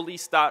have fully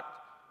stocked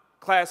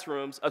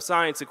classrooms of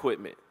science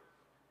equipment.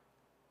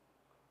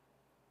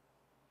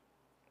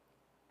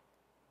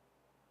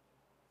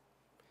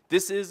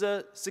 This is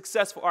a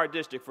success for our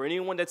district. For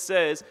anyone that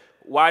says,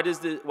 why does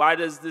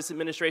this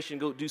administration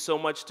do so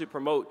much to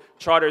promote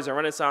charters and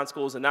Renaissance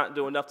schools and not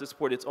do enough to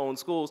support its own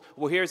schools?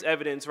 Well, here's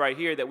evidence right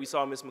here that we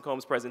saw in Ms.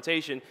 McComb's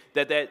presentation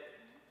that that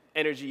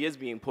energy is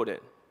being put in.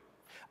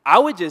 I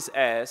would just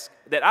ask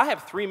that I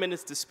have 3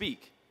 minutes to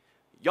speak.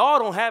 Y'all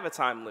don't have a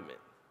time limit.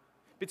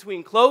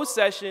 Between closed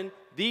session,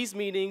 these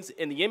meetings,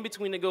 and the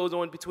in-between that goes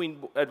on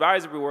between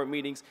advisory board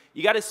meetings,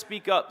 you got to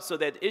speak up so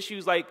that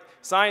issues like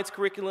science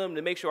curriculum,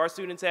 to make sure our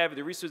students have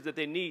the resources that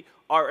they need,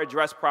 are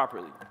addressed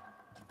properly.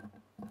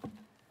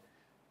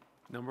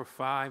 Number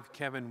 5,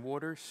 Kevin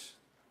Waters.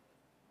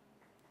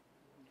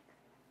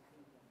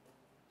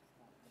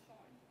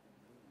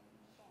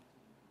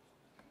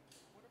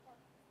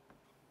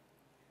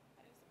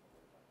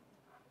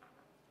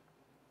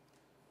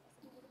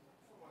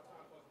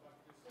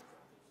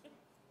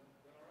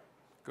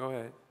 Go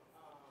ahead.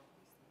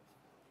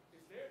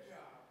 It's their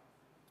job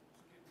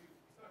to get you.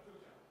 It's not your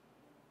job.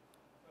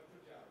 It's not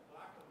your job.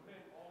 Well, I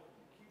commend all of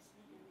you. Keep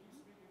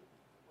speaking,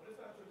 but it's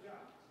not your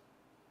job.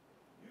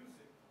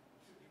 Music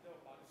should be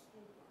done by the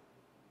school board.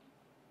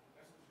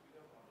 That's what should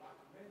be done by. I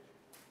commend you.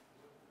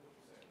 What you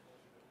saying?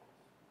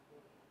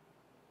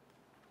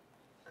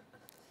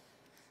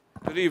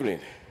 Good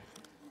evening.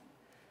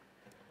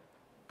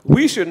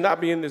 We should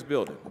not be in this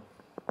building.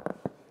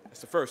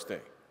 That's the first thing.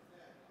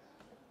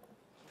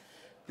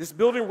 This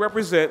building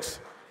represents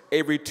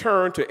a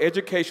return to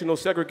educational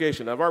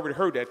segregation. I've already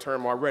heard that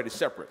term already,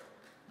 separate.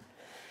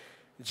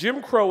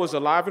 Jim Crow is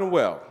alive and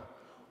well,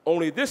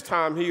 only this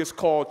time he is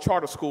called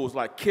charter schools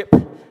like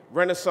KIPP,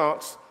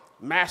 Renaissance,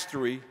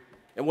 Mastery,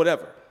 and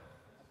whatever.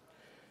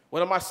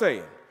 What am I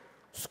saying?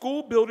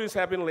 School buildings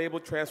have been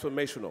labeled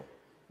transformational.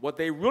 What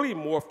they really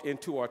morphed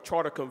into are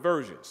charter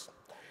conversions.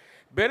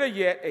 Better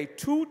yet, a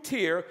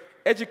two-tier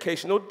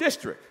educational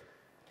district.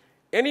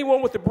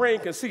 Anyone with a brain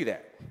can see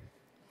that.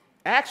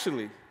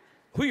 Actually,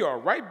 we are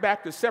right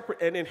back to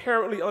separate and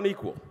inherently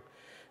unequal.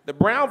 The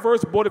Brown v.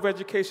 Board of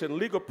Education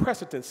legal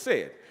precedent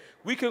said,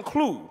 we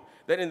conclude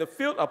that in the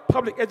field of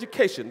public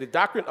education, the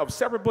doctrine of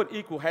separate but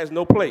equal has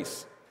no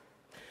place.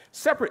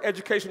 Separate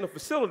educational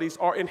facilities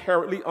are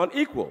inherently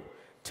unequal.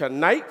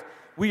 Tonight,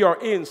 we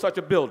are in such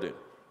a building,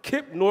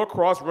 KIPP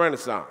Norcross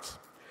Renaissance.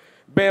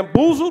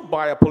 Bamboozled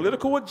by a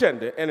political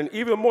agenda and an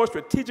even more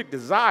strategic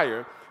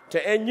desire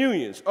to end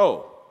unions.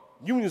 Oh,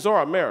 unions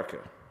are America.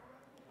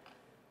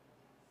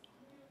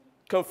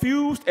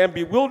 Confused and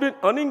bewildered,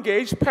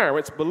 unengaged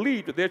parents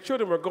believed that their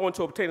children were going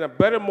to obtain a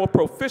better, more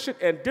proficient,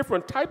 and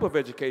different type of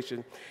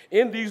education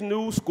in these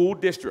new school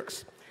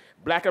districts.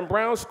 Black and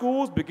brown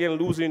schools began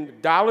losing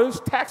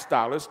dollars, tax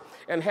dollars,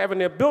 and having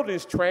their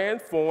buildings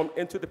transformed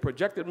into the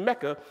projected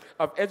mecca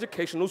of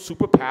educational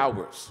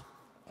superpowers.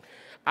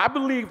 I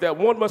believe that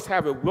one must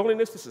have a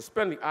willingness to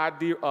suspend the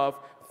idea of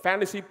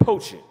fantasy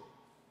poaching.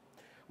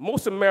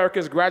 Most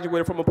Americans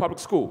graduated from a public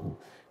school.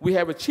 We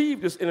have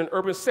achieved this in an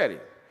urban setting.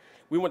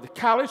 We went to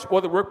college or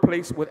the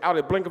workplace without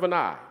a blink of an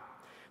eye.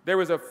 There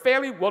is a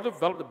fairly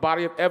well-developed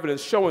body of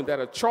evidence showing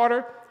that a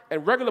charter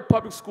and regular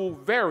public school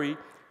vary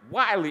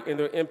widely in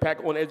their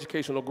impact on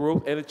educational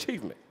growth and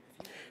achievement.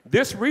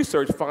 This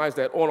research finds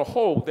that on a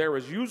whole, there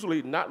is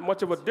usually not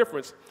much of a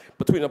difference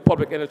between a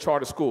public and a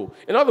charter school.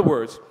 In other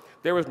words,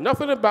 there is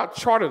nothing about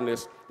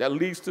charterness that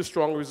leads to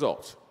strong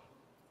results,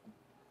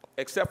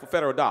 except for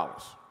federal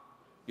dollars.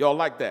 Y'all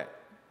like that?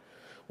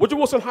 Woodrow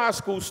Wilson High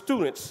School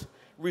students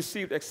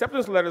received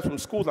acceptance letters from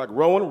schools like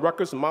Rowan,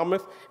 Rutgers,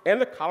 Monmouth, and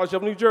the College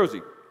of New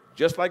Jersey,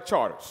 just like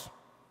charters.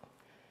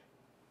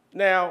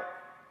 Now,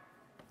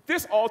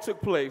 this all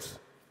took place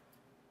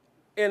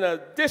in a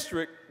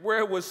district where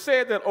it was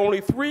said that only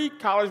 3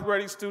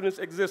 college-ready students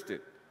existed.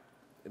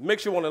 It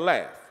makes you want to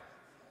laugh.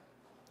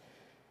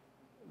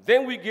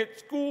 Then we get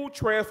school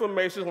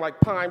transformations like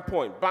Pine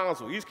Point,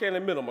 Bownsville, East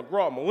Camden Middle,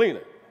 McGraw,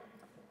 Molina.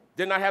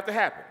 Did not have to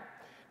happen.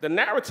 The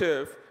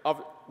narrative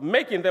of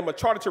making them a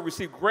charter to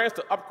receive grants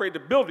to upgrade the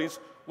buildings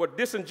were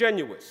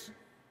disingenuous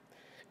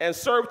and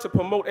served to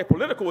promote a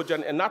political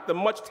agenda and not the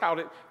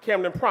much-touted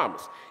Camden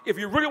promise. If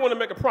you really want to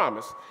make a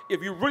promise,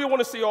 if you really want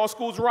to see all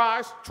schools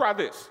rise, try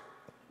this.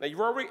 Now, you've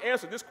already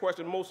answered this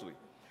question mostly.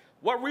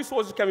 What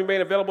resources can be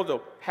made available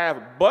to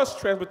have bus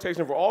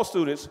transportation for all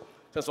students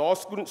since all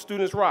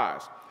students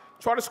rise?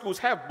 Charter schools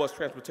have bus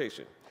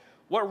transportation.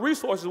 What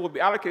resources will be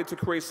allocated to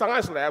create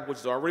science lab, which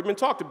has already been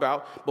talked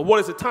about, but what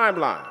is the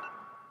timeline?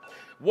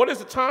 What is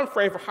the time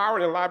frame for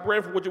hiring a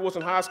librarian for Woodrow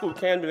Wilson High School,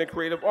 Camden, and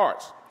Creative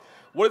Arts?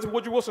 What does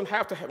Woodrow Wilson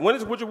have to have? When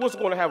is Woodrow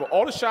Wilson going to have an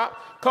auto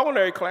shop,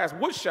 culinary class,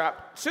 wood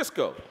shop,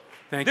 Cisco?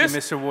 Thank you,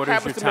 Mr.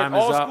 Waters. Your time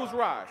is all up. schools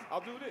rise.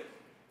 I'll do this.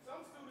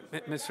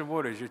 Mr.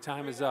 Waters, your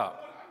time is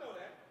up. I know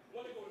that.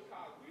 Want to go to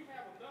college. We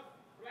have enough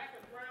black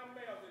and brown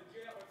males in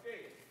jail or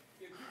dead.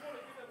 If you want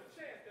to give them a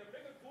chance, then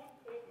make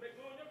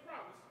good on your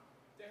promise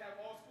to have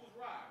all schools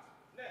rise.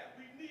 Now,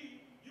 we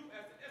need you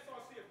as the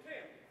SRC of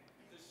Camden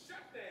to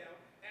shut down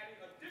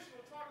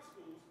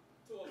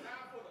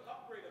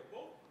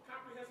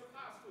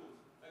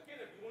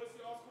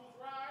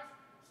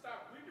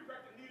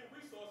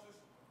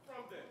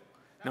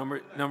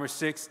Number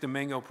 6,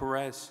 Domingo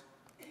Perez.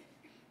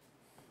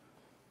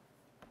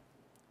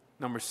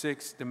 Number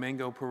 6,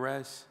 Domingo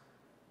Perez.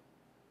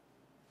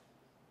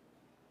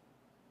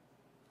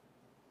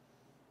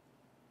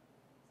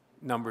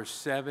 Number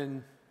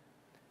 7,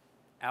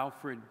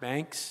 Alfred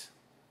Banks.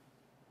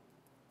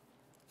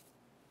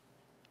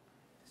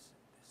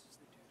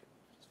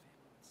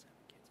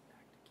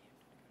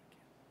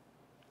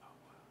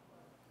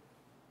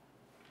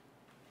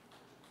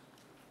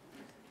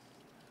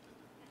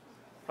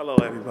 Hello,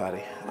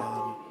 everybody.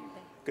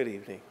 Good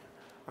evening.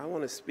 I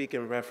want to speak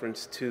in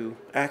reference to,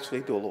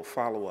 actually do a little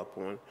follow-up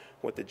on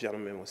what the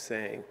gentleman was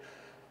saying.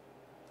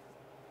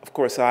 Of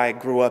course, I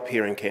grew up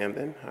here in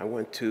Camden. I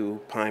went to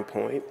Pine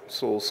Point,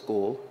 Sewell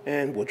School,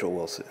 and Woodrow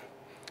Wilson.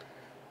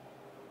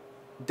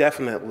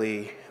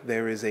 Definitely,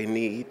 there is a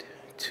need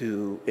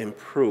to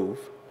improve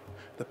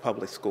the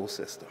public school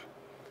system,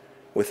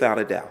 without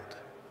a doubt.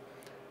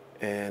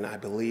 And I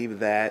believe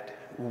that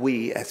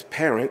we, as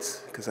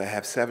parents, because I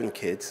have 7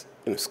 kids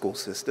in the school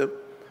system,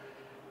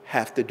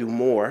 have to do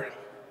more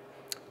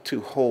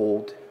to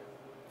hold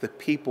the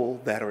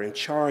people that are in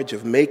charge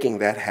of making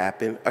that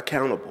happen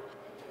accountable.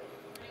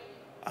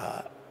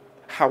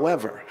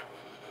 However,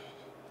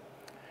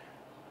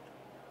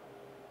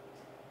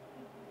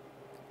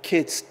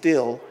 kids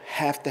still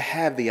have to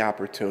have the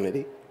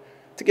opportunity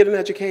to get an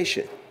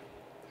education,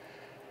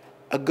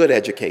 a good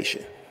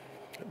education.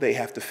 They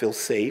have to feel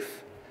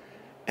safe,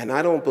 and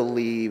I don't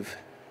believe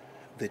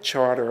the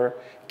charter,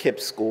 KIPP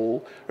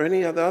school, or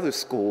any of the other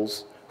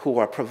schools who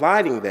are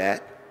providing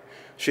that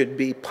should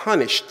be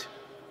punished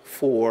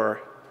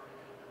for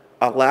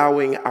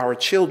allowing our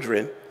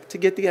children to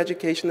get the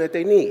education that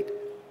they need.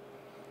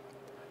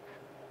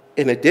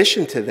 In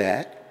addition to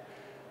that,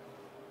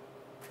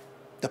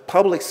 the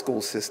public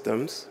school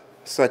systems,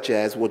 such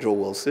as Woodrow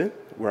Wilson,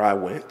 where I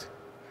went,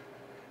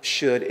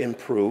 should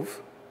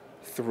improve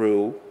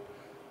through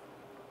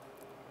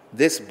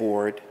this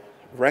board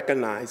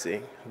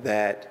recognizing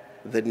that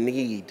the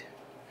need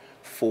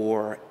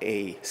for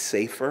a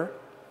safer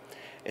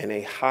and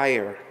a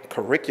higher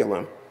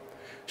curriculum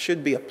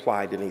should be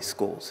applied in these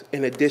schools,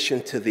 in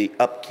addition to the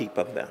upkeep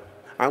of them.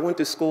 I went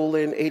to school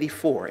in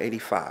 '84,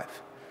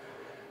 '85.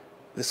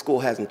 The school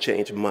hasn't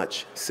changed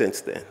much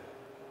since then.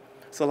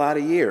 It's a lot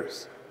of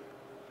years.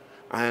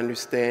 I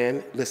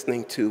understand,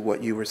 listening to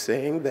what you were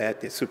saying,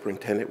 that the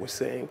superintendent was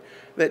saying,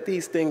 that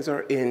these things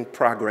are in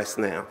progress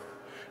now,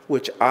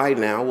 which I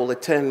now will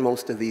attend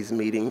most of these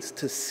meetings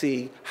to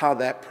see how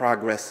that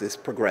progress is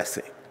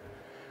progressing.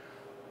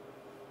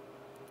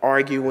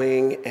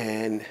 Arguing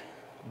and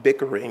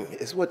bickering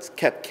is what's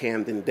kept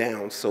Camden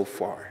down so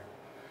far.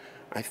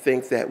 I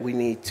think that we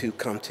need to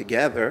come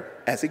together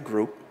as a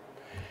group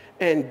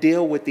and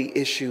deal with the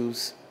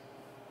issues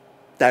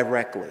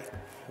directly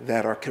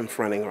that are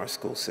confronting our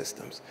school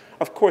systems.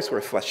 Of course, we're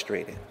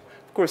frustrated.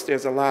 Of course,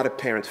 there's a lot of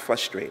parents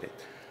frustrated.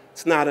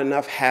 It's not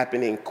enough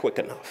happening quick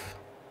enough.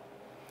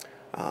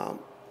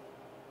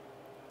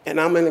 And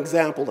I'm an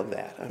example of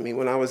that. I mean,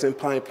 when I was in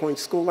Pine Point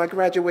School, I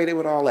graduated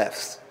with all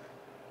Fs.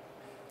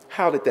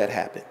 How did that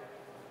happen?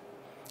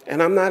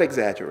 And I'm not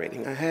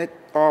exaggerating. I had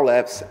all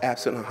Fs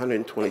absent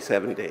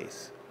 127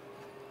 days,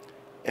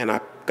 and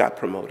I got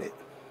promoted.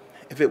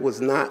 If it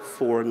was not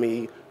for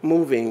me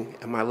moving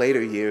in my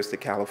later years to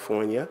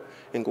California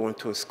and going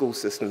to a school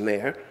system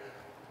there,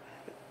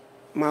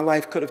 my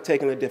life could have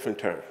taken a different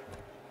turn.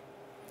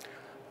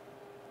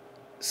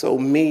 So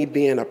me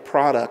being a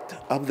product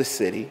of the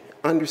city,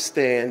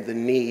 understand the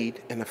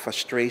need and the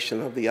frustration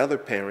of the other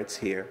parents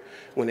here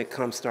when it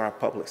comes to our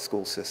public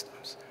school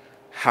systems.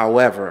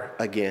 However,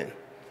 again,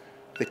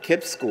 the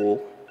KIPP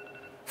school,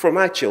 for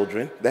my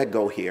children that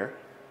go here,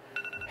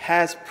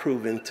 has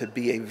proven to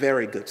be a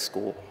very good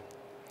school.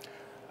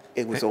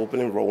 It was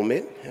open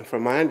enrollment, and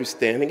from my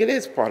understanding, it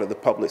is part of the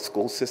public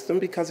school system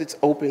because it's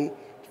open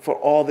for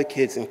all the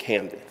kids in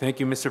Camden.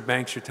 Thank you, Mr.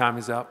 Banks. Your time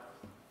is up.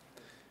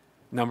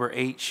 Number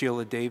 8,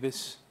 Sheila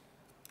Davis.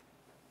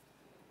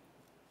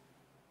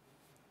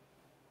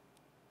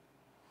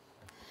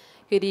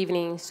 Good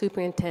evening,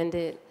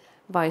 Superintendent,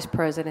 Vice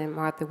President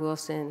Martha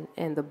Wilson,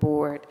 and the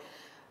board.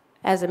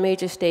 As a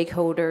major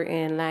stakeholder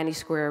in Laney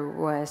Square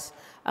West,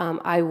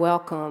 I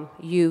welcome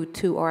you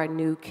to our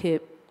new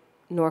KIPP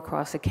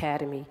Norcross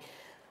Academy.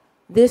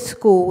 This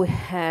school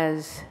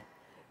has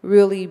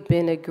really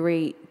been a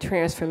great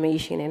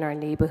transformation in our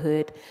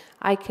neighborhood.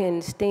 I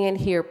can stand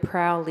here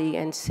proudly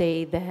and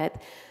say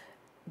that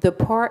the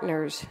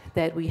partners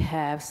that we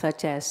have,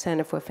 such as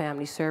Center for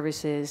Family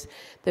Services,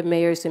 the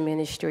Mayor's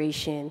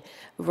Administration,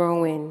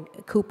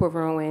 Cooper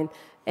Rowan,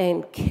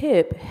 and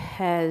KIPP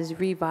has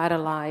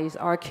revitalized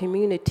our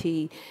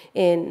community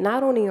in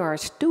not only our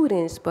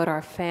students, but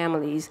our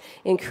families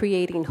in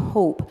creating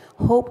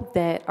hope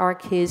that our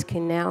kids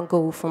can now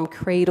go from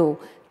cradle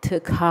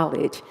to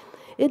college.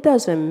 It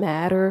doesn't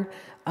matter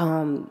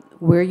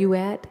where you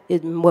at.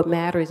 What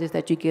matters is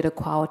that you get a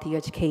quality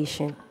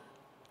education.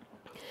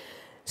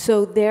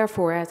 So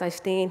therefore, as I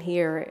stand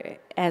here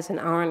as an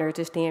honor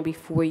to stand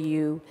before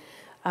you,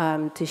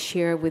 to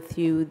share with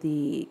you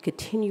the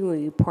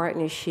continuing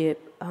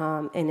partnership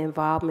and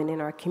involvement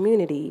in our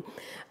community.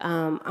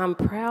 I'm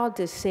proud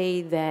to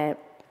say that,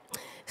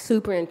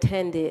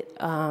 Superintendent,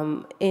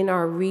 in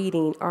our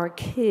reading, our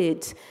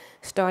kids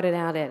started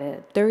out at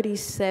a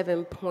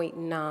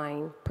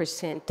 37.9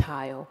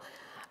 percentile.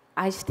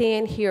 I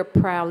stand here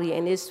proudly,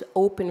 and it's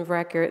open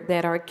record,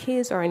 that our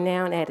kids are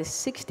now at a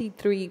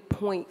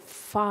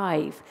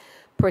 63.5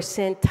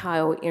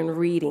 percentile in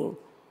reading.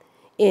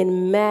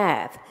 In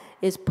math,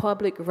 it's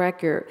public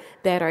record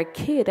that our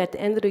kid at the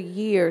end of the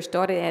year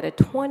started at a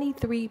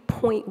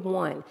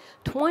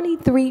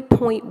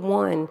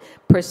 23.1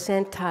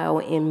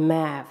 percentile in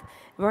math.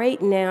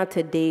 Right now,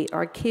 to date,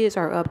 our kids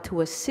are up to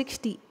a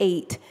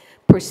 68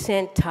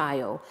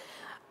 percentile.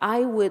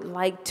 I would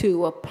like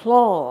to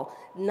applaud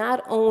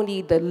not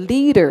only the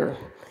leader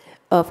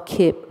of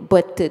KIPP,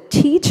 but the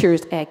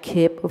teachers at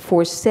KIPP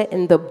for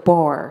setting the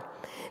bar.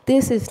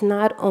 This is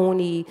not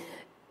only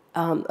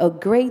a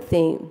great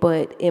thing,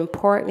 but in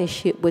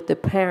partnership with the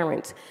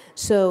parents.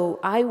 So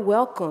I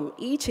welcome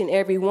each and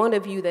every one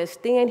of you that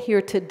stand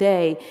here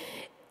today.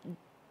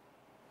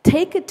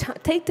 Take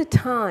the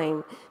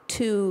time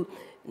to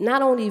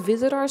not only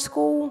visit our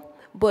school,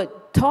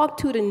 but talk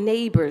to the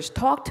neighbors,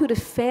 talk to the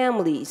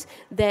families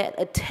that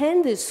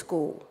attend this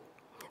school.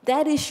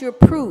 That is your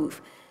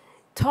proof.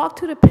 Talk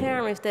to the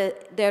parents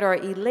that are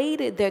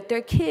elated that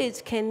their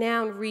kids can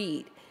now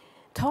read.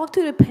 Talk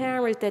to the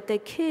parents that their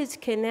kids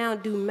can now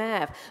do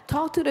math.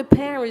 Talk to the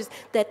parents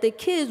that their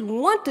kids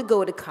want to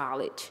go to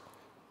college.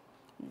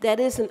 That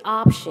is an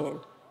option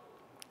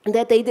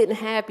that they didn't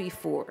have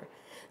before.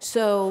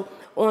 So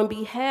on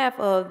behalf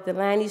of the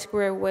Laney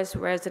Square West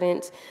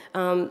residents,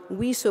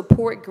 we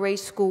support great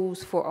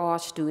schools for all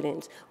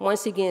students.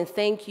 Once again,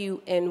 thank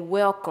you and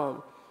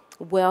welcome.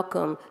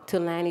 Welcome to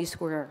Laney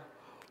Square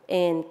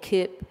and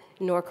KIPP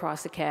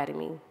Norcross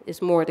Academy.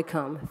 There's more to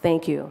come.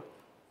 Thank you.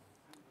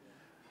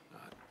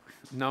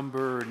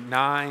 Number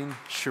 9,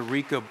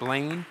 Sharika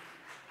Blaine.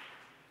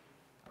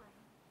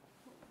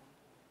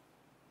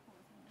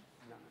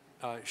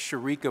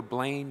 Sharika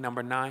Blaine,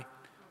 number 9.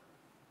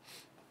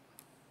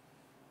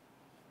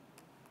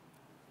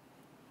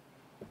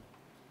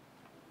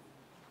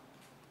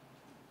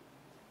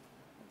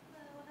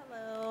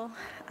 Hello.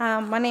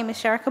 My name is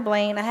Sharika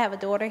Blaine. I have a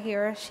daughter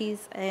here.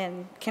 She's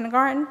in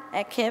kindergarten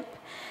at KIPP,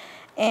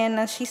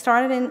 and she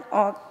started in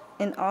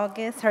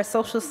August. Her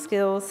social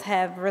skills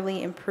have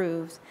really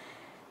improved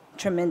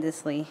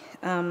tremendously.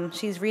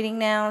 She's reading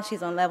now.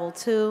 She's on level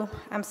 2.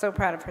 I'm so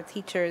proud of her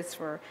teachers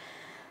for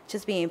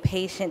just being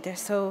patient. They're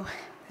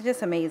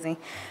just amazing.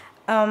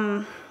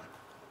 Her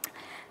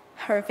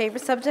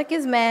favorite subject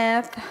is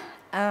math.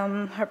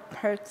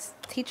 Her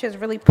teachers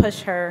really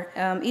push her.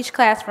 Each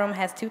classroom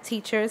has 2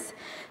 teachers,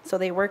 so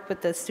they work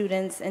with the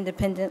students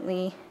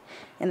independently,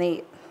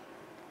 and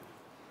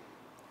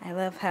I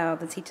love how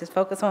the teachers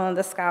focus on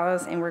the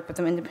scholars and work with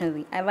them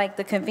independently. I like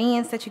the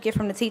convenience that you get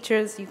from the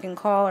teachers. You can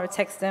call or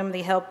text them.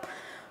 They help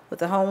with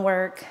the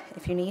homework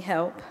if you need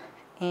help.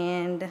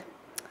 And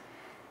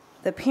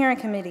the parent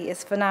committee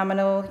is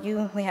phenomenal.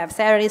 We have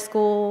Saturday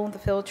school, the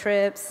field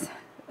trips,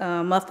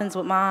 muffins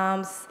with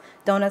moms,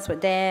 donuts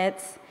with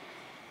dads.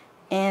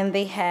 And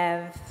they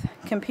have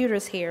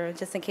computers here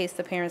just in case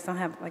the parents don't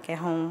have, like, at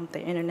home,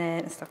 the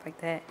internet and stuff like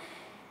that.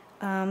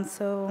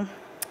 So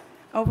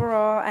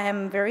overall, I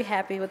am very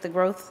happy with the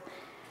growth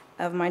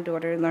of my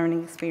daughter's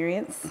learning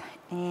experience.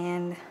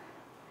 And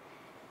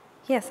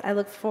yes, I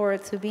look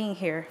forward to being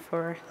here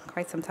for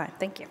quite some time.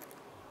 Thank you.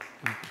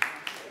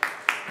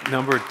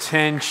 Number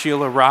 10,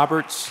 Sheila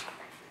Roberts.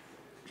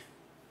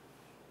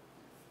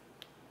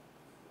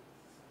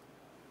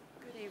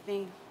 Good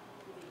evening.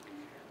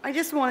 I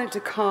just wanted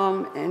to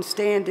come and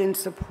stand in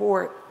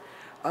support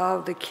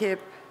of the KIPP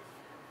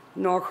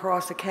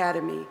Norcross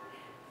Academy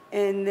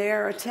in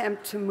their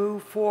attempt to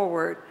move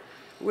forward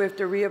with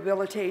the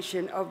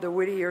rehabilitation of the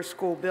Whittier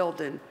School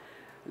building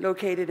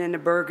located in the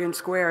Bergen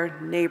Square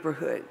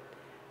neighborhood.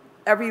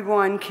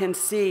 Everyone can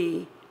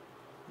see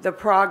the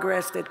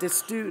progress that the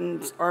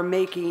students are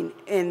making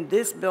in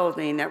this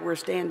building that we're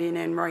standing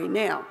in right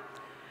now.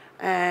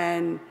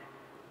 And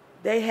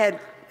they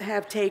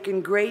have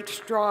taken great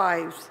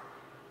strides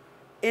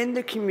in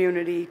the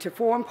community to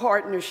form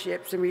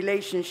partnerships and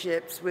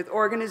relationships with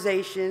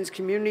organizations,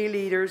 community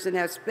leaders, and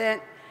have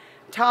spent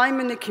time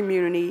in the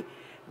community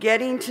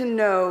getting to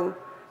know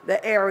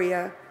the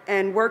area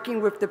and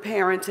working with the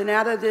parents. And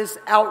out of this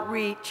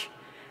outreach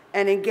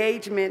and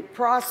engagement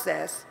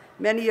process,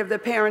 many of the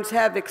parents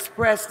have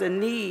expressed a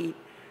need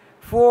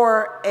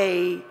for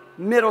a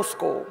middle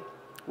school,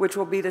 which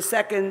will be the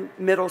second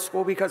middle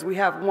school because we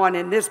have one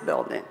in this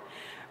building.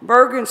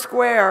 Bergen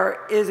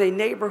Square is a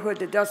neighborhood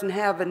that doesn't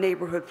have a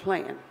neighborhood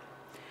plan.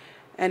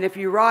 And if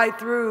you ride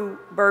through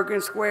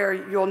Bergen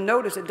Square, you'll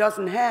notice it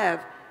doesn't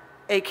have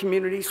a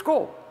community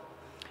school.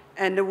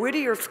 And the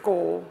Whittier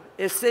School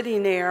is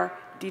sitting there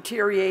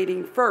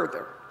deteriorating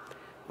further.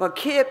 But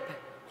KIPP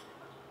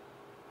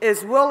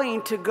is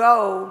willing to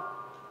go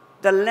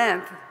the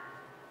length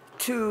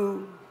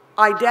to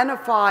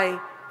identify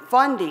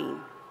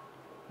funding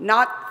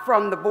not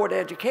from the Board of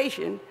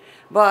Education,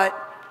 but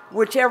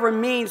whichever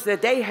means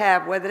that they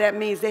have, whether that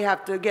means they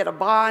have to get a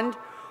bond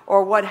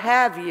or what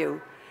have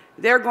you,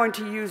 they're going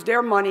to use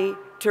their money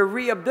to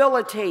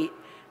rehabilitate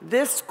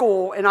this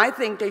school, and I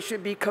think they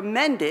should be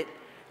commended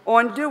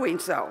on doing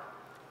so.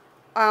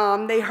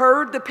 They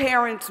heard the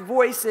parents'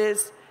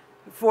 voices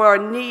for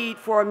a need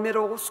for a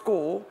middle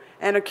school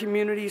and a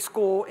community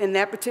school in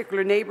that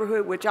particular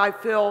neighborhood, which I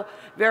feel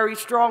very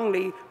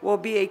strongly will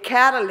be a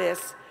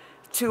catalyst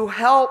to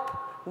help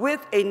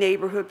with a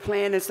neighborhood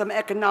plan and some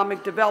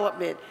economic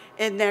development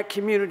in that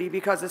community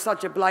because it's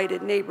such a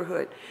blighted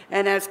neighborhood.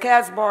 And as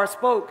Casbar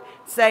spoke,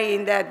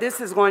 saying that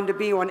this is going to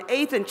be on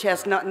 8th and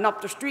Chestnut and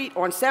up the street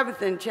on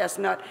 7th and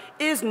Chestnut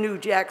is New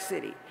Jack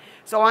City.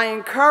 So I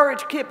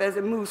encourage KIPP as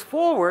it moves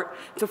forward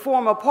to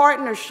form a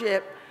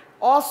partnership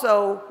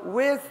also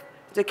with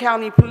the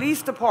county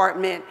police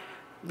department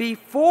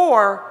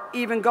before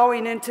even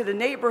going into the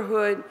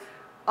neighborhood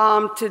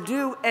to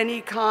do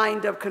any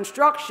kind of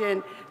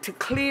construction to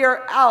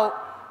clear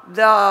out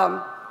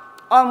the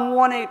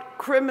unwanted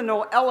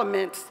criminal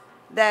elements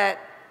that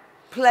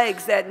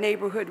plagues that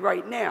neighborhood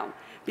right now.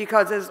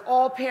 Because as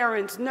all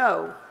parents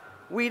know,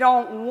 we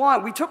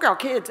took our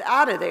kids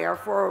out of there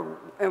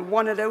and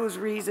one of those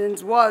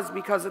reasons was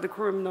because of the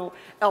criminal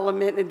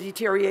element and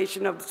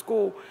deterioration of the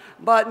school.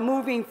 But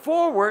moving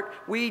forward,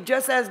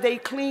 just as they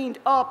cleaned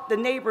up the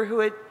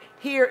neighborhood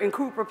here in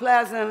Cooper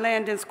Plaza and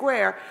Landon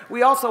Square,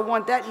 we also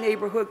want that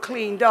neighborhood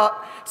cleaned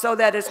up so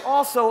that it's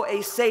also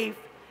a safe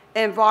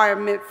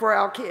environment for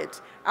our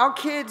kids. Our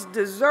kids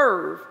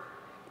deserve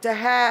to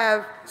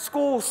have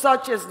schools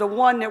such as the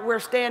one that we're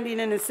standing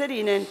in and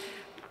sitting in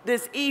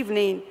this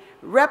evening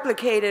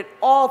replicated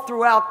all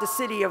throughout the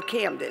city of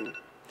Camden.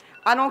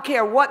 I don't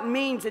care what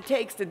means it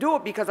takes to do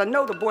it because I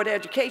know the Board of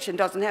Education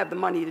doesn't have the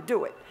money to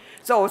do it.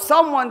 So if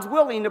someone's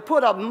willing to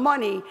put up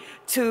money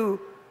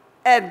to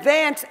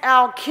advance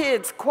our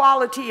kids'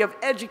 quality of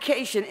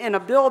education in a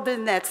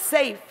building that's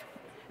safe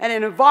and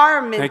an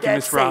environment Thank you,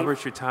 that's Ms. safe,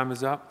 Roberts. Your time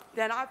is up.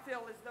 then I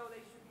feel as though they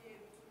should be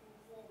able to move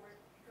forward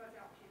because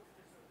our kids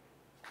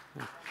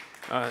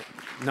deserve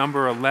it.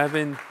 Number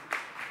 11,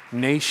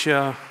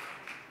 Naisha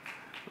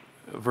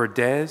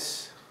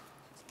Verdez.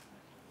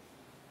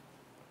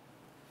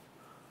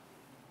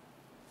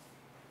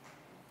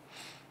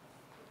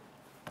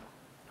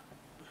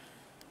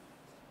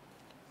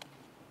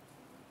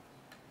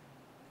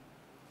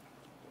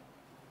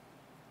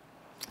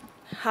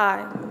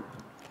 Hi,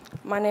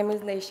 my name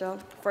is Naisha.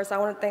 First, I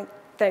want to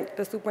thank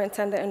the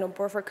superintendent and the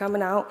board for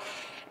coming out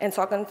and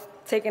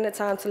taking the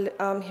time to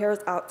hear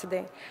us out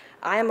today.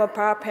 I am a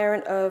proud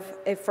parent of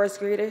a first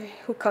grader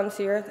who comes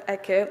here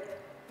at KIPP.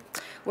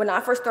 When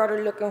I first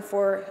started looking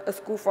for a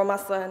school for my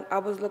son, I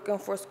was looking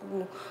for a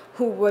school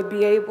who would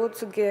be able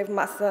to give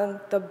my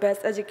son the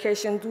best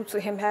education due to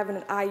him having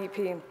an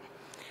IEP.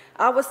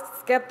 I was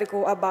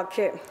skeptical about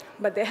KIPP,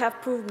 but they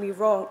have proved me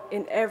wrong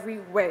in every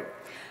way.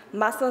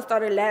 My son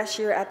started last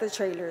year at the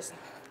trailers.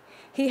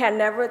 He had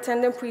never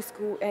attended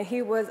preschool, and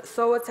he was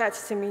so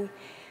attached to me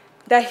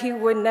that he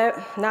would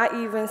not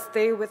even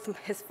stay with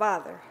his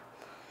father.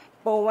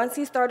 But once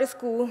he started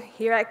school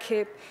here at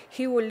KIPP,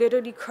 he would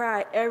literally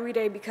cry every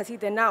day because he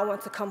did not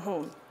want to come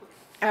home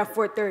at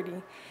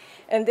 4:30.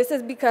 And this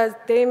is because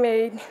they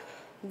made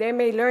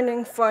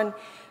learning fun.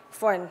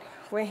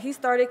 When he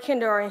started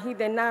kindergarten, he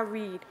did not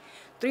read.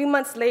 3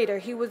 months later,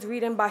 he was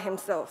reading by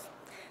himself.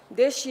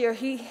 This year,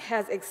 he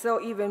has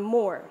excelled even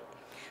more.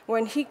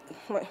 When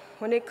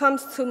it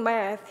comes to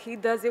math, he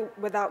does it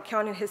without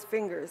counting his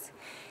fingers.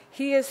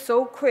 He is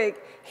so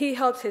quick, he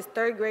helps his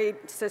 3rd grade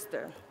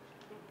sister.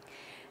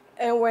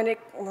 And when it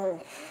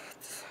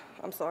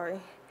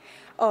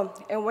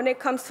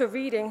comes to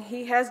reading,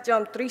 he has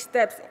jumped 3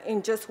 steps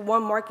in just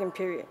 1 marking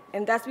period,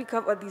 and that's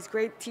because of these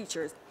great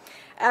teachers.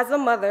 As a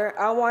mother,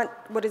 I want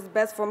what is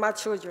best for my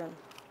children.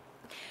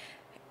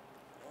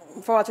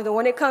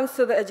 When it comes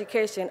to the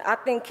education, I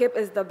think KIPP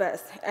is the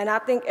best, and I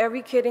think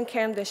every kid in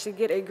Camden should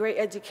get a great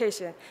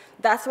education.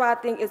 That's why I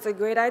think it's a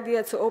great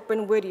idea to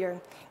open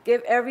Whittier.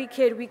 Give every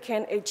kid we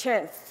can a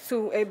chance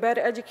to a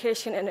better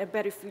education and a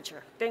better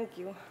future. Thank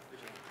you.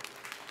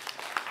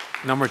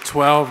 Number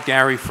 12,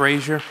 Gary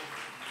Frazier.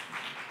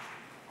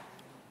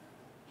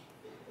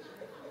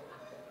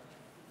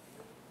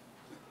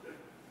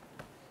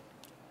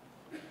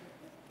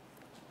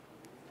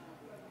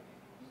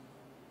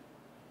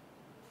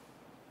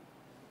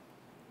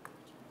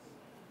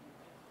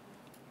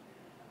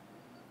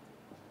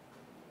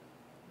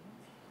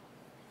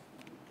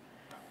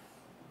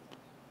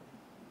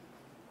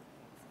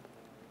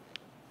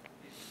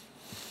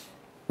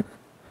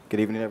 Good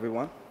evening,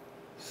 everyone.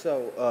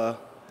 So, a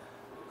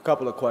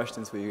couple of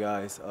questions for you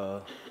guys.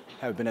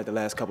 Have been at the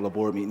last couple of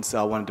board meetings, so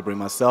I wanted to bring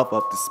myself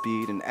up to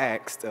speed and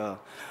asked,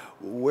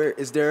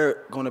 is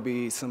there going to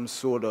be some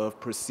sort of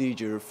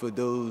procedure for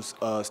those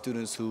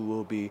students who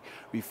will be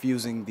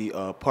refusing the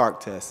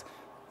park test?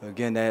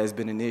 Again, that has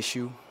been an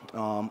issue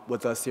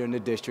with us here in the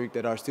district,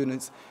 that our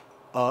students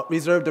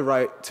reserve the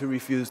right to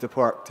refuse the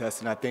park test,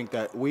 and I think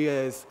that we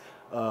as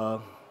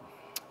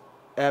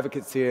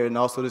advocates here and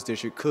also this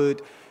district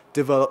could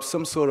develop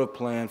some sort of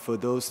plan for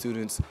those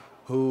students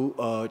who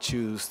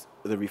choose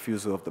the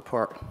refusal of the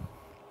park.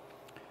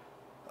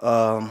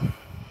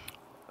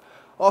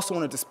 Also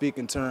wanted to speak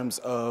in terms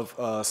of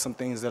some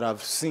things that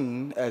I've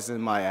seen, as in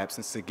my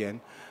absence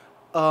again.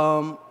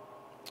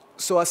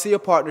 So I see a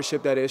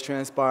partnership that is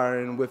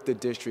transpiring with the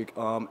district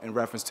in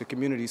reference to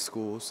community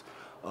schools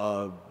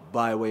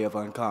by way of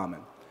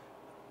Uncommon.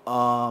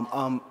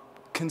 I'm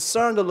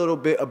concerned a little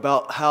bit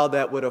about how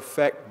that would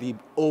affect the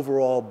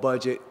overall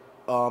budget.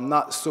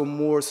 Not so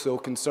more so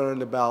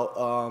concerned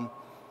about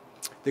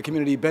the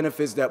community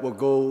benefits that will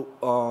go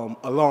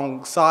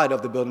alongside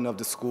of the building of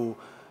the school.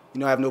 You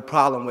know, I have no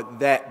problem with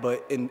that,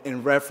 but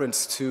in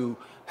reference to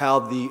how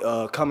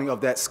the coming of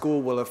that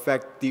school will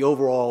affect the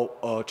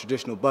overall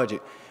traditional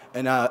budget.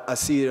 And I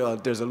see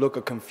there's a look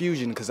of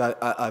confusion because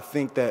I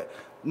think that,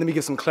 let me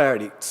get some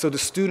clarity. So the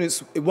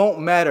students, it won't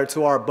matter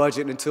to our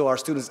budget until our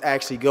students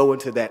actually go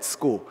into that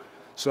school.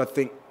 So I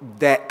think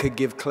that could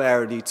give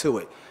clarity to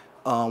it,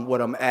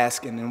 what I'm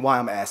asking and why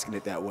I'm asking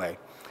it that way.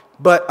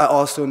 But I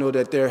also know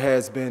that there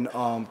has been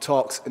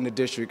talks in the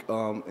district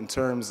in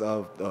terms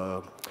of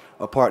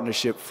a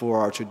partnership for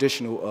our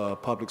traditional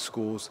public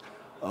schools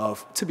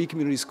to be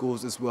community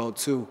schools as well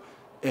too.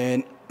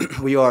 And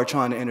we are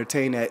trying to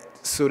entertain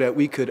that so that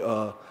we could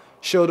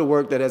show the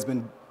work that has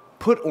been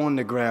put on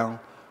the ground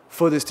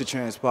for this to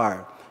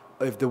transpire.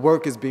 If the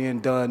work is being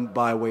done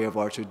by way of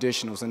our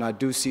traditionals, and I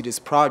do see this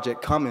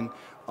project coming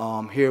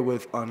here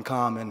with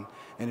Uncommon,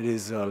 and it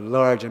is a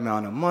large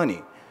amount of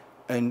money.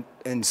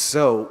 And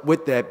so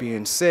with that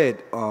being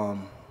said,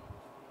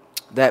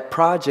 that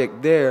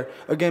project there,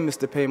 again,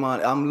 Mr.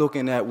 Paymont, I'm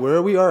looking at where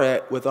we are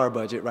at with our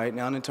budget right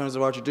now in terms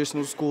of our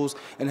traditional schools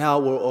and how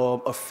it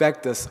will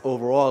affect us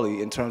overall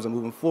in terms of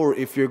moving forward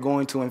if you're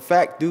going to, in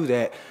fact, do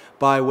that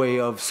by way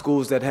of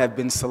schools that have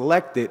been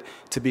selected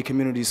to be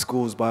community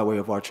schools by way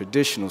of our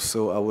traditional.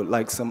 So I would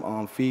like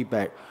some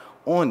feedback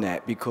on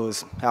that,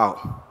 because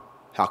how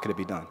could it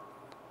be done?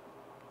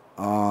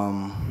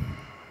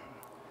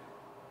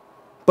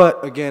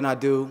 But again, I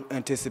do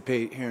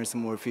anticipate hearing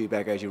some more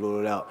feedback as you roll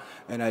it out.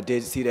 And I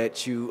did see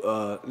that you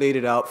laid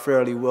it out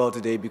fairly well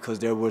today, because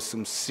there were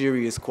some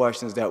serious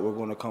questions that were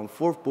going to come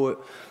forth for it.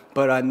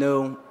 But I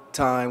know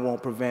time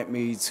won't prevent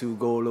me to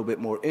go a little bit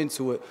more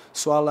into it.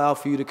 So I'll allow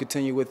for you to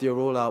continue with your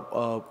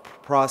rollout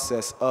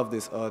process of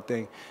this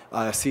thing.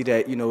 I see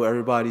that, you know,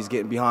 everybody's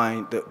getting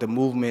behind the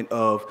movement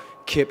of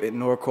KIPP at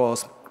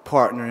Norcross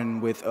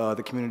partnering with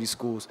the community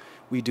schools.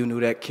 We do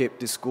know that KIPP,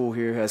 the school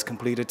here, has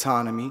complete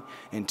autonomy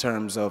in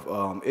terms of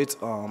its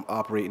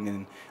operating,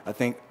 and I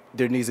think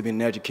there needs to be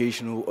an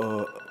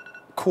educational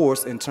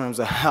course in terms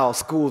of how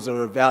schools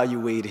are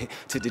evaluated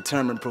to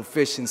determine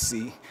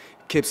proficiency.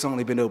 KIPP's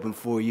only been open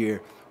for a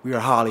year. We are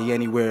hardly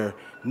anywhere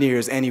near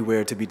as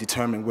anywhere to be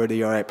determined where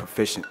they are at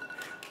proficient.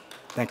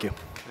 Thank you.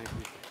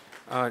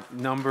 Thank you.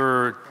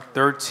 Number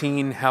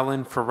 13,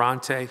 Helen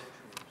Ferrante.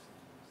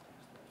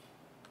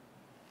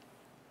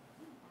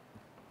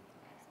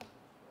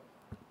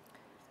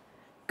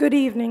 Good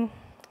evening.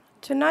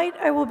 Tonight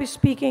I will be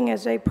speaking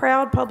as a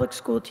proud public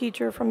school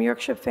teacher from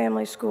Yorkshire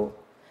Family School.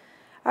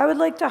 I would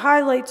like to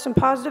highlight some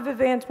positive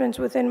advancements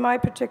within my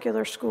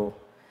particular school.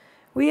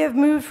 We have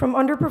moved from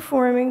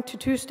underperforming to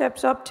 2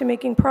 steps up to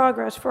making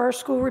progress for our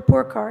school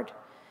report card.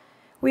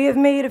 We have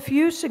made a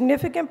few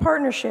significant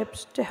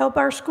partnerships to help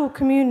our school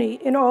community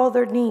in all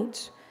their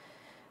needs.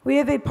 We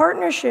have a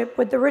partnership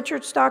with the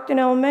Richard Stockton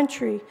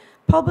Elementary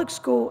Public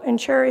School in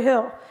Cherry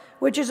Hill,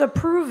 which is a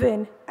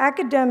proven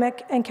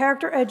academic and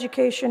character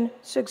education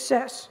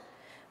success.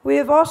 We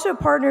have also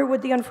partnered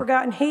with the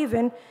Unforgotten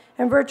Haven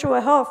and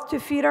Virtual Health to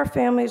feed our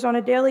families on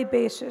a daily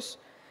basis.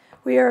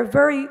 We are a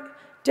very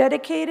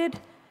dedicated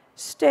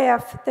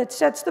staff that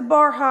sets the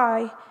bar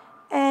high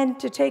and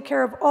to take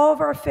care of all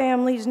of our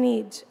families'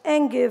 needs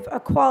and give a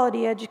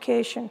quality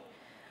education.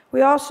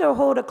 We also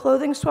hold a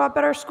clothing swap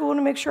at our school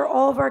to make sure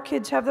all of our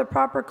kids have the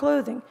proper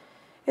clothing.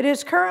 It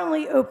is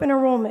currently open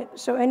enrollment,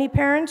 so any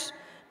parents,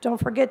 don't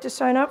forget to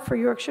sign up for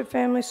Yorkshire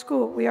Family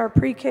School. We are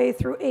pre-K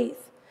through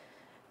 8th.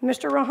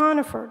 Mr.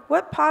 Rohaniford,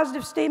 what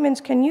positive statements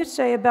can you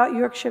say about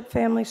Yorkshire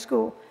Family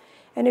School?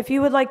 And if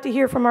you would like to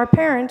hear from our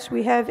parents,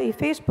 we have a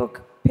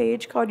Facebook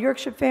page called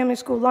Yorkshire Family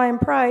School Lion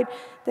Pride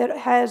that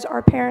has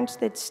our parents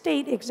that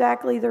state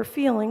exactly their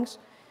feelings,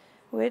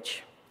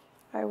 which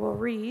I will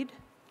read.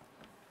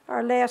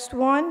 Our last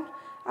one,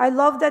 I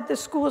love that the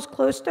school is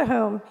close to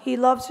home. He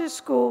loves his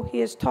school.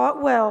 He is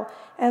taught well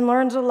and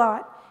learns a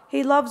lot.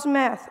 He loves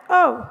math.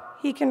 Oh,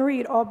 he can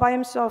read all by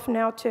himself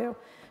now too.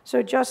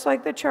 So just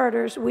like the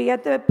charters, we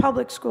at the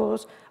public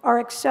schools are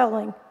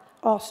excelling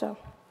also.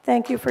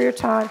 Thank you for your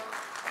time.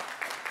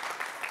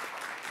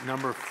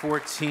 Number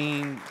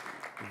 14,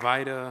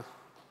 Vida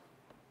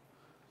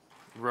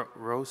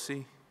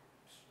Rossi.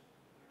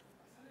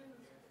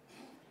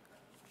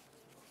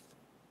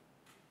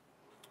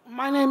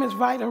 My name is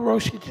Vida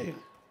Roshiji.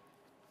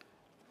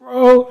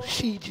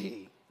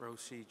 Roshiji.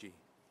 Roshiji.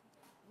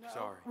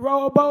 Sorry.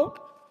 Rowboat,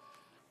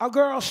 a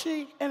girl,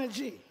 she, and a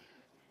G.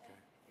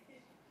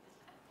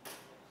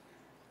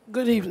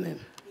 Good evening,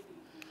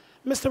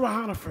 Mr.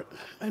 Hannaford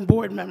and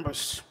board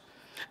members,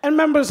 and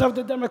members of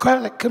the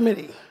Democratic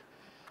Committee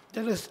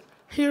that is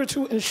here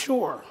to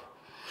ensure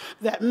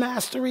that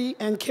Mastery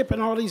and KIPP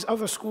and all these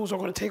other schools are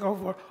going to take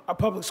over our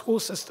public school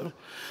system.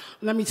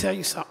 Let me tell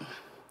you something.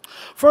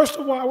 First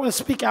of all, I want to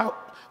speak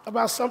out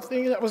about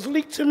something that was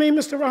leaked to me,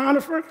 Mr.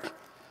 Hannaford.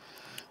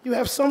 You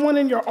have someone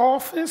in your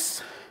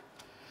office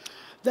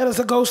that is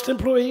a ghost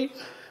employee.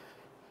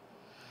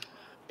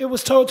 It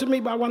was told to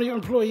me by one of your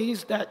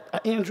employees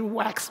that Andrew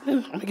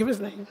Waxman, I'm gonna give his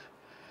name,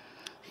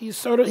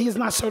 he's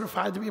not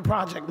certified to be a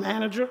project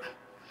manager.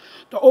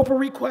 The open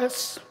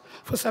request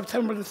for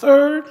September the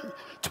 3rd,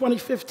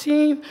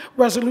 2015,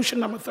 resolution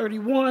number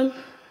 31.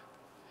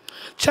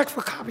 Check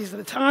for copies of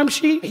the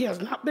timesheet. He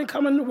has not been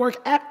coming to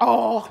work at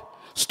all.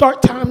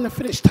 Start time to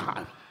finish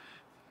time.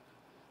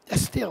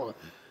 That's stealing.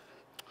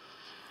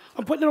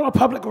 I'm putting it on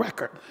public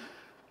record.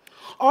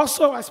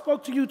 Also, I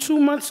spoke to you 2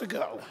 months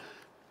ago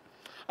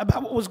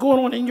about what was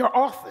going on in your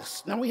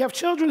office. Now, we have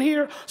children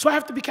here, so I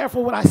have to be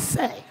careful what I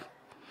say.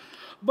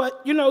 But,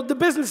 you know, the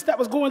business that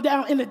was going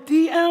down in the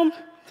DM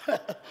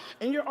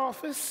in your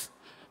office,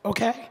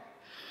 okay?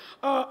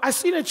 I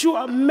see that you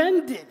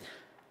amended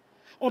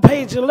on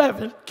page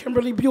 11,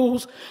 Kimberly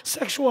Buell's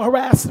sexual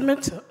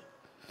harassment.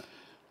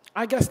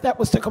 I guess that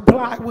was to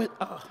comply with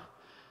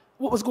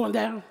what was going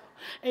down.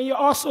 And you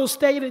also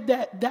stated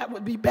that that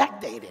would be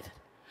backdated.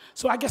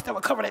 So I guess that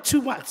would cover that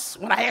 2 months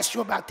when I asked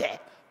you about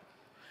that.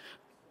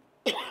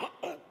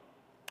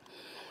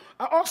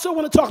 I also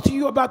want to talk to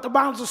you about the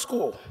Bonzel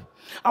School.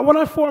 I want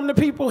to inform the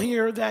people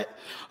here that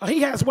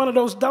he has one of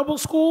those double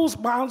schools,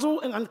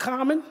 Bonzel and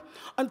Uncommon.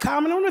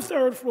 Uncommon on the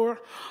 3rd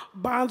floor,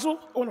 Bonzel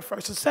on the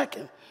 1st and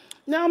 2nd.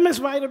 Now, Ms.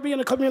 Vita, being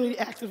a community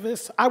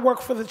activist, I work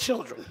for the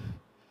children.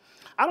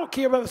 I don't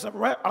care whether it's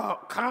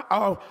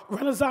a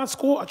Renaissance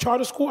school, a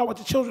charter school, I want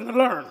the children to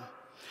learn.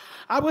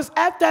 I was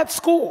at that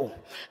school,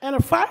 and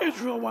a fire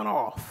drill went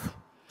off.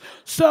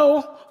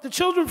 So the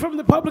children from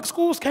the public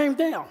schools came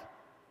down.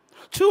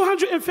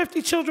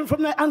 250 children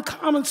from that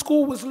Uncommon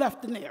school was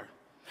left in there.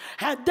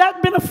 Had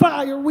that been a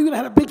fire, we would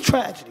have had a big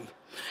tragedy.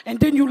 And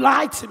then you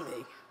lied to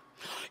me.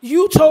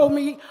 You told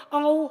me,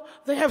 oh,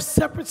 they have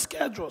separate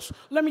schedules.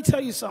 Let me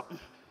tell you something.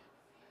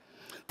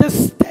 The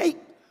state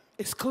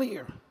is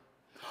clear.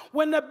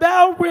 When the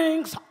bell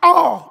rings,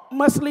 all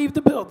must leave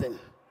the building.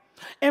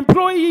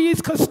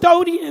 Employees,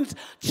 custodians,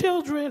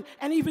 children,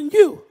 and even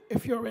you,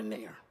 if you're in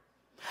there.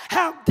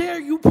 How dare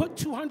you put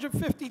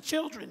 250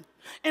 children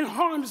in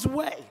harm's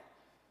way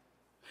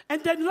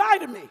and then lie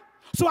to me?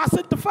 So I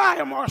sent the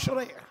fire marshal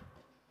there.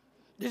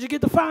 Did you get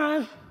the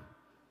fine?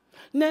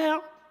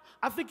 Now,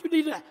 I think you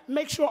need to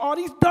make sure all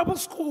these double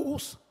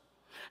schools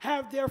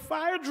have their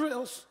fire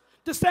drills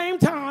the same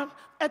time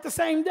at the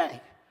same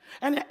day.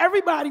 And that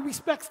everybody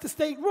respects the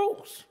state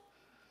rules.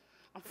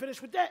 I'm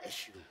finished with that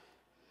issue.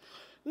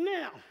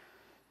 Now,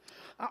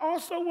 I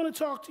also want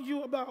to talk to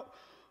you about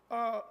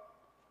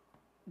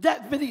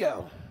that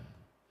video,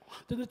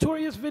 the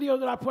notorious video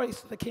that I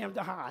placed at the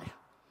Camden High.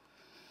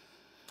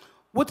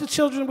 With the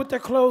children with their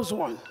clothes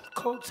on,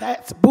 coats,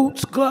 hats,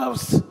 boots,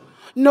 gloves,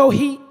 no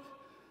heat,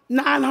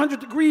 900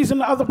 degrees in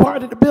the other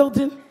part of the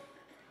building.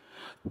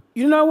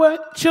 You know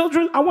what?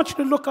 Children, I want you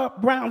to look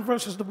up Brown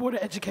versus the Board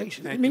of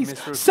Education. It means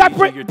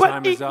separate your but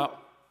time is equal.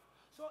 up.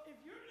 So if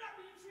you're not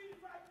being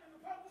treated right in the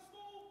public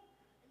school,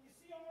 and you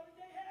see all that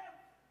they have,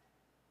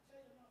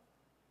 say no,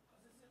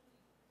 'cause it's illegal.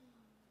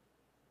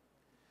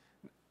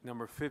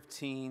 Number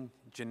 15,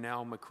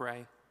 Janelle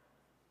McCray.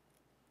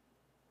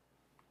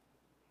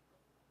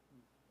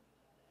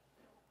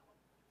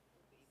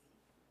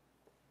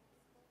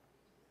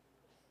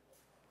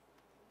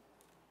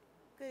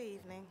 Good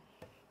evening.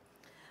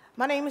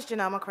 My name is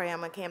Janelle McCray.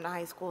 I'm a Camden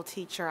High School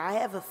teacher. I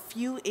have a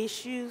few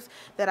issues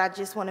that I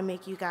just want to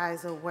make you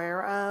guys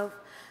aware of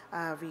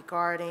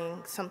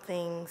regarding some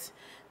things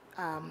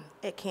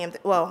at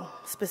Camden, well,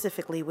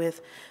 specifically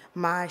with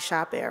my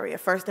shop area.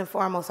 First and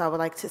foremost, I would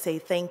like to say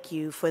thank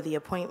you for the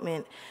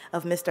appointment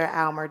of Mr.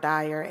 Almer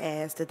Dyer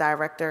as the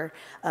Director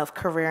of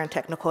Career and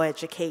Technical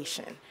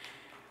Education.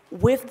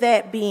 With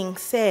that being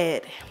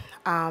said,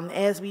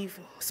 as we've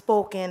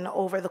spoken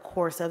over the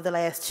course of the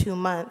last 2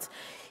 months,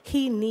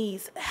 he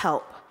needs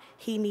help.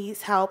 He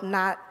needs help,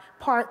 not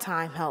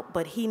part-time help,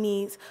 but he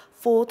needs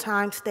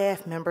full-time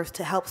staff members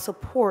to help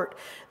support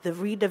the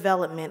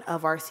redevelopment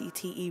of our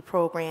CTE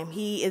program.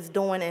 He is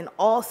doing an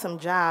awesome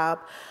job,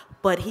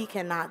 but he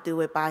cannot do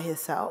it by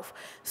himself.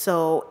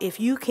 So if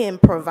you can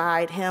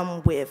provide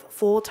him with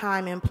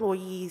full-time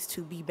employees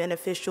to be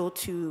beneficial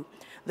to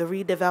the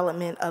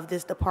redevelopment of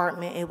this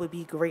department, it would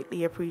be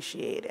greatly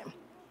appreciated.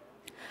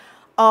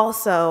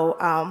 Also,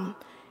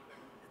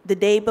 the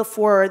day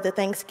before the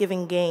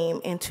Thanksgiving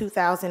game in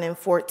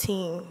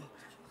 2014,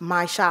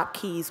 my shop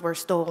keys were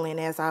stolen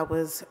as I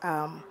was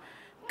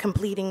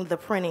completing the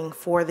printing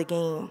for the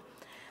game.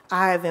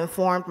 I have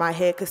informed my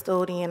head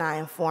custodian, I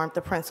informed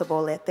the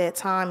principal at that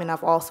time, and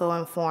I've also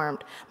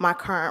informed my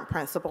current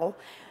principal.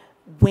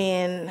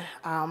 When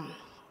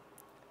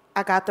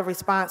I got the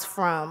response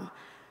from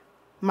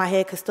my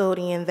head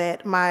custodian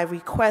that my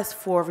request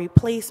for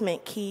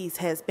replacement keys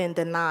has been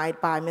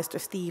denied by Mr.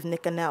 Steve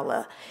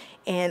Nicanella.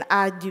 And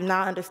I do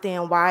not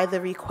understand why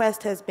the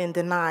request has been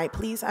denied.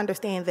 Please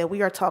understand that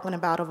we are talking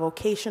about a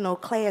vocational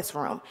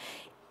classroom.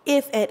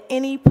 If at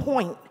any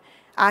point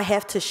I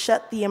have to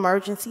shut the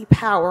emergency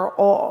power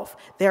off,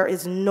 there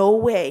is no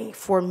way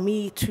for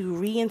me to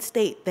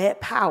reinstate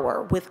that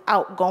power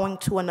without going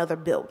to another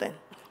building.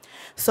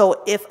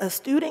 So if a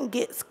student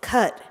gets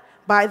cut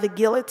by the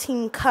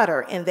guillotine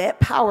cutter and that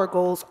power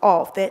goes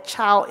off, that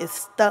child is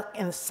stuck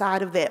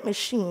inside of that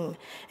machine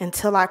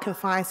until I can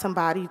find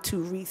somebody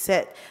to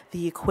reset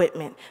the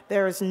equipment.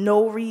 There is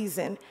no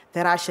reason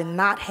that I should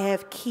not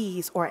have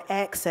keys or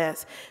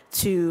access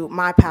to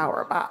my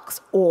power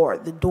box or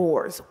the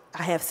doors.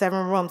 I have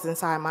 7 rooms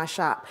inside my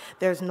shop.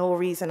 There's no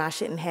reason I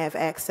shouldn't have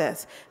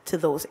access to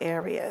those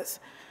areas.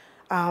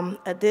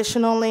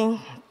 Additionally,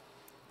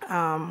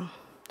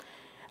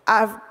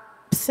 I've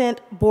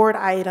sent board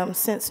items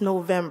since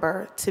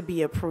November to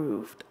be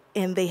approved,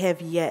 and they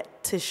have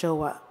yet to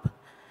show up.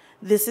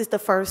 This is the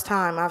first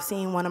time I've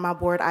seen one of my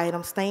board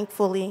items.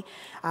 Thankfully,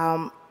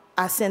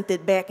 I sent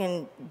it back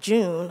in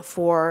June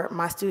for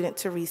my student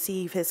to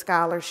receive his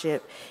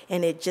scholarship,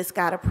 and it just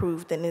got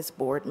approved in this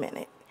board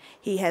minute.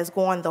 He has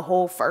gone the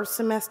whole first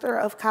semester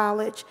of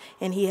college,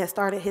 and he has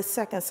started his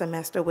second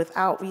semester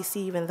without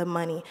receiving the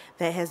money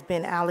that has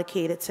been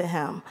allocated to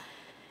him.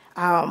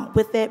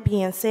 With that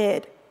being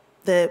said,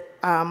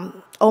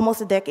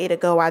 almost a decade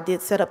ago, I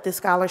did set up this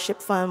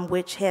scholarship fund,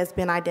 which has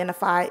been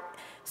identified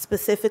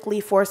specifically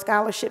for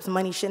scholarships.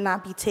 Money should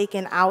not be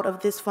taken out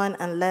of this fund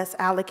unless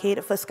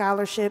allocated for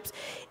scholarships.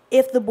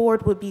 If the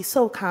board would be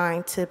so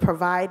kind to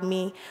provide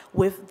me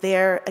with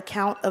their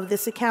account of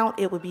this account,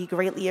 it would be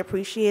greatly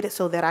appreciated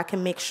so that I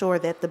can make sure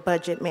that the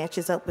budget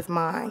matches up with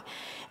mine.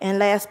 And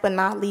last but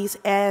not least,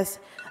 as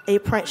a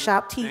print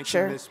shop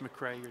teacher, Thank you, Ms.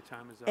 McCray. Your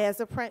time is up. as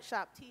a print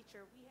shop teacher,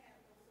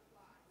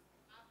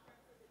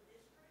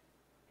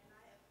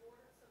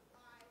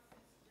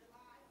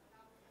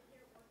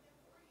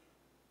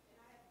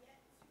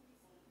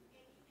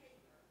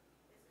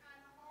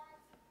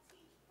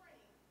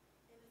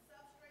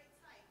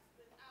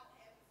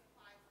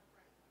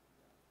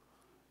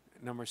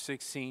 Number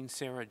 16,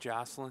 Sarah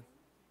Jocelyn.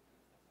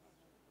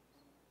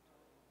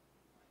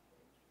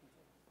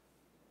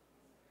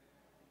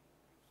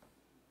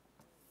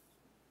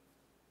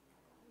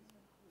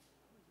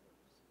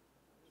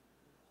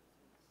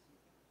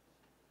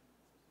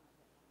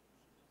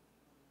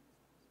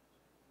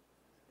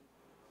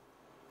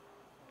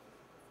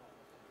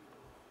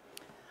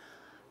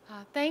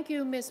 Thank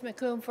you, Ms.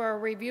 McComb, for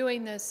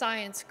reviewing the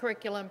science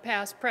curriculum,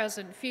 past,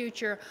 present,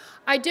 future.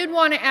 I did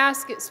want to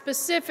ask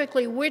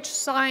specifically which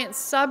science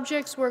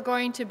subjects were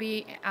going to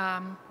be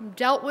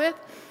dealt with.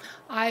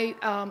 I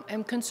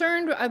am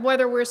concerned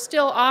whether we're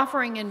still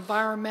offering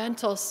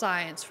environmental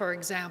science, for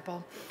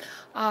example.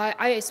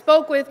 I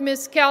spoke with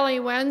Ms. Kelly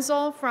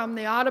Wenzel from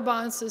the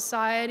Audubon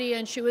Society,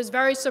 and she was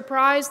very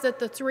surprised that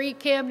the 3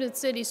 Camden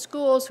City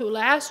schools who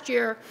last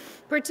year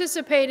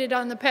participated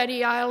on the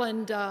Petty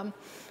Island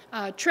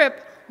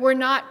trip were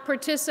not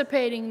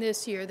participating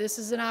this year. This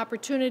is an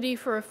opportunity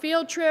for a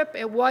field trip.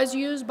 It was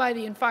used by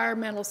the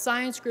environmental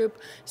science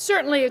group.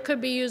 Certainly it could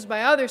be used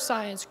by other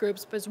science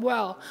groups as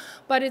well.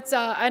 But it's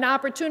an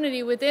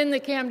opportunity within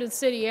the Camden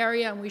City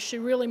area, and we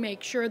should really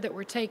make sure that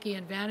we're taking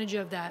advantage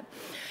of that.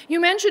 You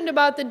mentioned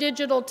about the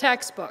digital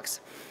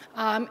textbooks.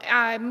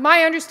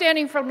 My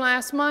understanding from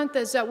last month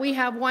is that we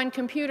have 1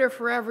 computer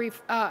for every,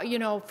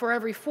 for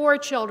every 4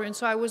 children.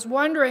 So I was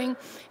wondering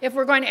if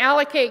we're going to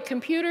allocate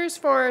computers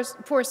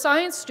for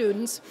science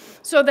students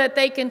so that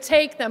they can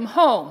take them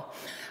home.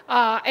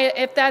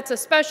 If that's a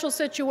special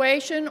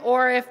situation,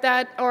 or if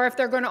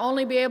they're going to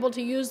only be able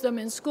to use them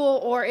in school,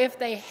 or if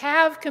they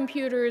have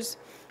computers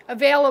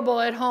available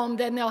at home,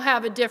 then they'll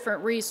have a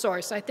different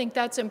resource. I think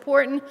that's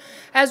important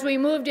as we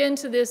moved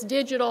into this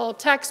digital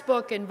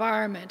textbook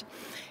environment.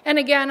 And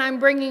again, I'm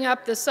bringing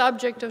up the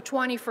subject of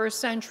 21st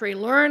century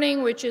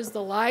learning, which is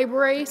the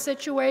library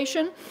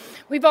situation.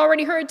 We've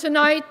already heard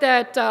tonight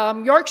that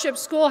Yorkshire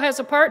School has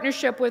a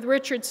partnership with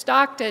Richard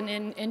Stockton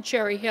in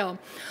Cherry Hill.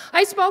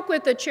 I spoke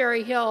with the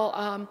Cherry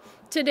Hill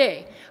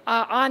today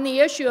on the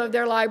issue of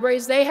their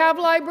libraries. They have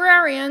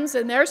librarians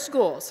in their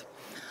schools.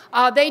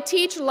 They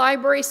teach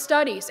library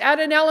studies at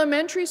an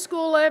elementary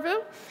school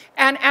level,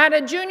 and at a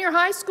junior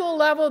high school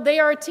level, they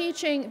are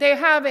teaching, they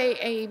have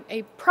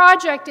a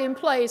project in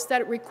place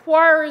that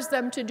requires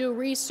them to do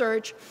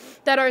research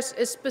that is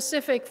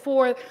specific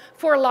for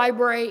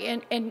library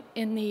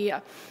in the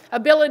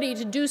ability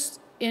to do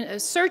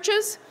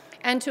searches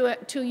and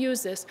to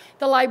use this.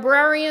 The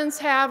librarians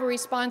have a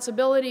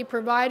responsibility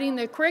providing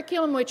the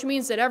curriculum, which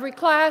means that every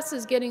class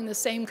is getting the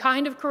same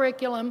kind of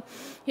curriculum,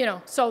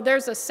 so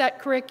there's a set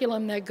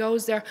curriculum that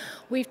goes there.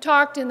 We've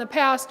talked in the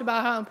past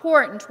about how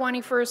important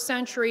 21st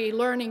century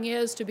learning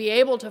is to be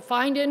able to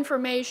find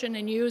information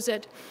and use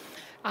it.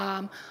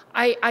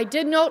 I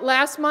did note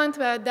last month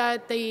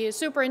that the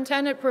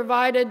superintendent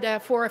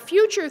provided for a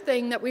future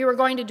thing that we were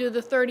going to do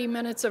the 30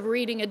 minutes of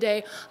reading a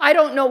day. I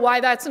don't know why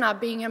that's not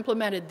being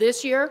implemented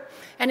this year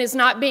and is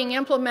not being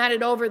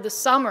implemented over the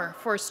summer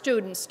for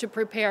students to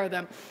prepare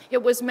them.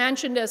 It was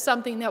mentioned as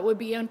something that would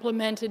be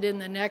implemented in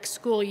the next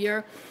school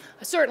year.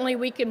 Certainly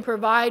we can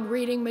provide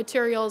reading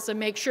materials and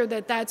make sure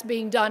that that's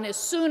being done as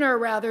sooner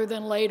rather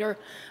than later,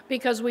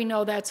 because we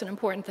know that's an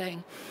important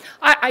thing.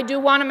 I do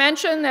want to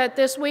mention that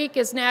this week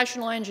is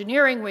National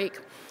Engineering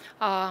Week,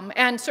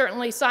 and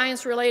certainly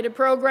science-related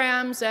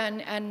programs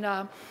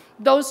and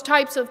those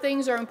types of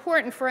things are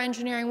important for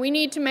engineering. We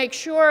need to make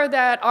sure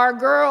that our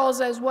girls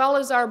as well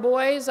as our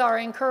boys are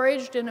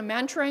encouraged in a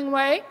mentoring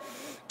way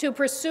to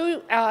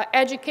pursue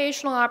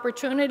educational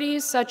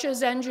opportunities such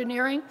as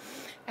engineering.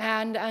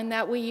 And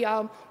that we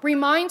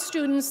remind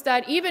students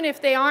that even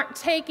if they aren't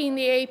taking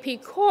the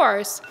AP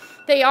course,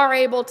 they are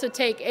able to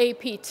take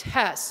AP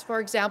tests, for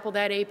example,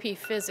 that AP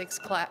physics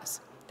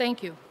class.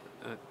 Thank you.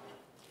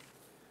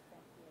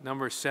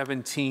 Number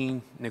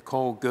 17,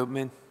 Nicole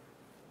Goodman.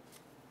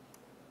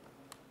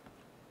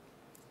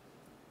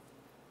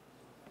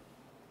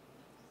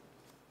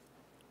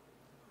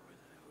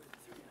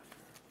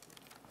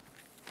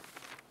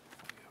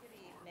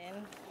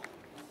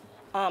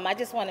 I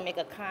just want to make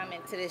a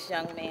comment to this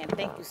young man.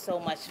 Thank you so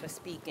much for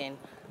speaking.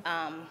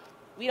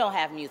 We don't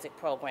have music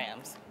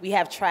programs. We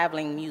have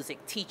traveling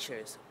music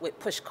teachers with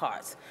push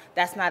carts.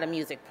 That's not a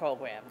music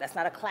program. That's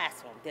not a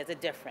classroom. There's a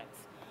difference.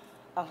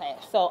 Okay,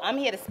 so I'm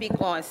here to speak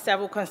on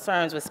several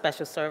concerns with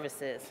special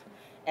services,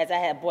 as I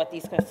have brought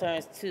these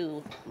concerns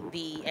to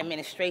the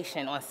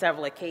administration on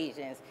several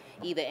occasions,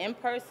 either in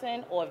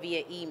person or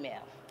via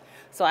email.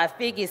 So I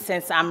figured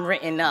since I'm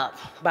written up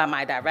by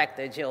my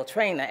director, Jill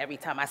Traynor, every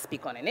time I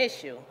speak on an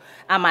issue,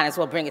 I might as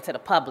well bring it to the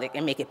public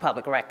and make it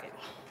public record.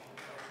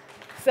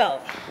 So,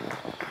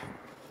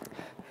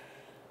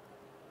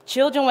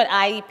 children with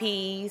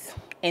IEPs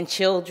and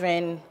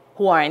children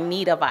who are in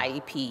need of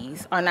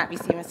IEPs are not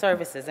receiving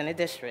services in the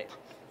district.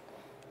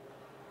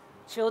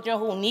 Children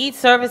who need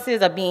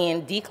services are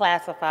being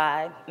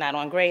declassified, not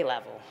on grade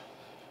level.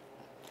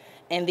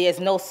 And there's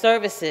no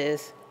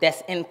services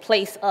that's in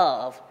place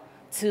of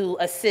to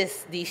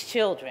assist these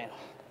children.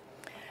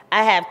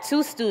 I have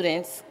 2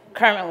 students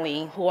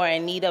currently who are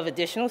in need of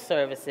additional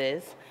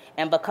services,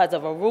 and because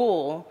of a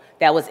rule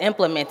that was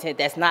implemented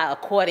that's not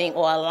according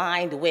or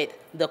aligned with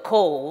the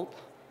code,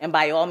 and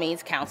by all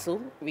means,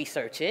 counsel,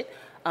 research it,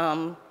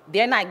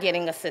 they're not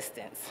getting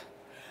assistance.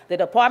 The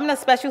Department of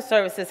Special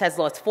Services has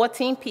lost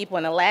 14 people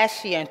in the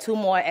last year and 2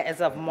 more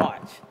as of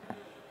March.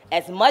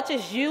 As much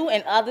as you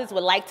and others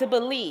would like to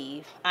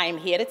believe, I am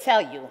here to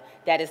tell you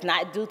that is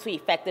not due to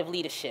effective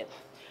leadership.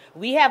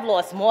 We have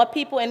lost more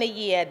people in a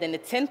year than the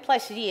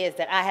 10+ years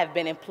that I have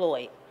been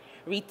employed.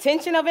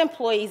 Retention of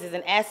employees is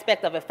an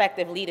aspect of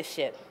effective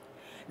leadership.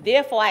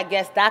 Therefore, I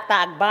guess Dr.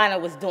 Akbana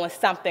was doing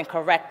something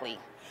correctly,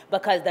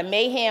 because the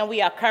mayhem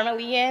we are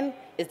currently in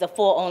is the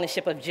full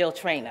ownership of Jill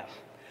Traynor.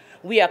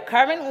 We are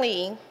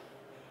currently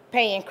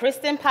paying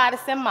Kristen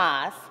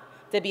Patterson-Moss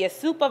to be a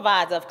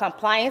supervisor of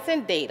compliance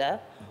and data,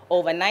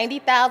 over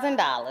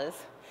 $90,000,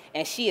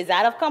 and she is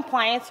out of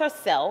compliance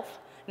herself,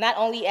 not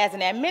only as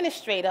an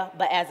administrator,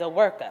 but as a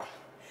worker.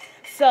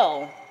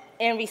 So,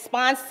 in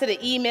response to the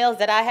emails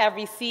that I have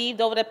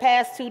received over the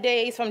past 2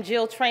 days from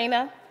Jill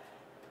Traynor,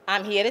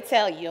 I'm here to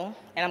tell you,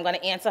 and I'm going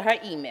to answer her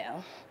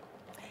email.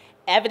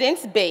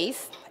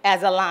 Evidence-based,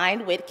 as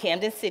aligned with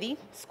Camden City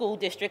School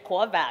District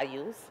core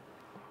values,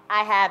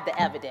 I have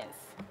the evidence.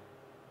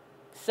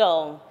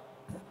 So,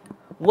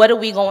 what are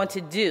we going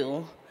to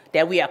do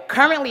that we are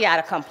currently out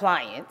of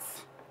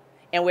compliance,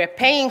 and we're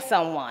paying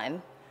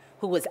someone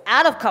who was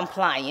out of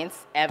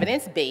compliance,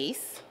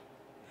 evidence-based,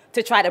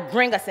 to try to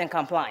bring us in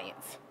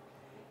compliance?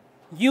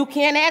 You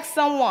can't ask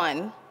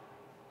someone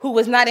who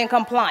was not in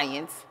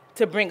compliance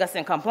to bring us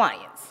in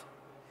compliance.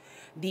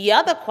 The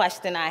other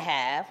question I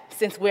have,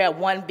 since we're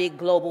one big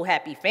global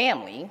happy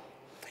family,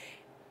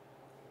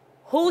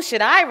 who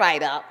should I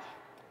write up,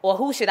 or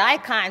who should I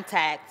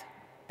contact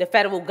the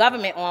federal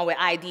government on with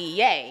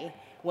IDEA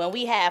when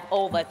we have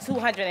over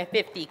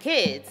 250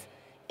 kids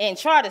in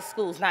charter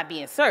schools not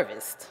being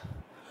serviced?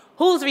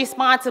 Who's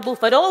responsible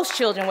for those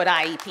children with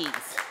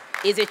IEPs?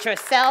 Is it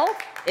yourself?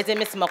 Is it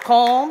Ms.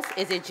 McCombs?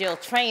 Is it Jill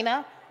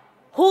Traynor?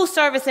 Who's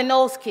servicing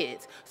those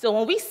kids? So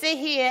when we sit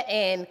here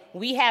and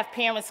we have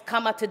parents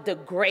come up to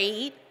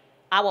degrade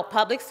our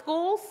public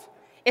schools,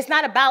 it's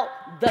not about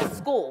the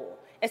school.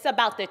 It's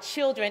about the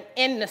children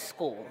in the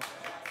school.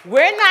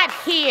 We're not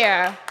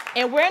here,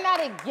 and we're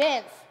not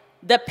against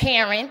the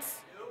parents.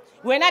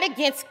 We're not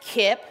against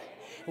KIPP.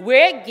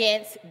 We're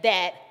against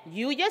that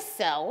you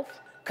yourself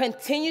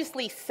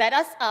continuously set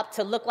us up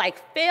to look like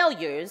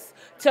failures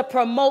to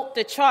promote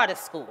the charter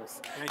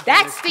schools.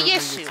 That's the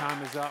issue.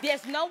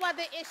 There's no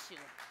other issue.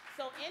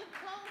 So in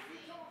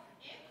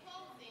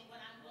closing, what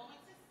I'm going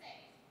to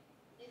say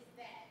is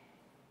that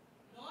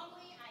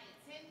normally I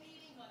attend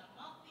meetings on a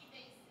monthly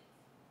basis.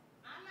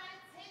 I'm not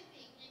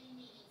attending any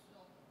meetings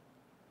no more.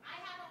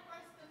 I have a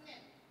First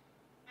Amendment.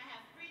 I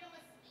have freedom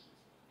of speech.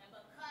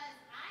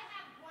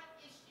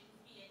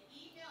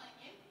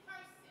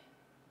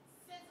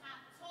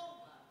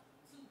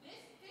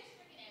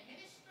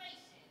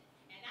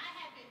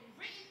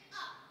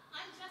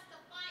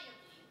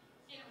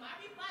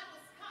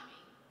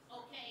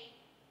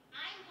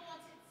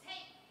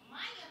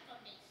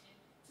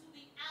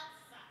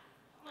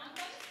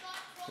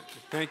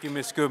 Thank you,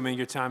 Ms. Goodman.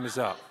 Your time is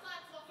up.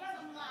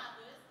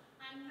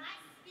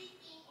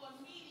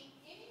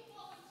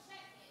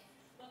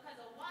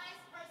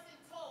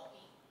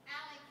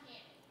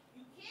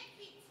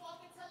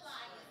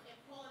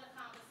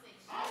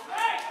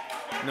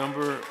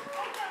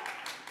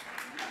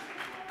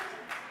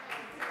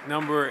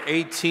 Number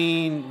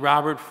 18,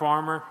 Robert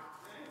Farmer.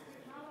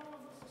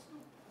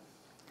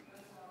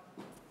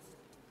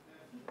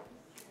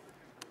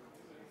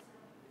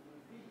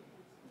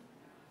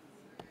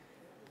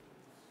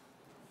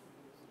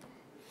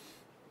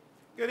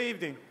 Good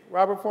evening.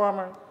 Robert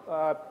Farmer,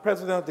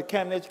 President of the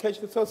Camden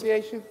Education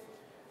Association.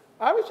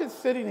 I was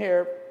just sitting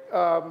here.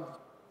 I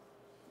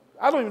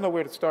don't even know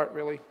where to start,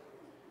 really.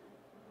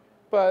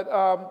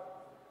 But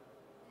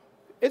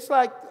it's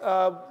like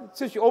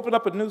since you open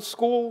up a new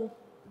school,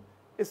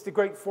 it's the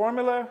great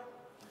formula.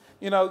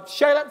 You know,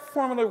 share that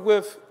formula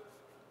with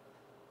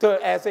the,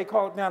 as they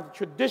call it now, the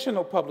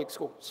traditional public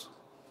schools.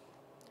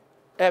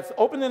 If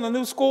opening a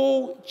new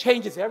school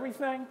changes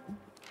everything,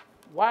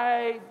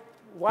 why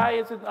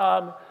isn't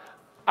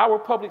our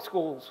public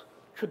schools,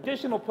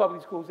 traditional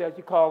public schools as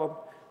you call them,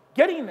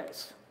 getting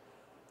this?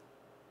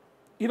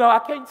 You know, I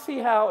can't see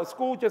how a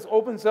school just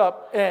opens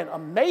up and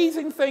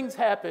amazing things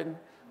happen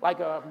like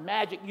a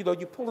magic, you know,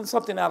 you're pulling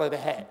something out of the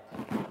hat.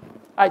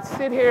 I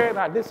sit here and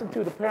I listen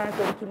to the parents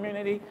of the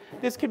community.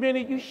 This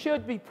community, you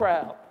should be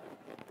proud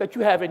that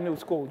you have a new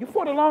school. You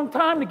fought a long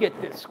time to get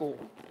this school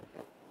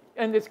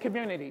and this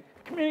community.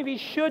 The community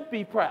should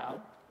be proud.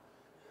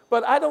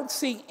 But I don't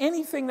see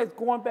anything that's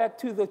going back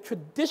to the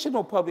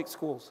traditional public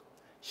schools.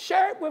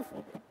 Share it with,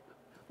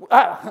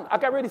 I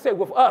got ready to say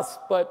with us,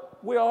 but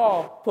we're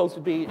all supposed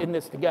to be in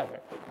this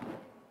together.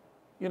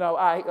 You know,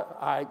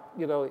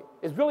 you know,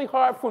 it's really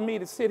hard for me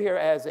to sit here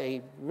as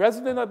a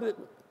resident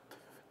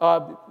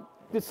of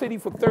this city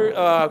for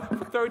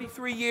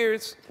 33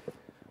 years,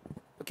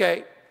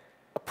 okay,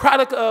 a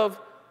product of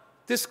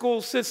this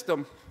school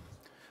system,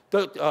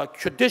 the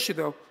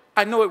traditional.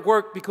 I know it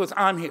worked because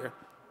I'm here.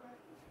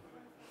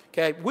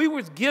 Okay, we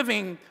were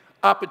giving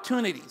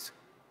opportunities.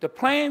 The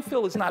playing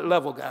field is not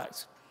level,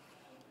 guys.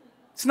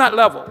 It's not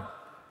level.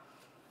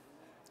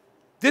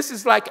 This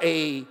is like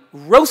a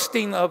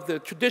roasting of the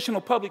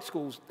traditional public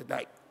schools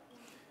tonight.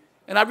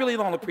 And I really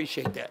don't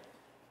appreciate that.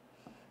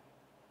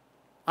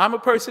 I'm a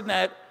person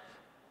that,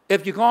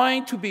 if you're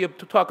going to be able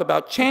to talk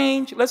about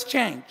change, let's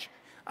change.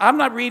 I'm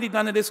not reading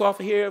none of this off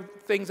of here,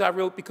 things I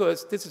wrote,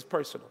 because this is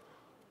personal.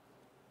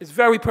 It's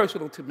very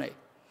personal to me.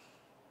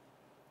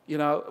 You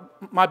know,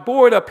 my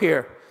board up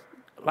here,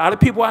 a lot of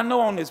people I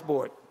know on this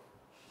board.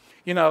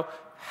 You know,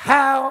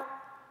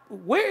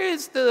 where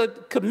is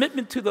the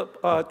commitment to the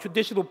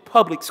traditional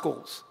public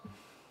schools?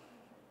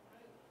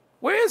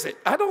 Where is it?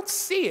 I don't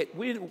see it.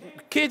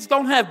 Kids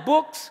don't have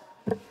books.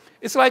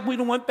 It's like we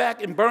went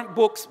back and burnt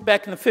books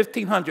back in the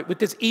 1500s with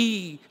this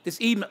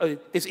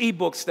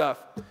e-book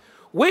stuff.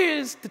 Where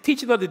is the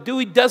teaching of the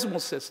Dewey Decimal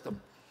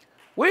System?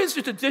 Where is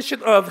the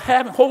tradition of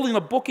holding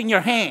a book in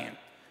your hand?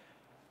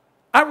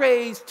 I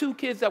raised 2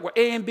 kids that were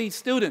A and B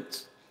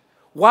students.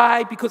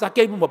 Why? Because I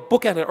gave them a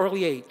book at an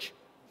early age.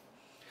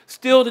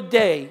 Still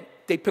today,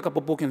 they pick up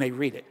a book and they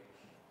read it.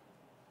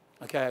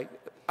 Okay?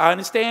 I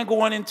understand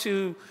going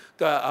into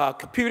the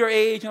computer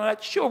age and all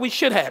that. Sure, we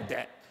should have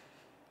that.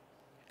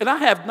 And I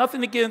have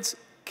nothing against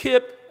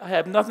KIPP. I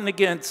have nothing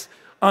against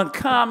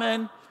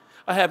Uncommon.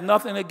 I have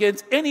nothing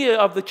against any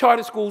of the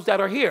charter schools that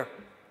are here.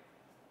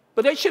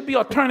 But they should be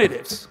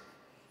alternatives.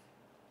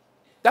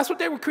 That's what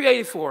they were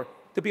created for,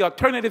 to be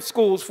alternative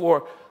schools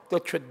for the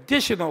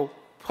traditional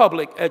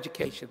public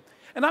education.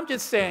 And I'm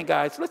just saying,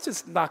 guys, let's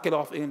just knock it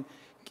off. And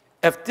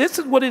if this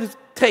is what it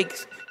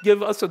takes,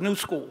 give us a new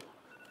school.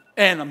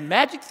 And the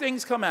magic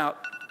things come out,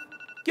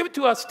 give it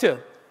to us too.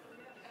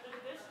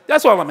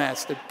 That's all I'm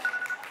asking.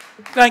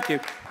 Thank you.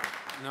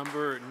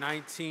 Number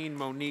 19,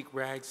 Monique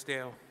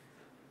Ragsdale.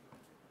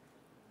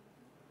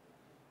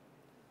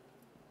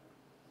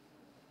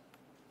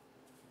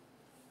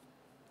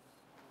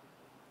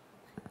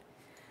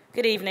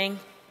 Good evening.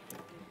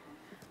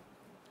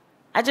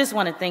 I just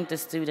want to thank the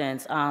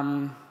students.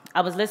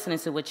 I was listening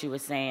to what you were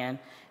saying,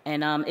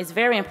 and it's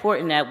very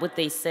important that what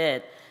they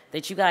said,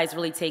 that you guys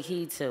really take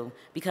heed to,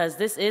 because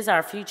this is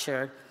our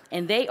future,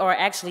 and they are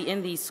actually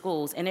in these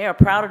schools, and they are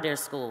proud of their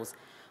schools.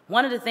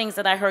 One of the things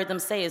that I heard them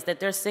say is that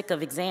they're sick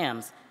of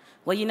exams.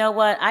 Well, you know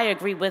what? I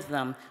agree with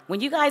them.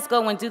 When you guys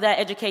go and do that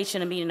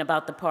education meeting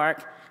about the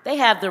park, they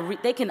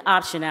can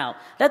option out.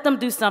 Let them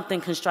do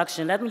something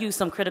construction. Let them use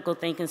some critical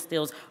thinking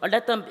skills, or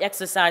let them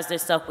exercise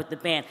themselves with the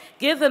band.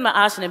 Give them an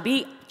option and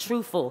be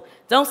truthful.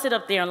 Don't sit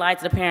up there and lie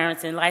to the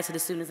parents and lie to the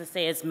students and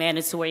say it's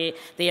mandatory,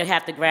 they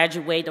have to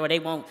graduate, or they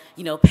won't,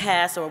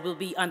 pass, or will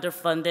be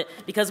underfunded,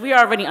 because we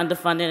are already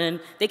underfunded and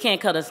they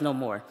can't cut us no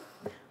more.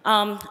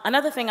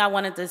 Another thing I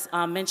wanted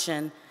to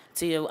mention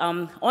to you,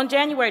 on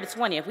January the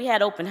 20th, we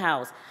had open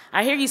house.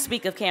 I hear you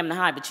speak of Camden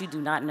High, but you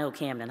do not know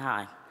Camden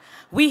High.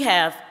 We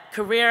have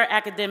career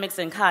academics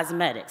and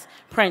cosmetics,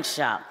 print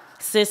shop,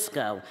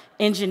 Cisco,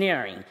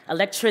 engineering,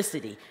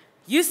 electricity,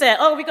 You said,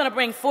 oh, we're going to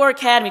bring 4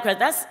 academy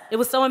credits. It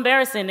was so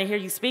embarrassing to hear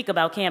you speak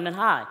about Camden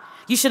High.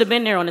 You should have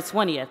been there on the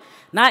 20th.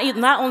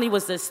 Not only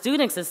was the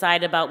students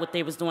excited about what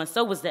they was doing,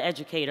 so was the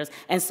educators,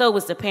 and so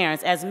was the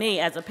parents. As me,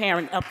 as a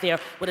parent up there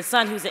with a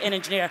son who's an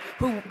engineer,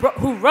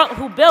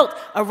 who built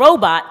a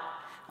robot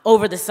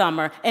over the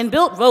summer and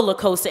built roller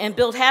coaster and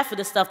built half of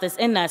the stuff that's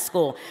in that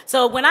school.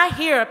 So when I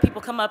hear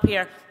people come up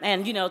here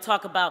and, you know,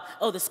 talk about,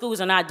 oh, the schools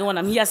are not doing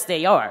them, yes,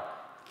 they are.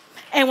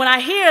 And when I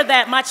hear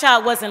that my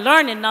child wasn't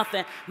learning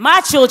nothing, my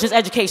children's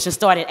education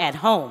started at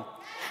home.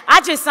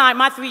 I just signed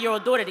my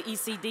 3-year-old daughter to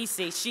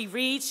ECDC. She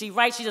reads, she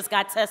writes, she just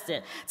got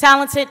tested.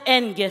 Talented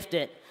and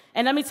gifted.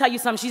 And let me tell you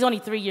something, she's only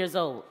 3 years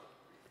old.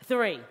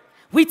 3.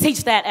 We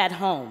teach that at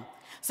home.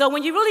 So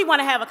when you really want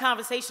to have a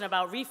conversation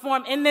about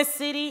reform in this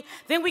city,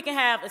 then we can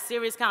have a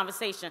serious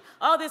conversation.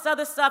 All this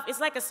other stuff, it's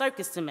like a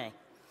circus to me.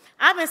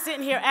 I've been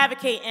sitting here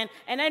advocating,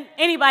 and then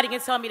anybody can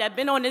tell me that I've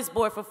been on this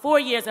board for 4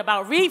 years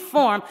about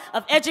reform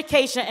of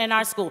education in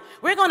our school.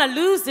 We're going to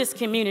lose this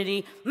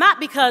community, not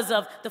because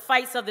of the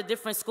fights of the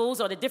different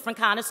schools or the different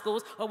kind of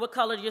schools or what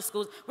color your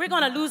schools. We're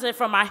going to lose it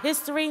from our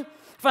history,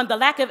 from the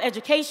lack of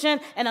education,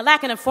 and the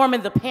lack of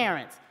informing the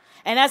parents.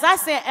 And as I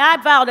said, I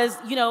vowed as,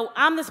 you know,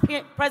 I'm this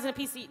president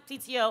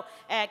PTO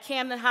at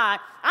Camden High.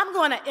 I'm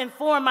going to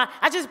inform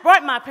I just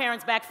brought my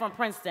parents back from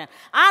Princeton.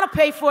 I don't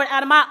pay for it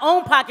out of my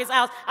own pockets.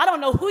 I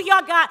don't know who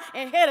y'all got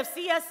in head of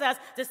CSS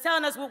that's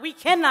telling us what we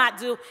cannot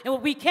do and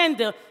what we can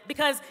do.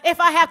 Because if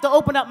I have to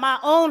open up my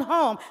own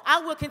home, I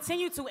will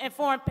continue to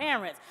inform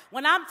parents.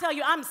 When I'm telling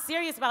you I'm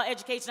serious about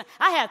education,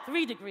 I have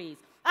 3 degrees.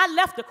 I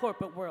left the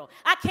corporate world.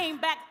 I came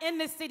back in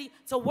this city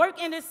to work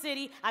in this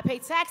city. I pay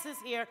taxes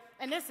here,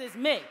 and this is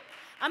me.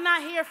 I'm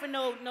not here for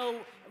no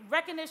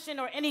recognition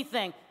or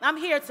anything. I'm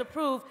here to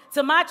prove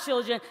to my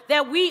children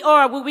that we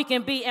are what we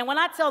can be. And when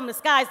I tell them the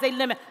sky's the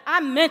limit,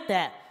 I meant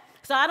that.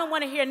 So I don't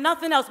want to hear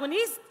nothing else. When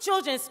these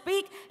children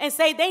speak and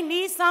say they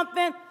need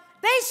something,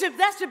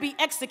 that should be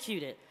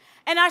executed.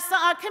 And our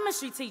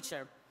chemistry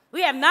teacher,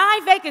 we have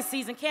 9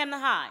 vacancies in Camden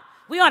High.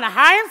 We on a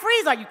hiring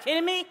freeze? Are you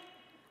kidding me?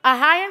 A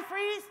hiring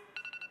freeze?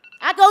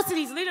 I go to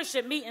these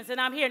leadership meetings and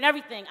I'm hearing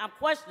everything. I'm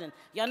questioning.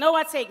 Y'all know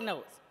I take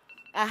notes.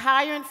 A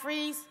hiring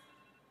freeze?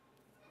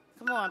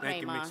 Come on,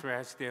 Thank you, Paymon. Ms.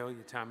 Rasdale.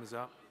 Your time is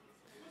up.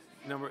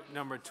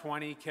 Number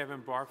 20, Kevin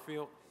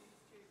Barfield.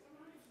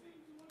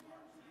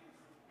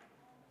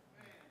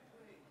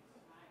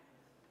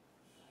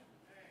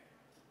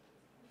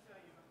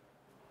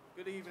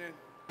 Good evening.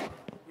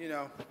 You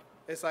know,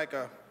 it's like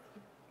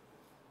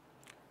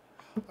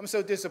I'm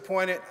so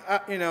disappointed.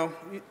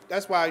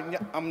 That's why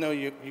I know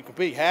you can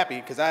be happy,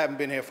 because I haven't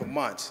been here for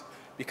months,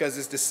 because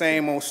it's the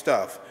same old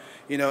stuff.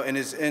 You know, and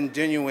it's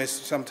ingenuous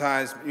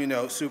sometimes, you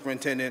know,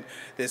 superintendent,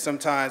 that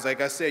sometimes,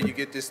 like I said, you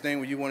get this thing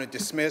where you want to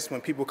dismiss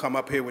when people come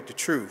up here with the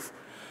truth.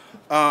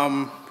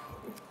 And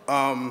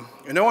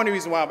the only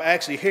reason why I'm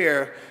actually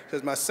here is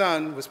because my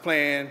son was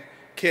playing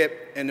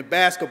KIPP in the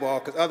basketball,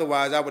 because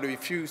otherwise I would have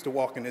refused to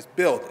walk in this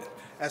building.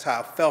 That's how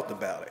I felt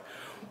about it.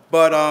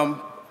 But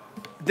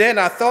then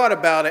I thought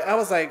about it. I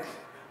was like,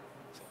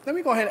 let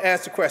me go ahead and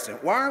ask the question.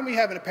 Why aren't we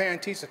having a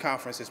parent-teacher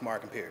conference this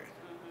marking period?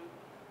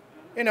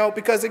 You know,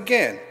 because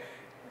again,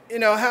 you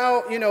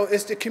know,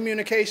 it's the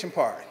communication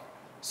part.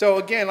 So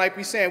again, like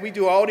we said, we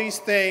do all these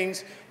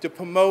things to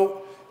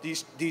promote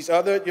these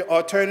other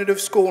alternative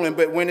schooling,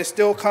 but when it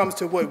still comes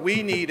to what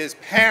we need as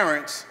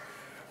parents,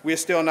 we're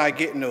still not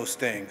getting those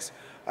things.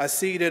 I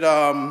see that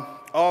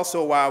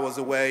also while I was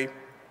away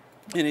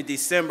in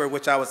December,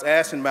 which I was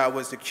asking about,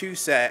 was the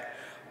QSAC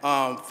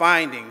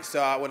findings.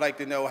 So I would like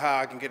to know how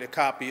I can get a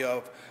copy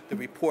of the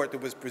report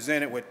that was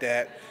presented with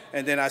that.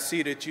 And then I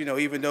see that, you know,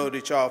 even though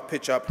that y'all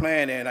pitch our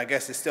plan in, I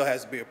guess it still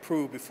has to be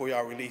approved before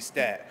y'all release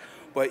that.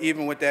 But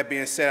even with that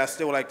being said, I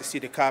still like to see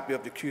the copy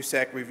of the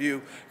QSAC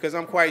review, because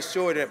I'm quite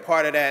sure that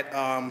part of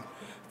that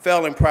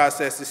failing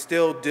process is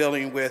still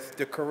dealing with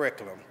the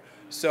curriculum.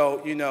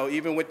 So, you know,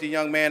 even with the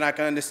young man, I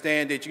can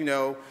understand that, you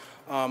know,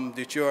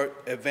 that you're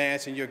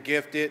advanced and you're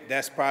gifted.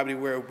 That's probably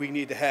where we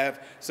need to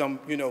have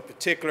some, you know,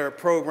 particular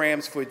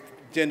programs for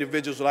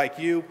individuals like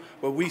you,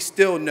 but we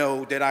still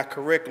know that our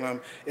curriculum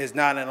is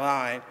not in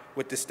line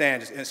with the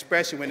standards, and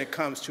especially when it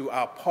comes to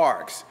our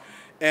parks.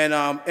 And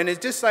it's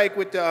just like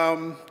what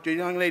the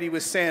young lady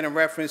was saying in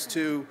reference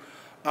to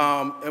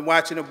and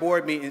watching the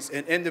board meetings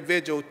and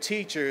individual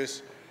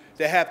teachers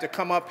that have to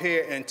come up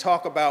here and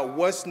talk about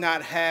what's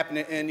not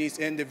happening in these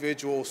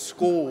individual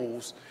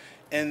schools,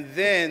 and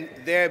then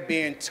they're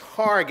being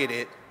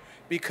targeted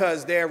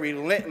because they're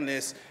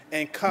relentless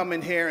and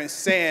coming here and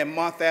saying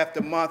month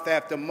after month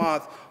after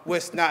month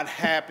what's not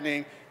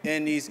happening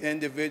in these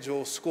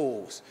individual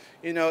schools.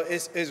 You know,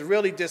 it's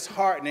really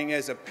disheartening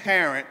as a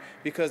parent,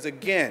 because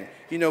again,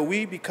 you know,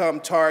 we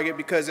become target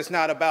because it's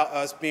not about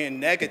us being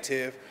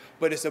negative,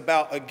 but it's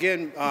about,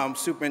 again,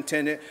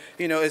 superintendent,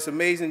 you know, it's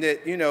amazing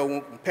that, you know,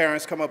 when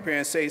parents come up here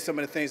and say some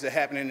of the things that are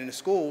happening in the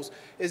schools,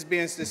 it's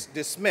being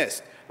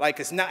dismissed, like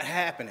it's not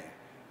happening.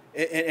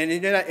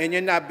 And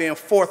you're not being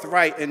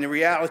forthright in the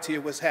reality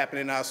of what's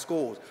happening in our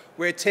schools.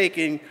 We're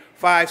taking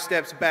 5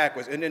 steps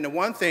backwards. And then the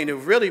one thing that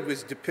really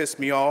pissed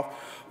me off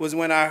was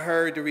when I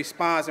heard the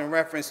response in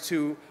reference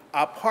to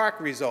our park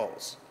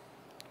results.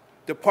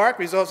 The park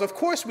results, of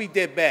course we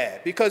did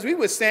bad, because we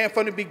were saying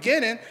from the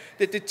beginning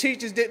that the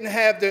teachers didn't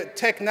have the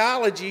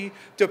technology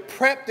to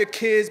prep the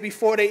kids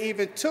before they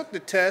even took the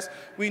test.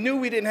 We knew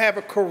we didn't have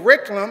a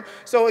curriculum.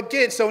 So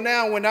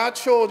now when our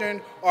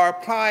children are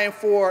applying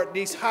for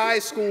these high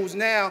schools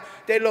now,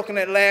 they're looking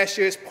at last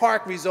year's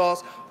park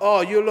results.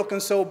 Oh, you're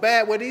looking so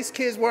bad. Well, these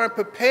kids weren't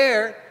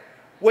prepared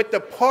with the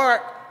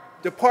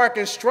park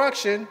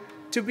instruction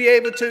to be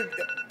able to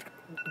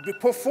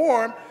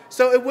perform.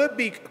 So it would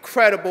be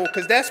credible,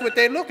 because that's what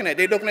they're looking at.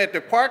 They're looking at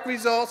the park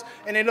results,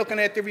 and they're looking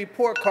at the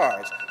report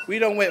cards. We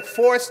done went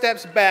 4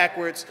 steps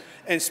backwards,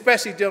 and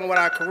especially dealing with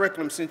our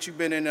curriculum since you've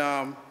been in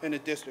the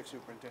district,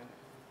 Superintendent.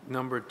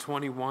 Number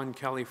 21,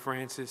 Kelly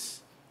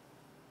Francis.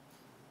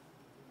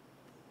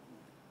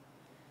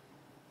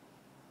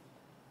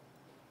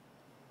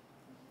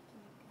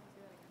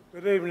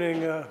 Good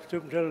evening,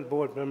 Superintendent,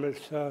 board members.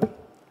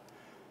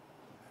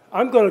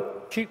 I'm going to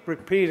keep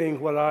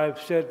repeating what I've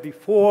said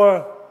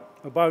before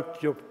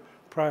about your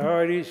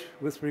priorities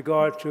with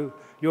regard to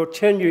your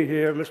tenure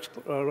here, Mr.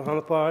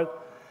 Hanapard,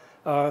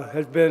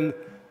 has been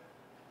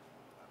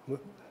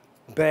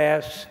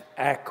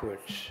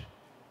bass-ackwards.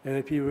 And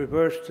if you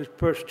reverse the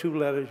first 2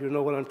 letters, you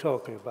know what I'm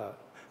talking about.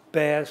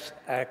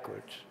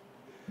 Bass-ackwards.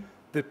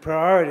 The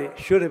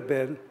priority should have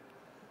been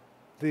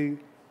the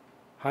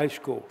high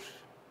schools.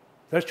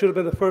 That should have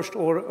been the first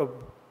order of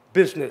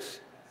business,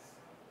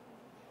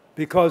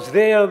 because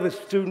they are the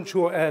students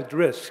who are at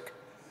risk.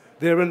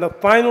 They're in the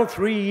final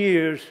 3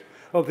 years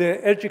of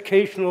their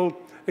educational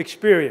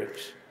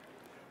experience,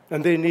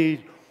 and they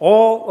need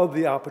all of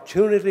the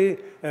opportunity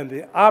and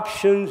the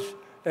options,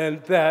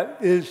 and that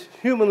is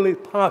humanly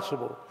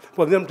possible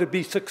for them to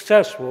be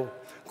successful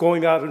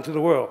going out into the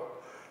world,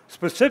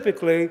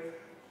 specifically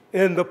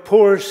in the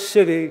poorest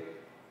city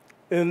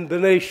in the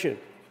nation,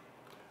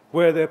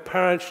 where their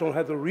parents don't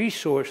have the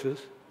resources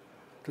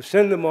to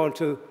send them on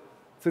to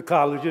the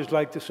colleges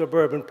like the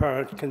suburban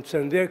parents can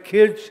send their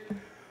kids.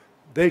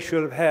 They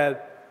should have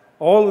had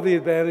all of the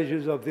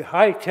advantages of the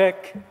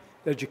high-tech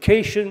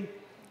education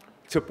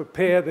to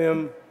prepare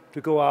them to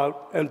go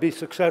out and be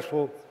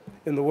successful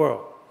in the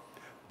world.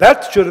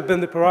 That should have been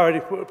the priority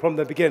from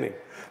the beginning.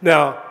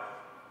 Now,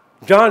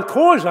 John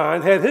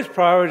Corzine had his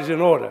priorities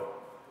in order.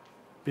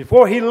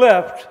 Before he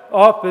left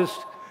office,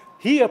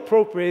 he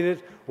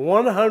appropriated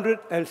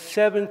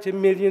 $170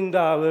 million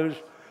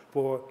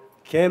for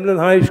Camden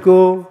High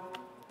School,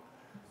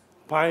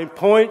 Pine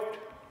Point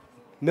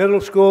Middle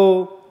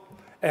School,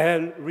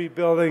 and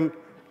rebuilding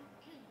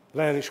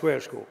Landing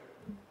Square School.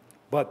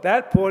 But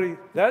that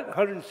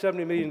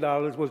 $170 million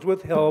was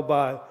withheld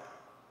by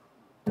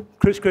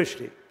Chris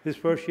Christie, his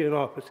first year in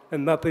office,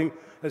 and nothing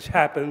has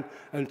happened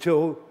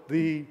until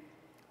the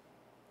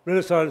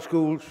Renaissance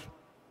schools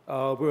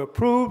were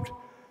approved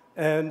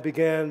and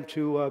began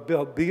to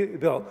build.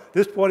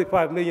 This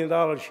 $45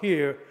 million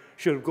here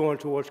should have gone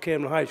towards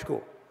Camden High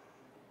School.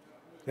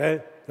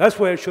 Okay? That's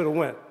where it should have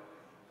went,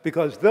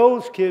 because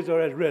those kids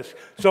are at risk.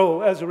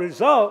 So as a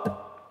result,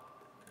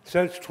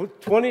 since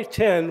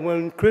 2010,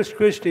 when Chris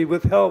Christie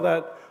withheld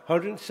that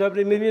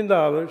 $170 million,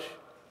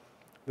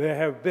 there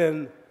have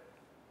been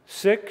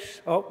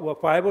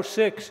 5 or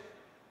 6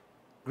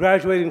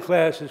 graduating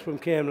classes from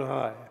Camden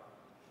High.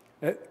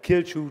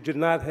 Kids who did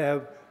not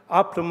have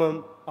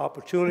optimum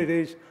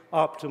opportunities,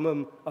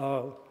 optimum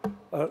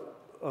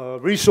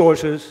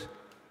resources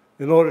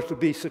in order to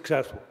be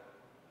successful.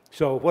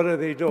 So what are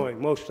they doing,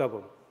 most of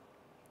them?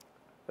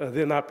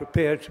 They're not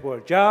prepared for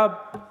a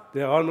job.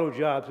 There are no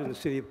jobs in the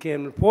city of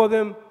Camden for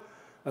them.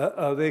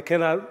 They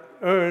cannot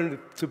earn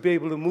to be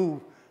able to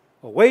move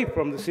away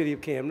from the city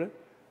of Camden.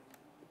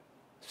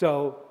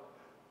 So,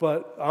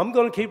 but I'm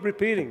going to keep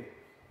repeating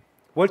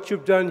what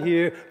you've done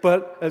here.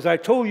 But as I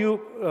told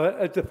you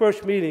at the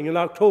first meeting in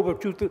October of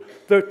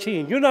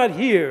 2013, you're not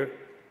here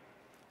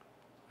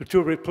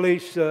to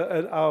replace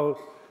our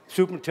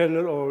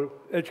superintendent or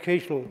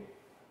educational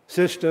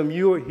system.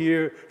 You are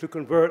here to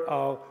convert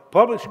our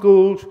public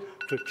schools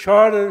to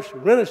charters,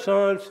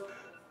 Renaissance,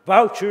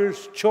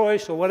 vouchers,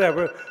 choice, or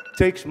whatever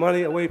takes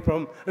money away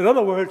from, in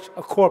other words,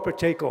 a corporate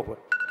takeover.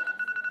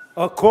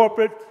 A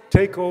corporate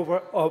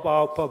takeover of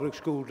our public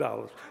school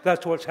dollars.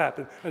 That's what's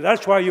happened, and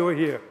that's why you are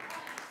here.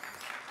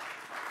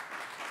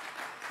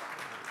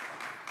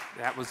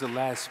 That was the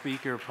last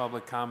speaker.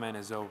 Public comment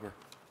is over.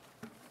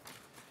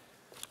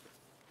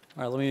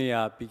 All right, let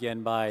me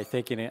begin by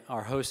thanking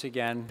our hosts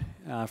again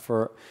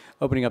for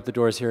opening up the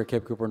doors here at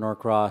KIPP Cooper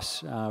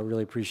Norcross.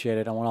 Really appreciate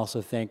it. I want to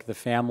also thank the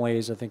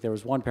families. I think there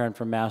was one parent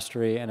from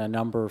Mastery and a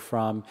number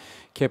from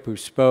KIPP who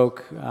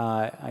spoke.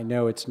 I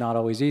know it's not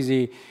always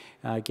easy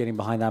getting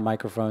behind that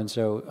microphone,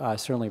 so I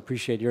certainly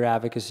appreciate your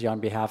advocacy on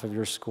behalf of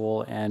your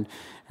school, and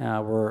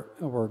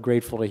we're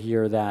grateful to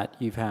hear that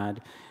you've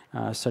had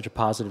such a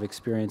positive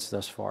experience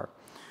thus far.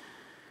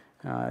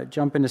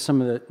 Jump into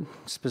some of the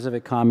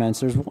specific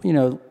comments. There's,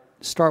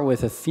 start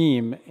with a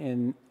theme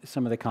in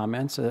some of the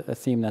comments, a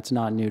theme that's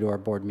not new to our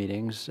board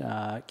meetings.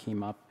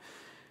 Came up,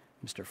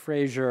 Mr.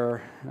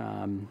 Frazier,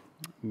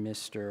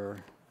 Mr.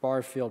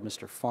 Barfield,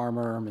 Mr.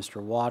 Farmer,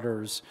 Mr.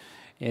 Waters,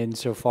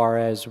 insofar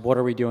as what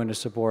are we doing to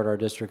support our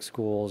district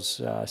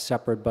schools,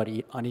 separate but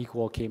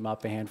unequal came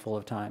up a handful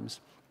of times.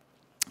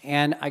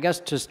 And I guess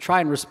just try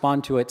and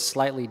respond to it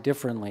slightly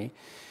differently.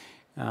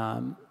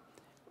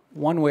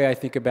 One way I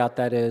think about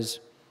that is,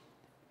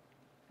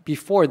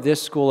 before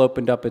this school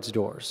opened up its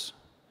doors,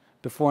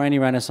 before any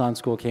Renaissance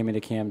school came into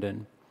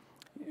Camden,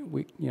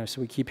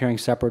 so we keep hearing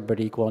separate but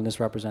equal, and this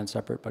represents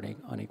separate but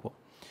unequal.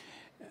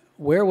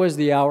 Where was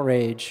the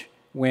outrage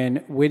when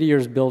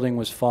Whittier's building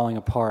was falling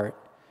apart,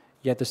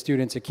 yet the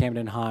students at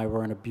Camden High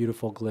were in a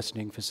beautiful,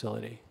 glistening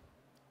facility?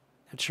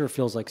 It sure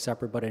feels like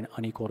separate but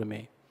unequal to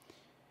me.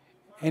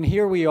 And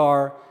here we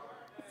are.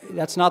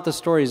 That's not the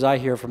stories I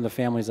hear from the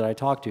families that I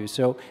talk to.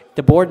 So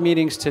the board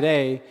meetings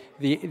today,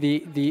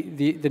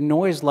 the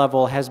noise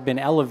level has been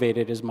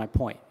elevated, is my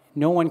point.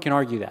 No one can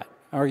argue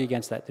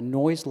against that. The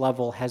noise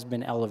level has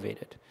been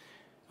elevated,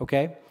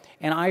 okay?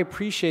 And I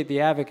appreciate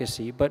the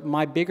advocacy, but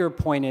my bigger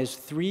point is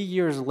 3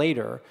 years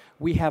later,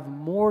 we have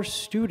more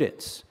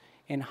students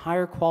in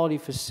higher quality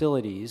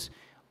facilities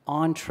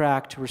on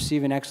track to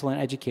receive an excellent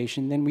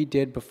education than we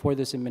did before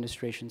this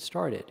administration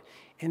started.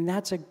 And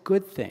that's a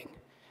good thing.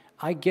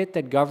 I get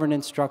that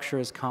governance structure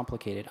is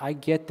complicated. I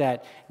get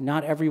that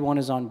not everyone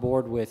is on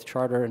board with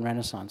charter and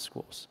Renaissance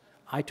schools.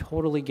 I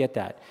totally get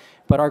that.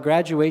 But our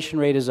graduation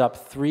rate is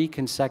up 3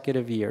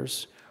 consecutive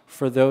years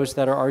for those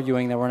that are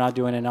arguing that we're not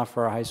doing enough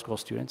for our high school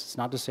students. It's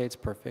not to say it's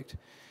perfect.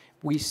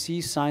 We see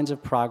signs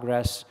of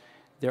progress.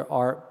 There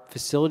are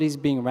facilities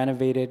being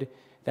renovated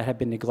that have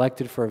been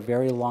neglected for a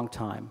very long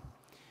time.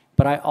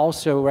 But I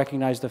also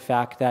recognize the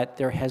fact that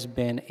there have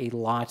been a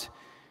lot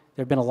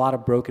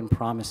of broken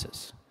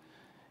promises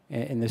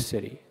in this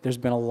city. There's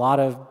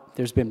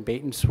been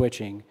bait and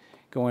switching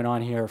going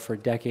on here for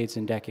decades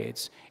and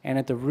decades. And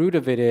at the root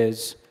of it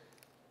is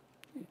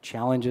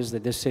challenges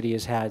that this city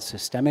has had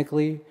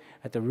systemically.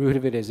 At the root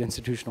of it is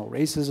institutional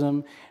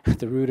racism. At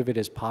the root of it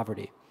is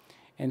poverty.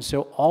 And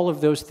so all of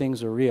those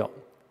things are real.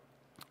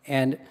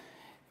 And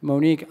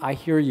Monique, I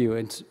hear you,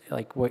 and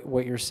like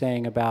what you're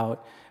saying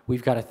about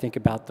we've got to think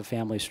about the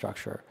family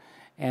structure.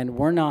 And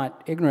we're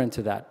not ignorant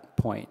to that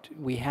point.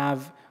 We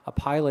have a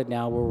pilot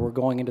now where we're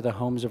going into the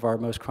homes of our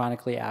most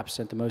chronically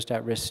absent, the most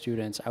at-risk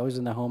students. I was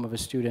in the home of a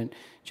student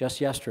just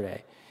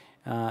yesterday,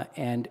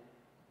 and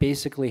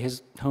basically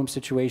his home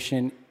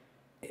situation,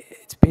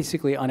 it's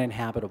basically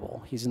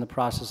uninhabitable. He's in the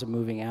process of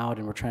moving out,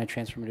 and we're trying to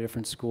transfer him to a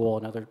different school,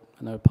 another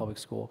public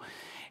school.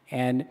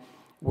 And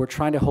we're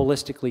trying to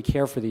holistically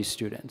care for these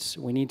students.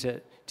 We need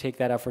to take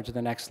that effort to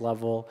the next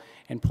level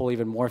and pull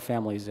even more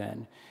families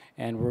in.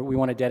 And we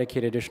want to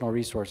dedicate additional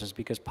resources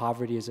because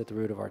poverty is at the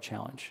root of our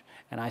challenge.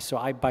 And so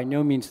I by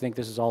no means think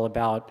this is all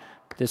about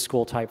this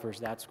school type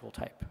versus that school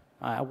type.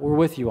 We're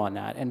with you on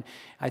that. And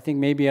I think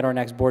maybe at our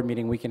next board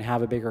meeting we can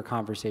have a bigger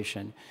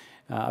conversation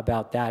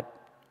about that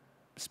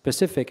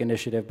specific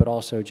initiative, but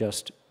also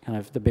just kind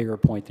of the bigger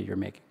point that you're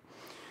making.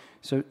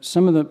 So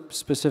some of the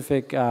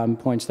specific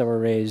points that were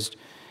raised,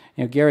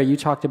 Gary, you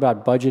talked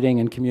about budgeting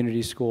and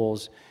community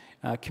schools.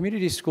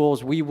 Community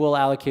schools, we will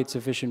allocate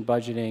sufficient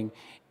budgeting.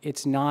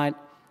 It's not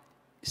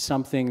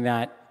something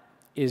that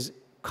is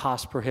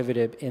cost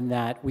prohibitive in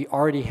that we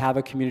already have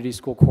a community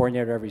school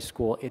coordinator at every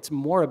school. It's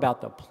more about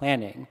the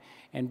planning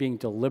and being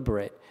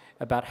deliberate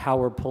about how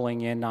we're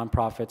pulling in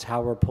nonprofits,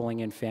 how we're pulling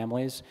in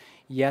families.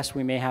 Yes,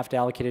 we may have to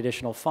allocate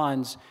additional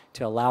funds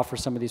to allow for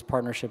some of these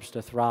partnerships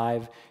to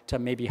thrive, to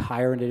maybe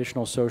hire an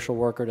additional social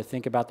worker to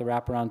think about the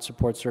wraparound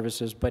support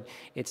services, but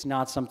it's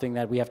not something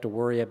that we have to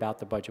worry about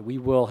the budget. We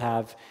will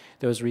have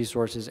those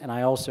resources, and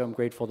I also am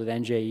grateful that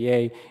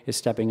NJEA is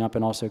stepping up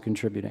and also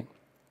contributing.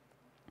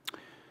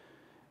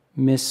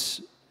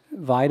 Ms.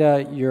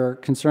 Vida, you're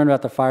concerned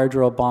about the fire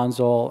drill at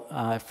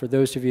Bonsall. For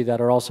those of you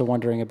that are also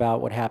wondering about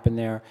what happened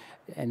there,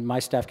 and my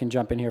staff can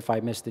jump in here if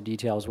I missed the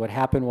details, what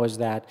happened was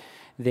that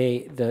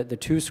the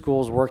two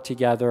schools worked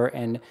together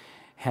and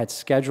had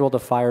scheduled a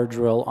fire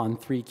drill on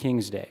 3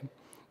 Kings Day.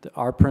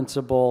 Our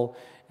principal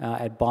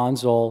at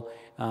Bonsall,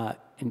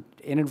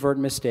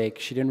 inadvertent mistake,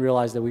 she didn't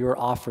realize that we were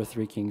off for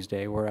 3 Kings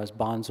Day, whereas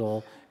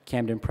Bonsall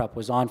Camden Prep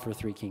was on for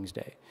 3 Kings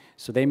Day.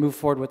 So they moved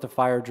forward with the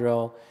fire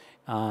drill,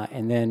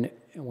 and then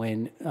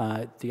when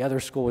the other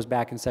school was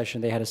back in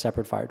session, they had a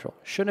separate fire drill.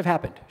 Shouldn't have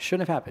happened.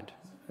 Shouldn't have happened.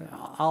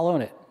 I'll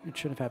own it. It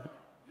shouldn't have happened.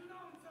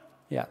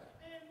 Yeah.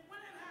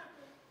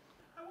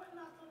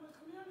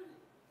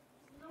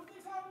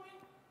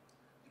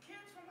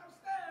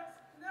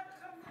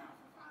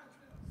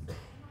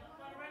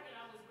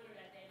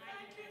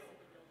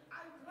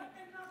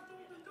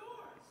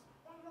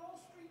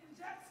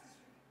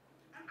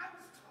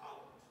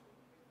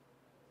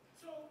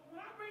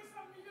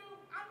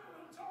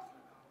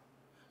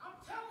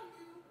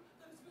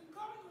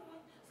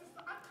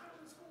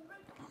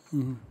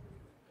 Mm-hmm.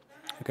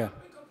 Okay.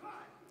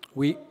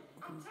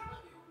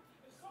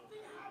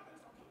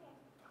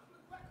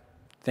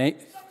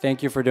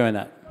 Thank you for doing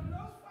that.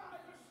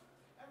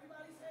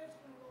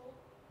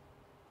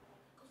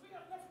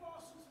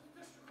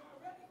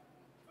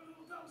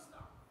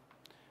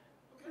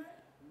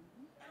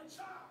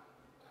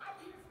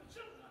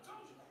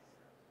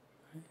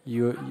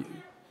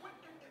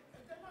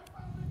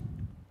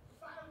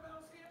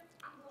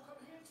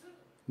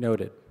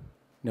 Noted.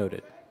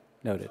 Noted.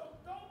 Noted.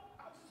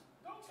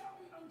 Don't tell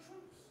me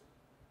untruths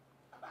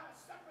about a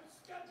separate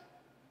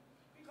schedule,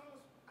 because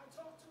I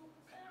talked to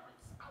parents.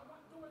 I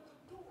went door to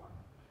door,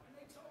 and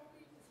they told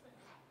me it's been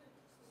happening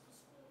since the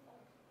school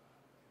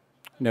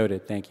opened.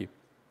 Noted. Thank you.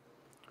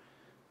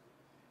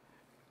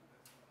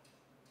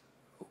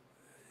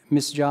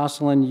 Ms.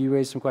 Jocelyn, you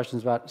raised some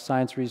questions about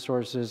science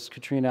resources.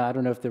 Katrina, I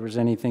don't know if there was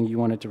anything you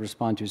wanted to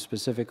respond to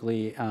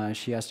specifically.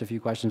 She asked a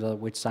few questions about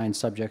which science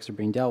subjects are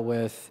being dealt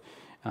with,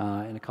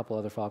 and a couple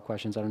other follow-up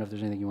questions. I don't know if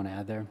there's anything you want to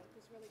add there.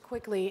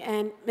 Quickly,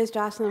 and Ms.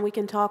 Jocelyn, we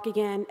can talk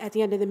again at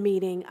the end of the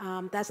meeting.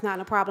 That's not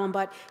a problem,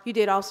 but you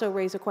did also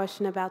raise a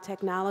question about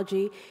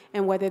technology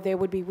and whether there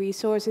would be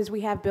resources.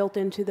 We have built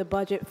into the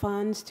budget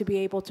funds to be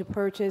able to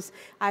purchase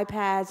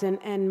iPads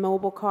and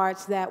mobile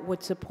carts that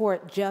would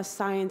support just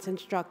science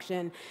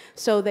instruction,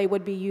 so they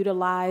would be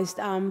utilized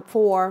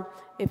for,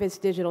 if it's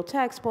digital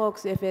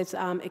textbooks, if it's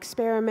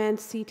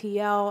experiments,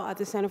 CTL,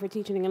 the Center for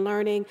Teaching and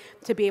Learning,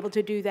 to be able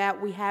to do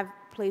that. We have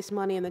placed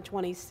money in the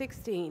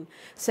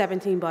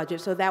 2016-17 budget,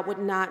 so that would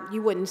not,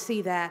 you wouldn't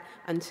see that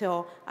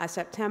until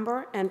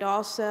September. And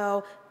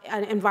also,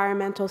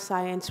 environmental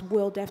science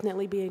will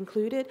definitely be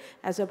included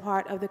as a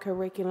part of the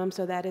curriculum,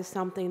 so that is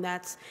something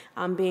that's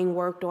being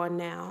worked on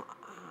now.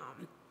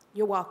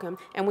 You're welcome,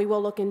 and we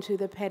will look into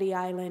the Petty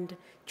Island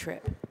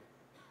trip.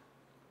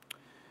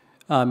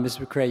 Ms.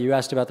 McCray, you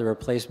asked about the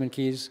replacement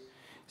keys.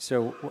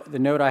 So the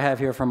note I have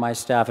here from my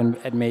staff, and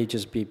it may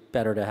just be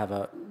better to have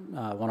a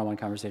one-on-one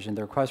conversation.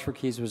 The request for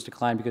keys was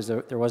declined because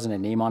there wasn't a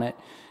name on it.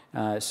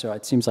 So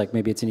it seems like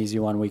maybe it's an easy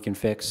one we can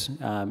fix.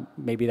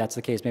 Maybe that's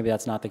the case, maybe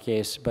that's not the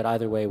case, but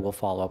either way, we'll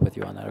follow up with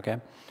you on that, okay?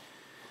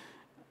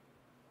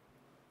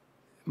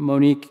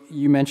 Monique,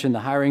 you mentioned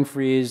the hiring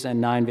freeze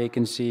and 9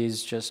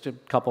 vacancies. Just a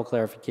couple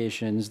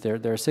clarifications.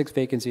 There are 6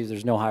 vacancies.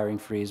 There's no hiring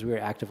freeze. We are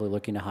actively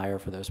looking to hire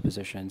for those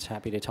positions.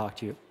 Happy to talk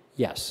to you.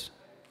 Yes.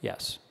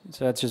 Yes.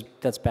 So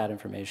that's bad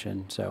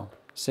information. So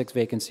 6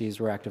 vacancies.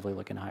 We're actively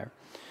looking to hire.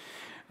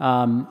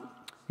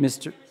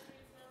 Mr.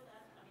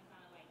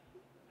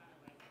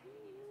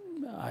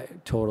 I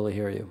totally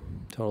hear you.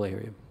 Totally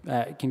hear you.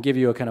 I can give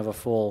you a kind of a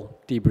full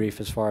debrief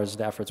as far as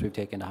the efforts we've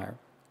taken to hire.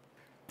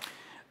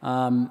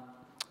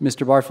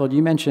 Mr. Barfield,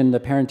 you mentioned the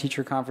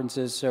parent-teacher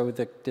conferences. So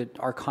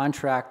our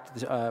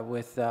contract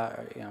with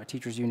our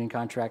teachers' union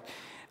contract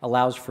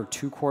allows for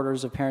 2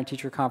 quarters of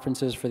parent-teacher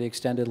conferences for the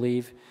extended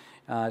leave.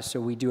 So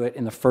we do it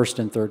in the 1st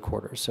and 3rd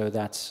quarters. So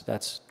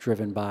that's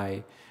driven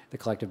by the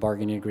collective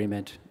bargaining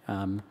agreement.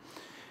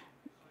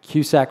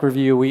 CUSAC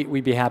review,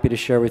 we'd be happy to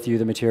share with you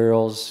the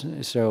materials.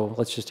 So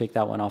let's just take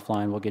that one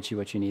offline. We'll get you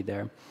what you need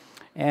there.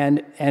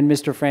 And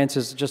Mr.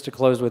 Francis, just to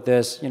close with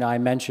this, I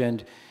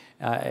mentioned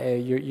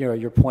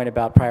your point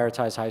about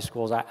prioritized high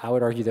schools. I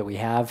would argue that we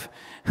have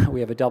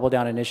a double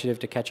down initiative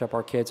to catch up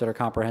our kids at our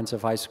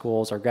comprehensive high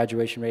schools. Our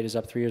graduation rate is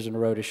up 3 years in a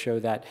row to show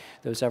that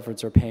those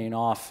efforts are paying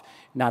off,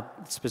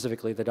 not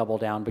specifically the double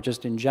down, but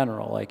just in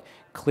general. Like,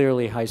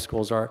 clearly high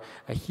schools are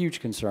a huge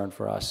concern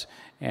for us,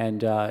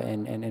 and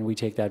we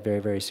take that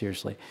very, very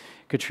seriously.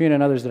 Katrina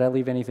and others, did I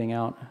leave anything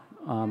out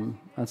on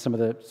some of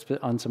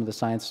the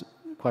science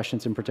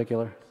questions in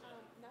particular?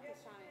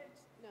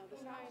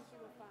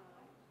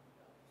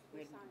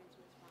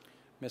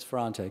 Ms.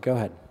 Ferrante, go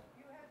ahead.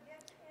 You have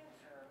yet to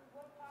answer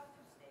what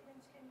positive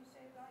statements can you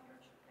say about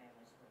Yorkshire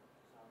Family School?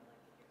 So I would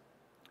like to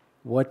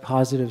hear. What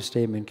positive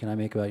statement can I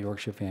make about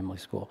Yorkshire Family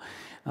School?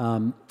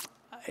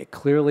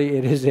 Clearly,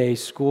 it is a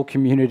school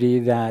community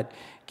that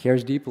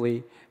cares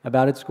deeply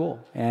about its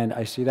school, and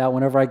I see that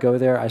whenever I go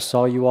there. I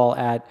saw you all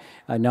at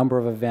a number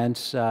of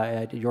events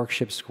at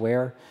Yorkshire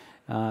Square.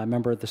 I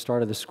remember at the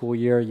start of the school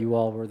year, you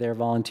all were there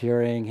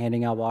volunteering,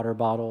 handing out water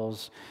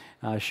bottles,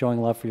 showing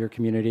love for your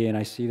community, and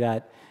I see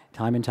that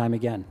time and time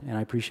again, and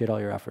I appreciate all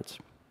your efforts.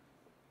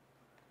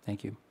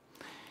 Thank you.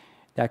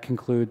 That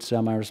concludes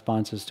my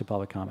responses to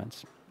public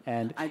comments.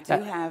 And I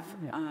do have,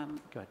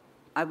 go ahead.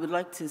 I would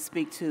like to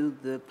speak to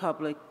the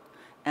public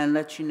and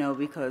let you know,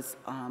 because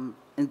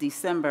in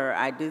December,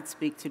 I did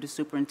speak to the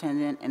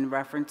superintendent and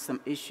reference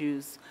some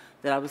issues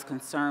that I was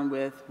concerned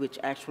with, which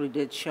actually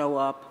did show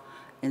up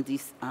in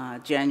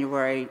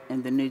January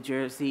in the New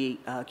Jersey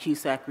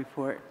CUSAC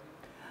report.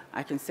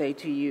 I can say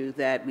to you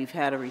that we've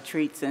had a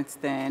retreat since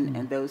then,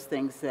 and those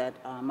things that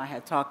I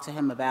had talked to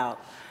him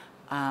about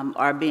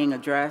are being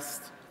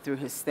addressed through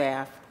his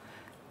staff.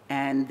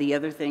 And the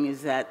other thing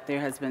is that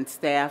there has been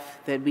staff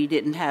that we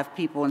didn't have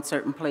people in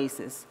certain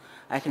places.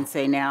 I can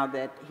say now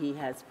that he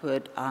has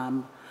put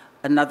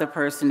another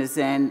person is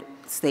in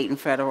state and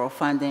federal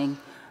funding,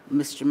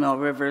 Mr. Mel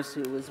Rivers,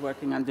 who was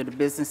working under the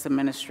business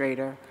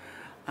administrator.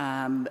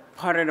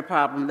 Part of the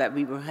problem that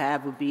we would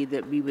have would be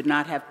that we would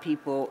not have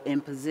people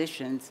in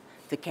positions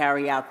to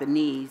carry out the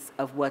needs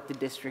of what the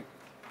district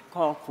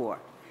called for.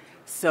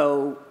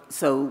 So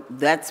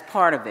that's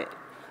part of it.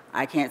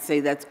 I can't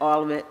say that's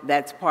all of it,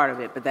 that's part of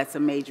it, but that's a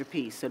major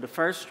piece. So the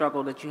first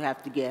struggle that you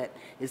have to get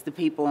is the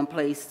people in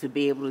place to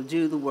be able to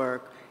do the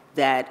work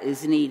that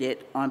is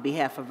needed on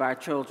behalf of our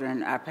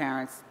children, our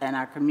parents, and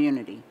our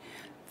community.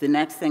 The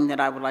next thing that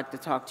I would like to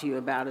talk to you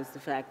about is the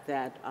fact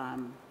that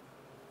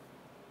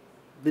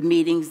the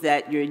meetings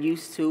that you're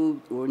used to,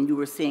 or you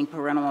were seeing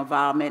parental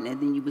involvement, and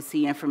then you would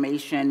see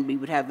information, we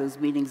would have those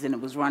meetings and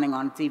it was running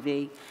on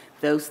TV,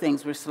 those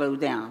things were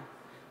slowed down.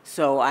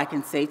 So I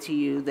can say to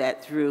you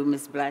that through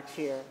Ms.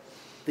 Blackshear,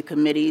 the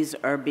committees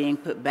are being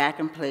put back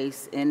in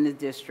place in the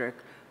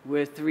district.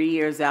 We're 3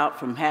 years out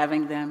from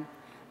having them.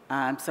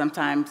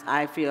 Sometimes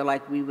I feel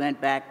like we went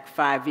back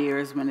 5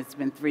 years when it's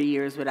been 3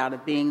 years without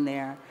it being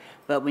there.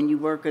 But when you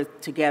work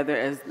together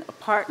as a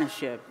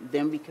partnership,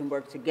 then we can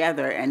work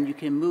together and you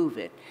can move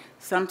it.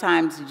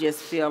 Sometimes you just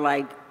feel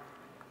like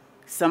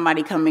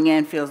somebody coming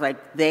in feels like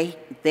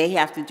they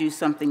have to do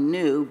something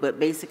new, but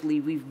basically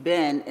we've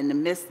been in the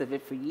midst of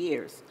it for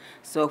years.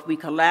 So if we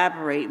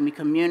collaborate and we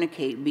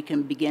communicate, we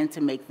can begin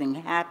to make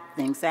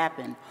things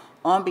happen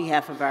on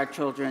behalf of our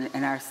children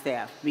and our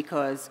staff,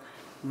 because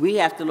we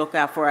have to look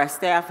out for our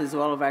staff as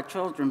well as our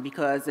children,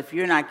 because if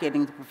you're not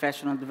getting the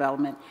professional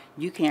development,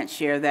 you can't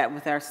share that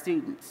with our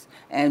students.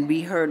 And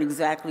we heard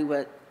exactly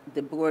what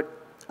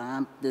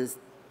the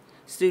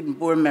student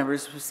board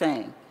members were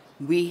saying.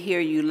 We hear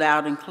you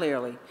loud and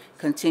clearly.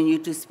 Continue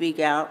to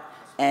speak out,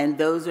 and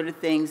those are the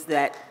things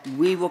that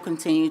we will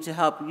continue to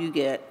help you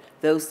get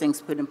those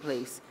things put in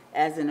place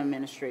as an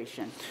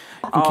administration.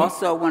 Okay. I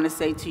also want to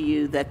say to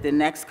you that the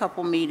next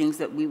couple meetings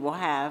that we will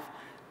have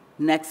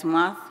next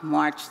month,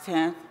 March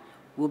 10th,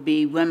 will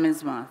be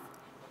Women's Month.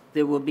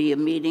 There will be a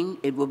meeting.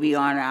 It will be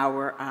on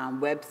our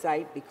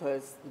website,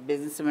 because the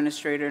business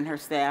administrator and her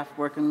staff,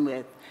 working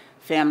with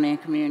Family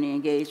and Community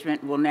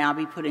Engagement, will now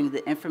be putting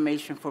the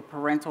information for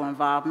parental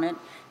involvement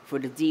for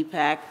the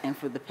DPAC and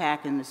for the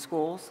PAC in the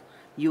schools.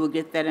 You will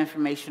get that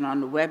information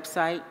on the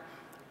website.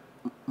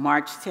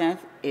 March 10th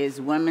is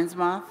Women's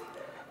Month,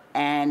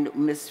 and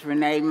Ms.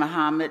 Renee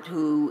Muhammad,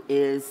 who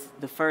is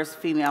the first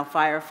female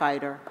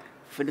firefighter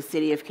for the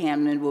city of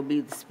Camden, will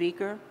be the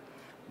speaker.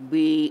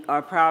 We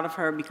are proud of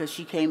her because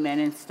she came in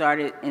and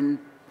started in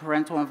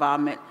parental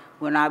involvement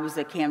when I was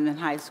at Camden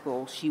High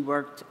School. She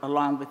worked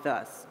along with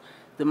us.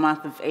 The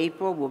month of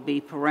April will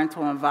be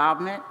parental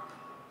involvement,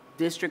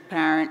 district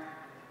parent,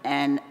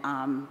 and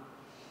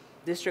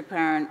district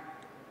parent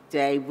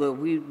day where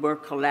we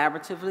work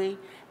collaboratively,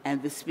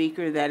 and the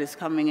speaker that is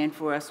coming in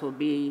for us will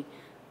be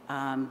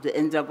the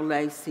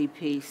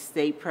NAACP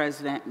state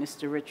president,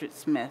 Mr. Richard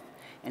Smith,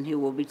 and he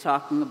will be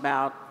talking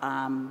about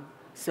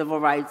civil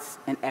rights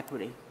and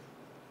equity.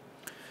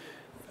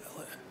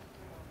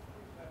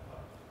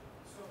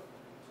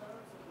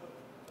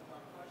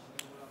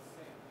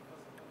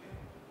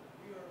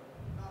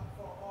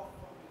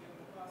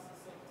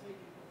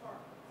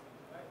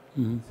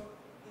 Mm-hmm. So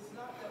it's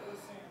not that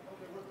we're saying,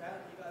 okay, we're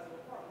batting you guys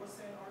apart. We're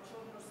saying our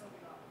children are simply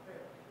not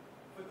prepared.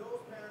 For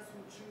those parents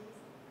who choose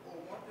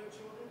or want their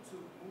children to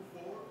move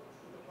forward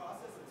with the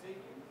process of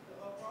taking the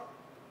part,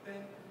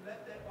 then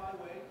let that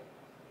byway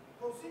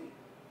proceed.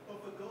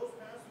 But for those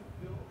parents who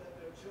feel that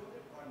their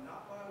children are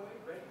not byway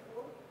ready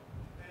for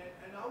it,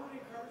 and I would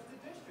encourage the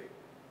district,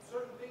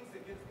 certain things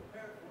that get us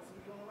prepared for so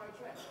we get on the right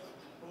track.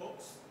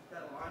 Books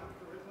that align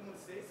with the curriculum of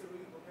the state so we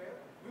can prepare.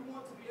 We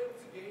want to be able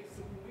to gauge,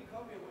 so when we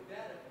come here with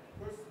data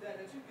versus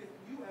data that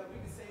you have,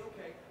 we can say,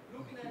 okay,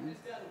 looking at this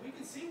data, we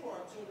can see where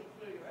our children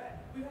clearly are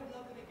at. We have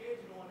nothing to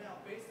gauge it on now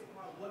based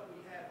upon what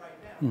we have right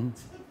now. Mm-hmm.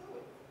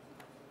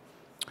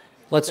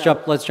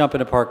 Let's jump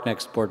into Park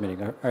next board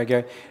meeting. All right,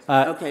 Gary.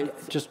 Okay.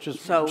 Just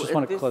so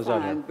want to close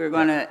out here. We're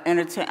going to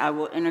entertain. I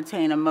will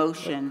entertain a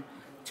motion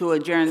to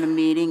adjourn the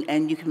meeting,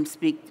 and you can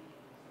speak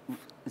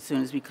as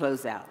soon as we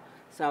close out.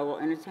 So I will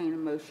entertain a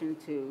motion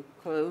to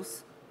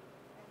close.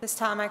 This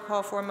time I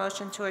call for a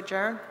motion to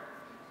adjourn.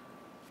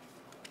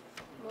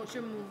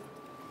 Motion moved.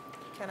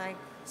 Can I,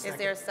 is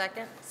there a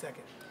second?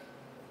 Second.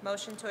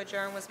 Motion to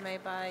adjourn was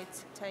made by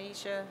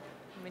Taisha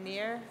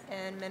Munir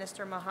and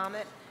Minister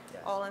Muhammad.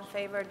 Yes. All in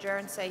favor of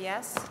adjourn say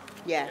yes.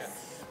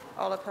 Yes.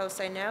 All opposed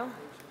say no.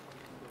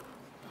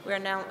 We are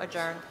now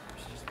adjourned.